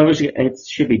 Well, it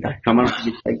should be .com.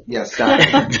 Yes. Yeah,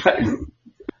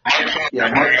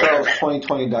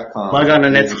 markcharles2020.com. Log on to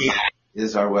Netscape.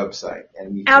 Is our website.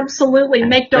 And absolutely.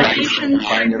 Make donations,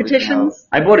 petitions.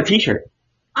 I bought a t-shirt.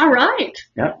 All right.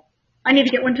 Yep. I need to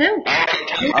get one too.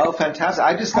 Oh, fantastic.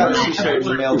 I just got a t-shirt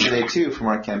emailed today too from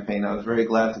our campaign. I was very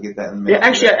glad to get that in the mail. Yeah,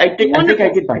 actually, I think I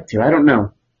did buy two. I don't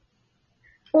know.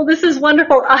 Well, this is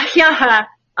wonderful. Ahyaha,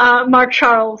 Mark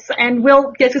Charles. And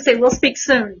we'll speak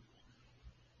soon.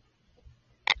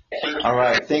 All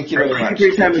right. Thank you very much. Thank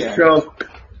you for your time, Mr. Charles.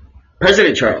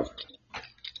 President Charles.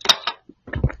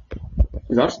 It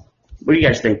was awesome. What do you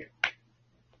guys think?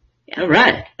 Yeah, all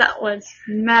right. That was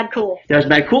mad cool. That was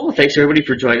mad cool. Thanks everybody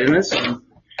for joining us.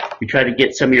 We tried to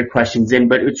get some of your questions in,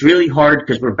 but it's really hard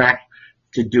because we're back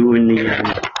to doing the.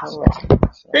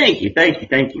 Thank you.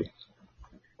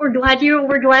 We're glad you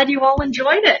all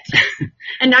enjoyed it,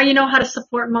 and now you know how to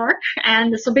support Mark,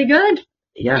 and this will be good.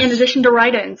 Yeah. In addition to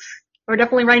write-ins, we're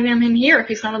definitely writing him in here if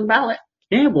he's not on the ballot.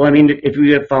 Yeah. Well, I mean, if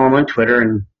you follow him on Twitter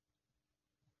and.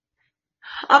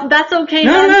 That's okay.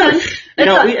 No.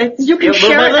 You can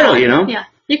share it little, you know? Yeah.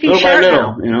 You can share it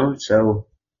little, you know, so.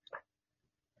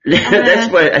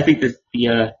 That's what I think I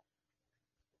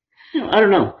don't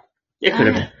know. It could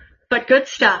have been. But good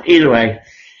stuff. Either way.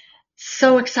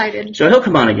 So excited. So he'll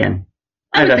come on again.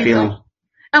 I have that feeling. So.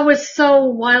 That was so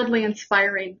wildly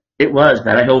inspiring. It was,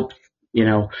 but I hope,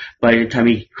 by the time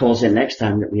he calls in next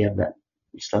time that we have that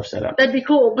stuff set up. That'd be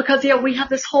cool because we have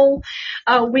this whole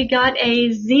we got a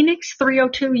Xenix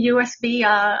 302 USB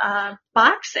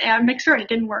box and mixer and it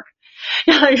didn't work.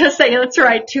 I just say that's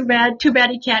right. Too bad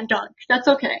he can't dunk. That's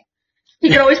okay. He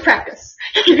can always practice.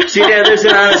 See there, there's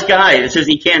an honest guy that says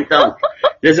he can't dunk.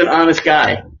 There's an honest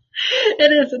guy.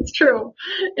 It is. It's true.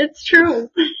 It's true.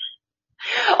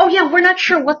 Oh yeah, we're not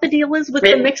sure what the deal is with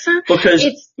the mixer because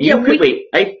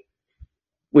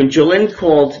when Jolene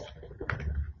called.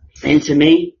 And to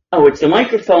me, it's the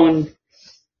microphone.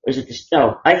 Or is it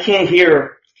I can't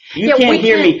hear. You can't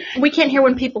hear me. We can't hear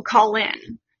when people call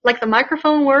in. Like the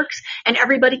microphone works and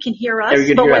everybody can hear us,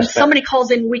 but when somebody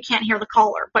calls in, we can't hear the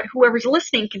caller. But whoever's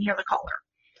listening can hear the caller.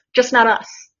 Just not us.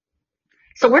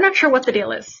 So we're not sure what the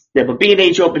deal is. Yeah, but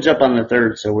B&H opens up on the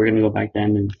 3rd, so we're going to go back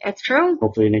then. And it's true.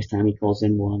 Hopefully next time he calls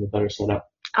in, we'll have a better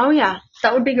setup. Oh yeah,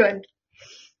 that would be good.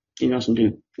 You know some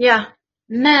dude. Yeah.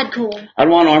 Mad cool. I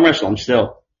don't want to arm wrestle him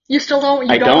still. You still don't?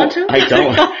 I don't want to? I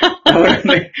don't. I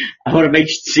want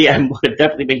to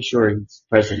definitely make sure he's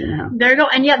present now. There you go.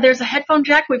 And yeah, there's a headphone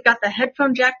jack. We've got the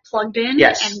headphone jack plugged in.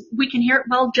 Yes. And we can hear it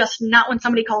well, just not when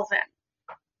somebody calls in.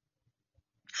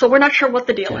 So we're not sure what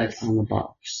the deal is. On the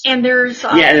box. And there's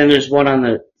and then there's one on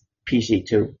the PC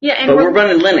too. Yeah, and but we're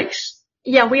running Linux.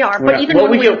 Yeah, we are. But even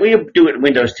we do it in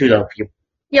Windows too, though.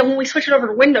 Yeah, when we switch it over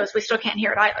to Windows, we still can't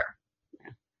hear it either.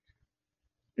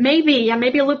 Maybe a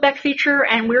loopback feature,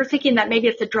 and we were thinking that maybe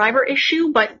it's a driver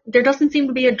issue, but there doesn't seem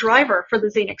to be a driver for the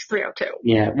Xenix 302.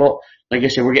 Yeah, well, like I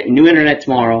said, we're getting new internet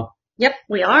tomorrow. Yep,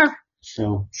 we are.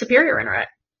 So superior internet.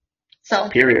 So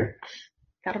superior.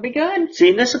 That'll be good.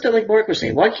 See, that's something like Mark was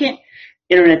saying. Why can't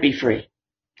internet be free?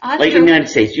 Like in the United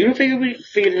States. You don't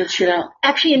figure that shit out?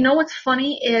 Actually, you know what's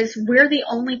funny is we're the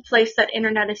only place that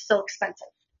internet is so expensive.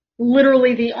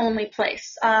 Literally the only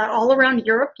place. All around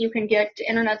Europe, you can get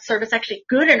internet service, actually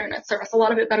good internet service, a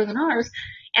lot of it better than ours,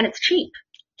 and it's cheap.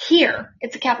 Here,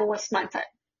 it's a capitalist mindset.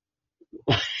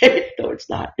 No,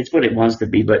 it's not. It's what it wants to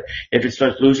be, but if it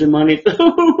starts losing money, we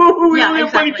only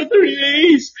have to wait for 30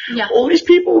 days. Yeah. All these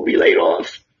people will be laid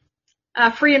off.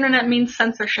 Free internet means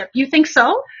censorship. You think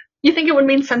so? You think it would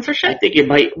mean censorship? I think it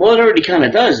might. Well, it already kind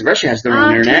of does. Russia has their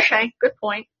own internet. Touché. Good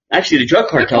point. Actually, the drug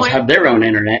cartels have their own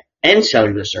internet and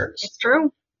cellular service. It's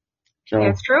true. So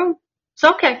it's true.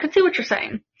 So okay, I could see what you're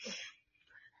saying.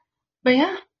 But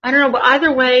yeah, I don't know. But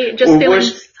either way, just feeling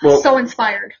so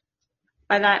inspired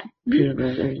by that.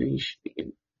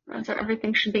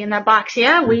 Everything should be in that box.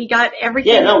 Yeah, we got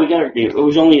everything. Yeah, no, we got everything. It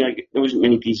was only there wasn't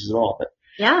many pieces at all, but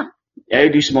yeah, I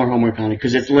do some more homework on it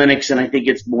because it's Linux, and I think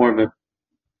it's more of a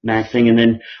Mac thing. And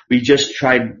then we just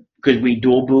tried because we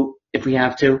dual boot if we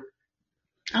have to.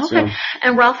 Okay. So.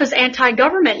 And Ralph is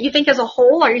anti-government. You think as a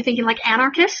whole? Are you thinking like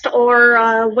anarchist,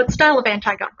 or what style of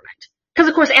anti-government? Because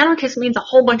of course, anarchist means a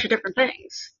whole bunch of different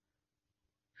things.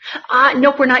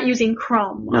 Nope, we're not using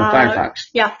Chrome. No, Firefox.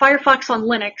 Yeah, Firefox on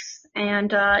Linux.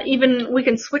 And even we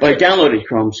can switch I downloaded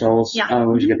Chrome, so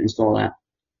we're just going to install that.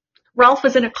 Ralph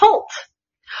is in a cult.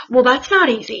 Well, that's not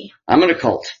easy. I'm in a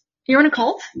cult. You're in a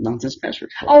cult? Nonsense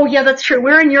Password. Oh, yeah, that's true.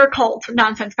 We're in your cult,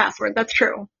 Nonsense Password. That's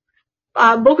true.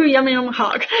 Boku Yummy Yum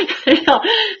Hog.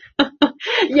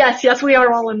 Yes, we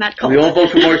are all in that cult. We all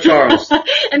vote for Mark Charles.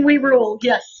 And we rule.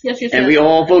 Yes. And we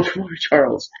all vote for Mark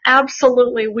Charles.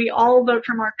 Absolutely. We all vote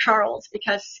for Mark Charles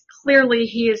because clearly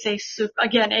he is a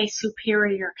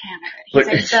superior candidate.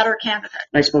 He's a better candidate.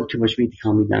 I spoke too much meat to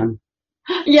calm me down.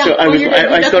 Yeah. So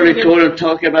I started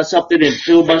talking about something and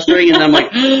filibustering, and I'm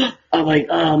like,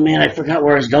 oh man, I forgot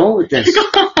where I was going with this.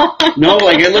 No,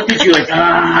 I looked at you like,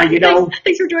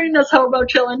 Thanks for joining us. How about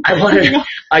chilling?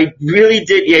 I really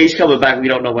did. Yeah, he's coming back. We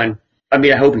don't know when. I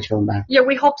mean, I hope he's coming back. Yeah,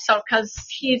 we hope so, cause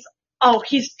he's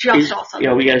just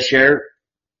awesome. We gotta share,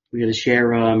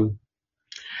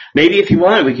 maybe if you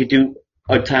want, we could do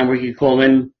a time where you could call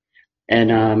in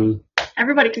and,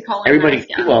 everybody could call in.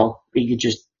 We could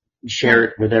just share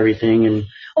it with everything and.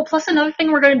 Oh, plus another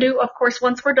thing we're going to do, of course,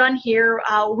 once we're done here,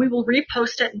 we will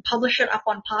repost it and publish it up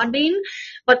on Podbean.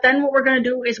 But then what we're going to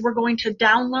do is we're going to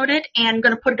download it and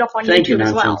going to put it up on YouTube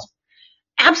as well.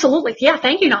 Absolutely. Yeah,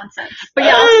 thank you, Nonsense. But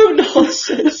yeah. Oh,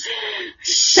 Nonsense.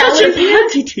 Such a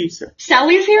panty teaser.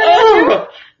 Sally's here? Oh,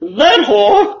 that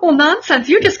whore. Well, Nonsense,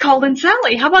 you just called in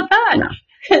Sally. How about that? No.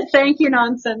 Thank you,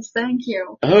 Nonsense. Thank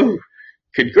you. Oh.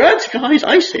 Congrats, guys.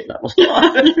 I say that was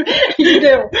fun. You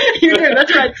do.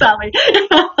 That's right, Sally.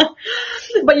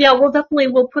 But yeah,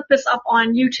 we'll put this up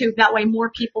on YouTube. That way more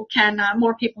people can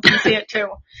see it too.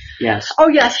 Yes. Oh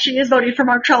yes, she is voting for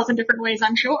Mark Charles in different ways,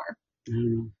 I'm sure.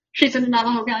 She's into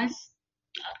Navajo guys.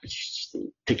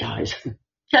 The guys.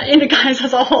 Yeah, into guys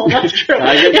as a whole, that's true.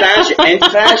 Guys in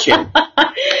fashion.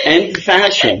 And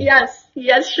fashion.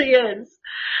 Yes, she is.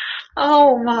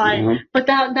 Oh my. Yeah. But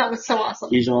that was so awesome.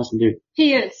 He's an awesome dude.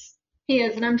 He is,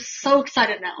 and I'm so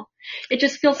excited now. It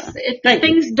just feels,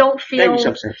 things don't feel. Thank you,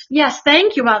 Substance. Yes,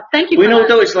 thank you, Bob. Thank you for that. We know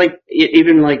though, it's like,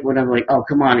 even like when I'm like, oh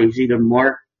come on, it was either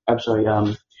Mark,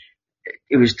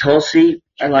 it was Tulsi,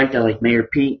 I like Mayor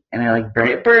Pete, and I like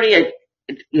Bernie. Bernie,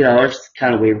 it's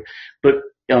kind of weird. But,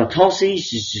 Tulsi,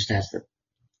 she just has the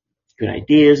good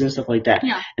ideas and stuff like that.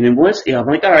 Yeah. And then once, I'm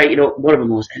like, alright, one of them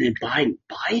was, and then Biden?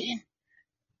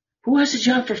 Who has a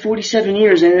job for 47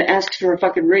 years and then asks for a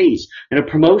fucking raise and a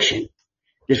promotion?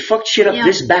 That fucked shit up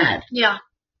this bad. Yeah.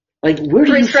 Like, where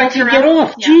do you fucking get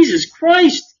off? Yeah. Jesus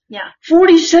Christ. Yeah.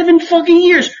 47 fucking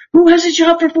years. Who has a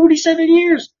job for 47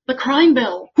 years? The crime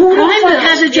bill. Who the fuck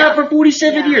has a job for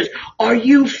 47 years? Are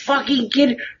you fucking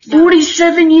kidding?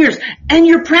 47 years. And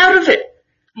you're proud of it.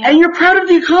 Yeah. And you're proud of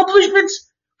the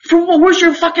accomplishments? Where's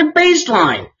your fucking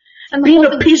baseline? And being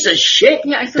a piece of shit?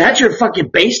 Yeah, that's your fucking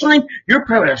baseline? You're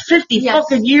proud of 50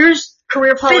 fucking years?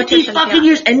 Career politician. 50 fucking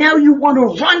years, and now you want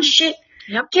to run shit?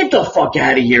 Yep. Get the fuck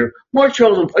out of here. Mark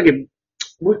Charles is fucking,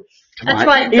 that's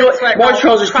right. Mark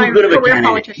Charles is too good of a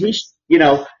candidate. He's, he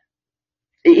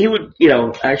would,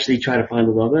 actually try to find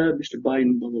the love, Mr.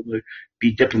 Biden, blah, blah, blah,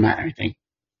 be diplomat, I think.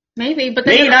 Maybe, but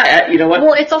maybe not, you know what?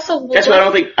 Well, it's also, that's why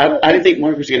I didn't think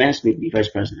Mark was gonna ask me to be vice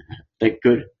president. Like,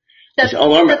 good. I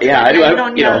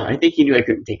think he knew I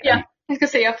couldn't take it. Yeah, I was gonna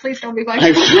say, please don't be vice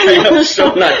president. I'm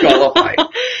so not qualified.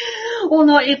 Well,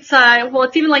 no, it's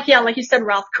even like you said,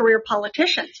 Ralph, career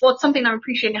politicians. Well, it's something I'm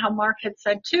appreciating how Mark had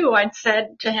said too. I'd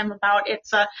said to him about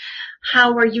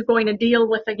how are you going to deal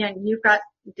with, again, you've got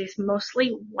these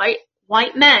mostly white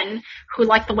men who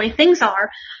like the way things are.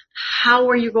 How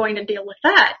are you going to deal with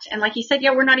that? And like he said,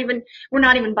 we're not even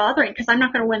bothering because I'm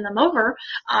not going to win them over.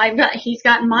 He's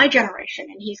got my generation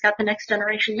and he's got the next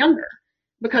generation younger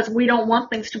because we don't want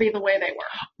things to be the way they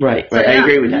were. Right. So, I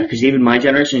agree with that because even my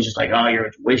generation is just like, oh, you're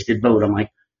a wasted vote. I'm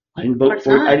like, I didn't vote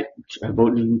for it. I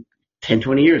voted in 10,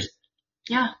 20 years.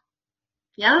 Yeah.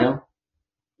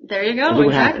 There you go. Look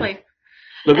exactly.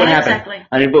 Look what happened.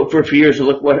 I didn't vote for it for years. So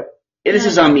look what This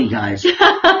is on me, guys. And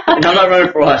I'm not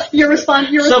running for us. You're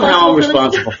responsible. Somehow I'm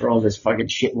responsible for all this fucking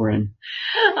shit we're in.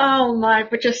 Oh my,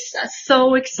 but just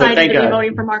so excited to be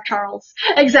voting for Mark Charles.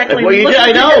 Exactly. Well, you did.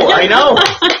 I know.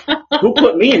 Who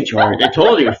put me in charge? I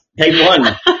told you. They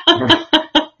won.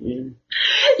 Yeah.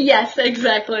 Yes,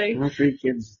 exactly. My 3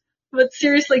 kids. But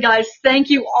seriously, guys, thank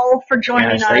you all for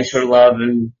joining us. Thanks for love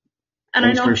and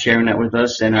thanks I know, for sharing that with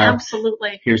us. And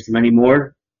absolutely. Here's to many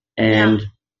more. And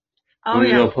we're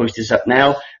going to post this up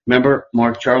now. Remember,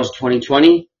 Mark Charles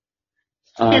 2020.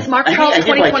 It's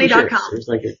markcharles2020.com. There's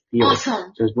like a deal. Awesome.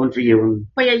 So there's one for you.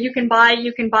 Well, yeah, you can buy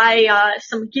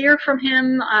some gear from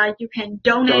him. You can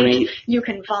donate. You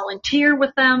can volunteer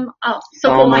with them. Oh, so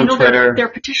cool. I know there are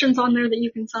petitions on there that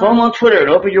you can sign. Follow them on Twitter and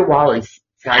open your wallet.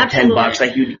 $5-10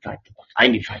 like you need $5-10. I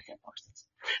need $5-10.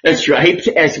 That's true. I hate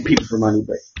asking people for money,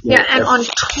 but yeah. And on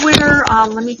Twitter,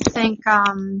 let me think.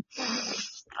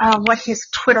 What his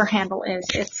Twitter handle is.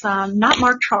 It's not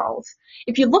Mark Charles.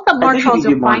 If you look up Mark Charles,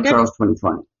 you'll find it. Mark Charles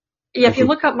 2020. Yeah, if you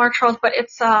look up Mark Charles, but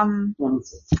it's oh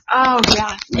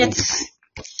yeah, it's.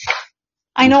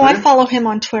 I know I follow him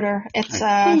on Twitter. It's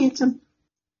yeah,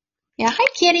 hi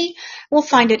Kitty. We'll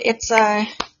find it. It's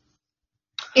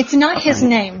not his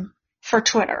name for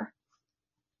Twitter.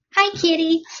 Hi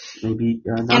Kitty. Maybe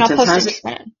Nonsense has it.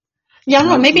 Yeah, I don't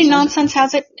know. Maybe Nonsense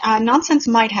has it. Nonsense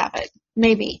might have it.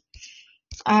 Maybe.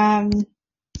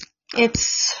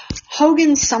 It's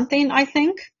Hogan something, I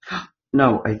think.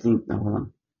 No, I think no. Hold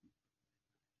on.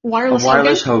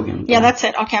 Wireless Hogan. Yeah, that's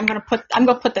it. Okay, I'm gonna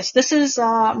put this. This is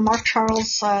Mark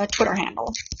Charles' Twitter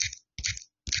handle,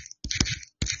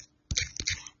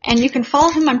 and you can follow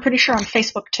him. I'm pretty sure on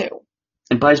Facebook too.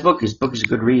 And buy his book. His book is a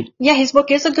good read. Yeah, his book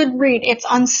is a good read. It's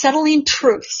Unsettling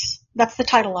Truths. That's the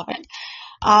title of it.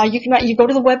 You go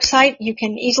to the website. You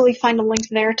can easily find a link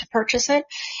there to purchase it.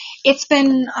 It's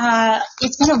been a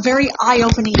very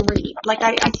eye-opening read. Like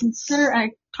I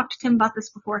talked to Tim about this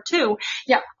before too.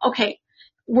 Yeah, okay.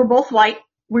 We're both white.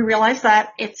 We realize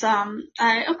that. It's,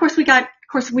 of course we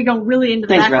go really into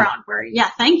the background where,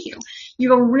 yeah, thank you. You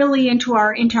go really into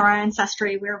our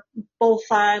ancestry. We're both,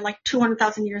 like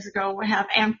 200,000 years ago, we have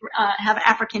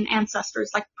African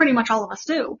ancestors, like pretty much all of us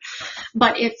do.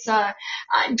 But it's,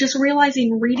 just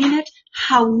realizing reading it,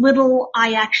 how little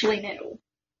I actually knew.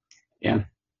 Yeah.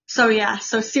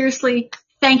 So seriously,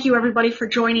 thank you everybody for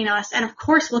joining us. And of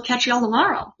course, we'll catch you all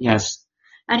tomorrow. Yes.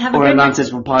 And have a good Nonsense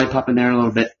will probably pop in there in a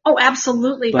little bit. Oh,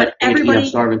 absolutely. But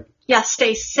everybody,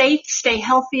 stay safe, stay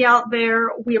healthy out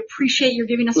there. We appreciate you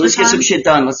giving us your time. Let's get some shit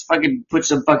done. Let's fucking put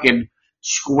some fucking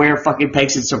square fucking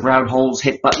pegs in some round holes.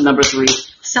 Hit button number 3.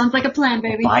 Sounds like a plan,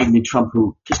 baby. Biden and Trump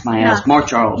who kiss my ass. Mark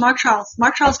Charles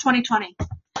 2020.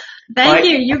 Thank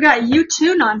you. You got you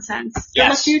too, Nonsense.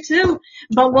 Yes. You too.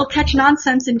 But we'll catch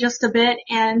Nonsense in just a bit.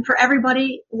 And for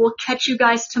everybody, we'll catch you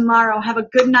guys tomorrow. Have a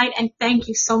good night and thank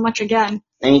you so much again.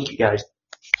 Thank you guys.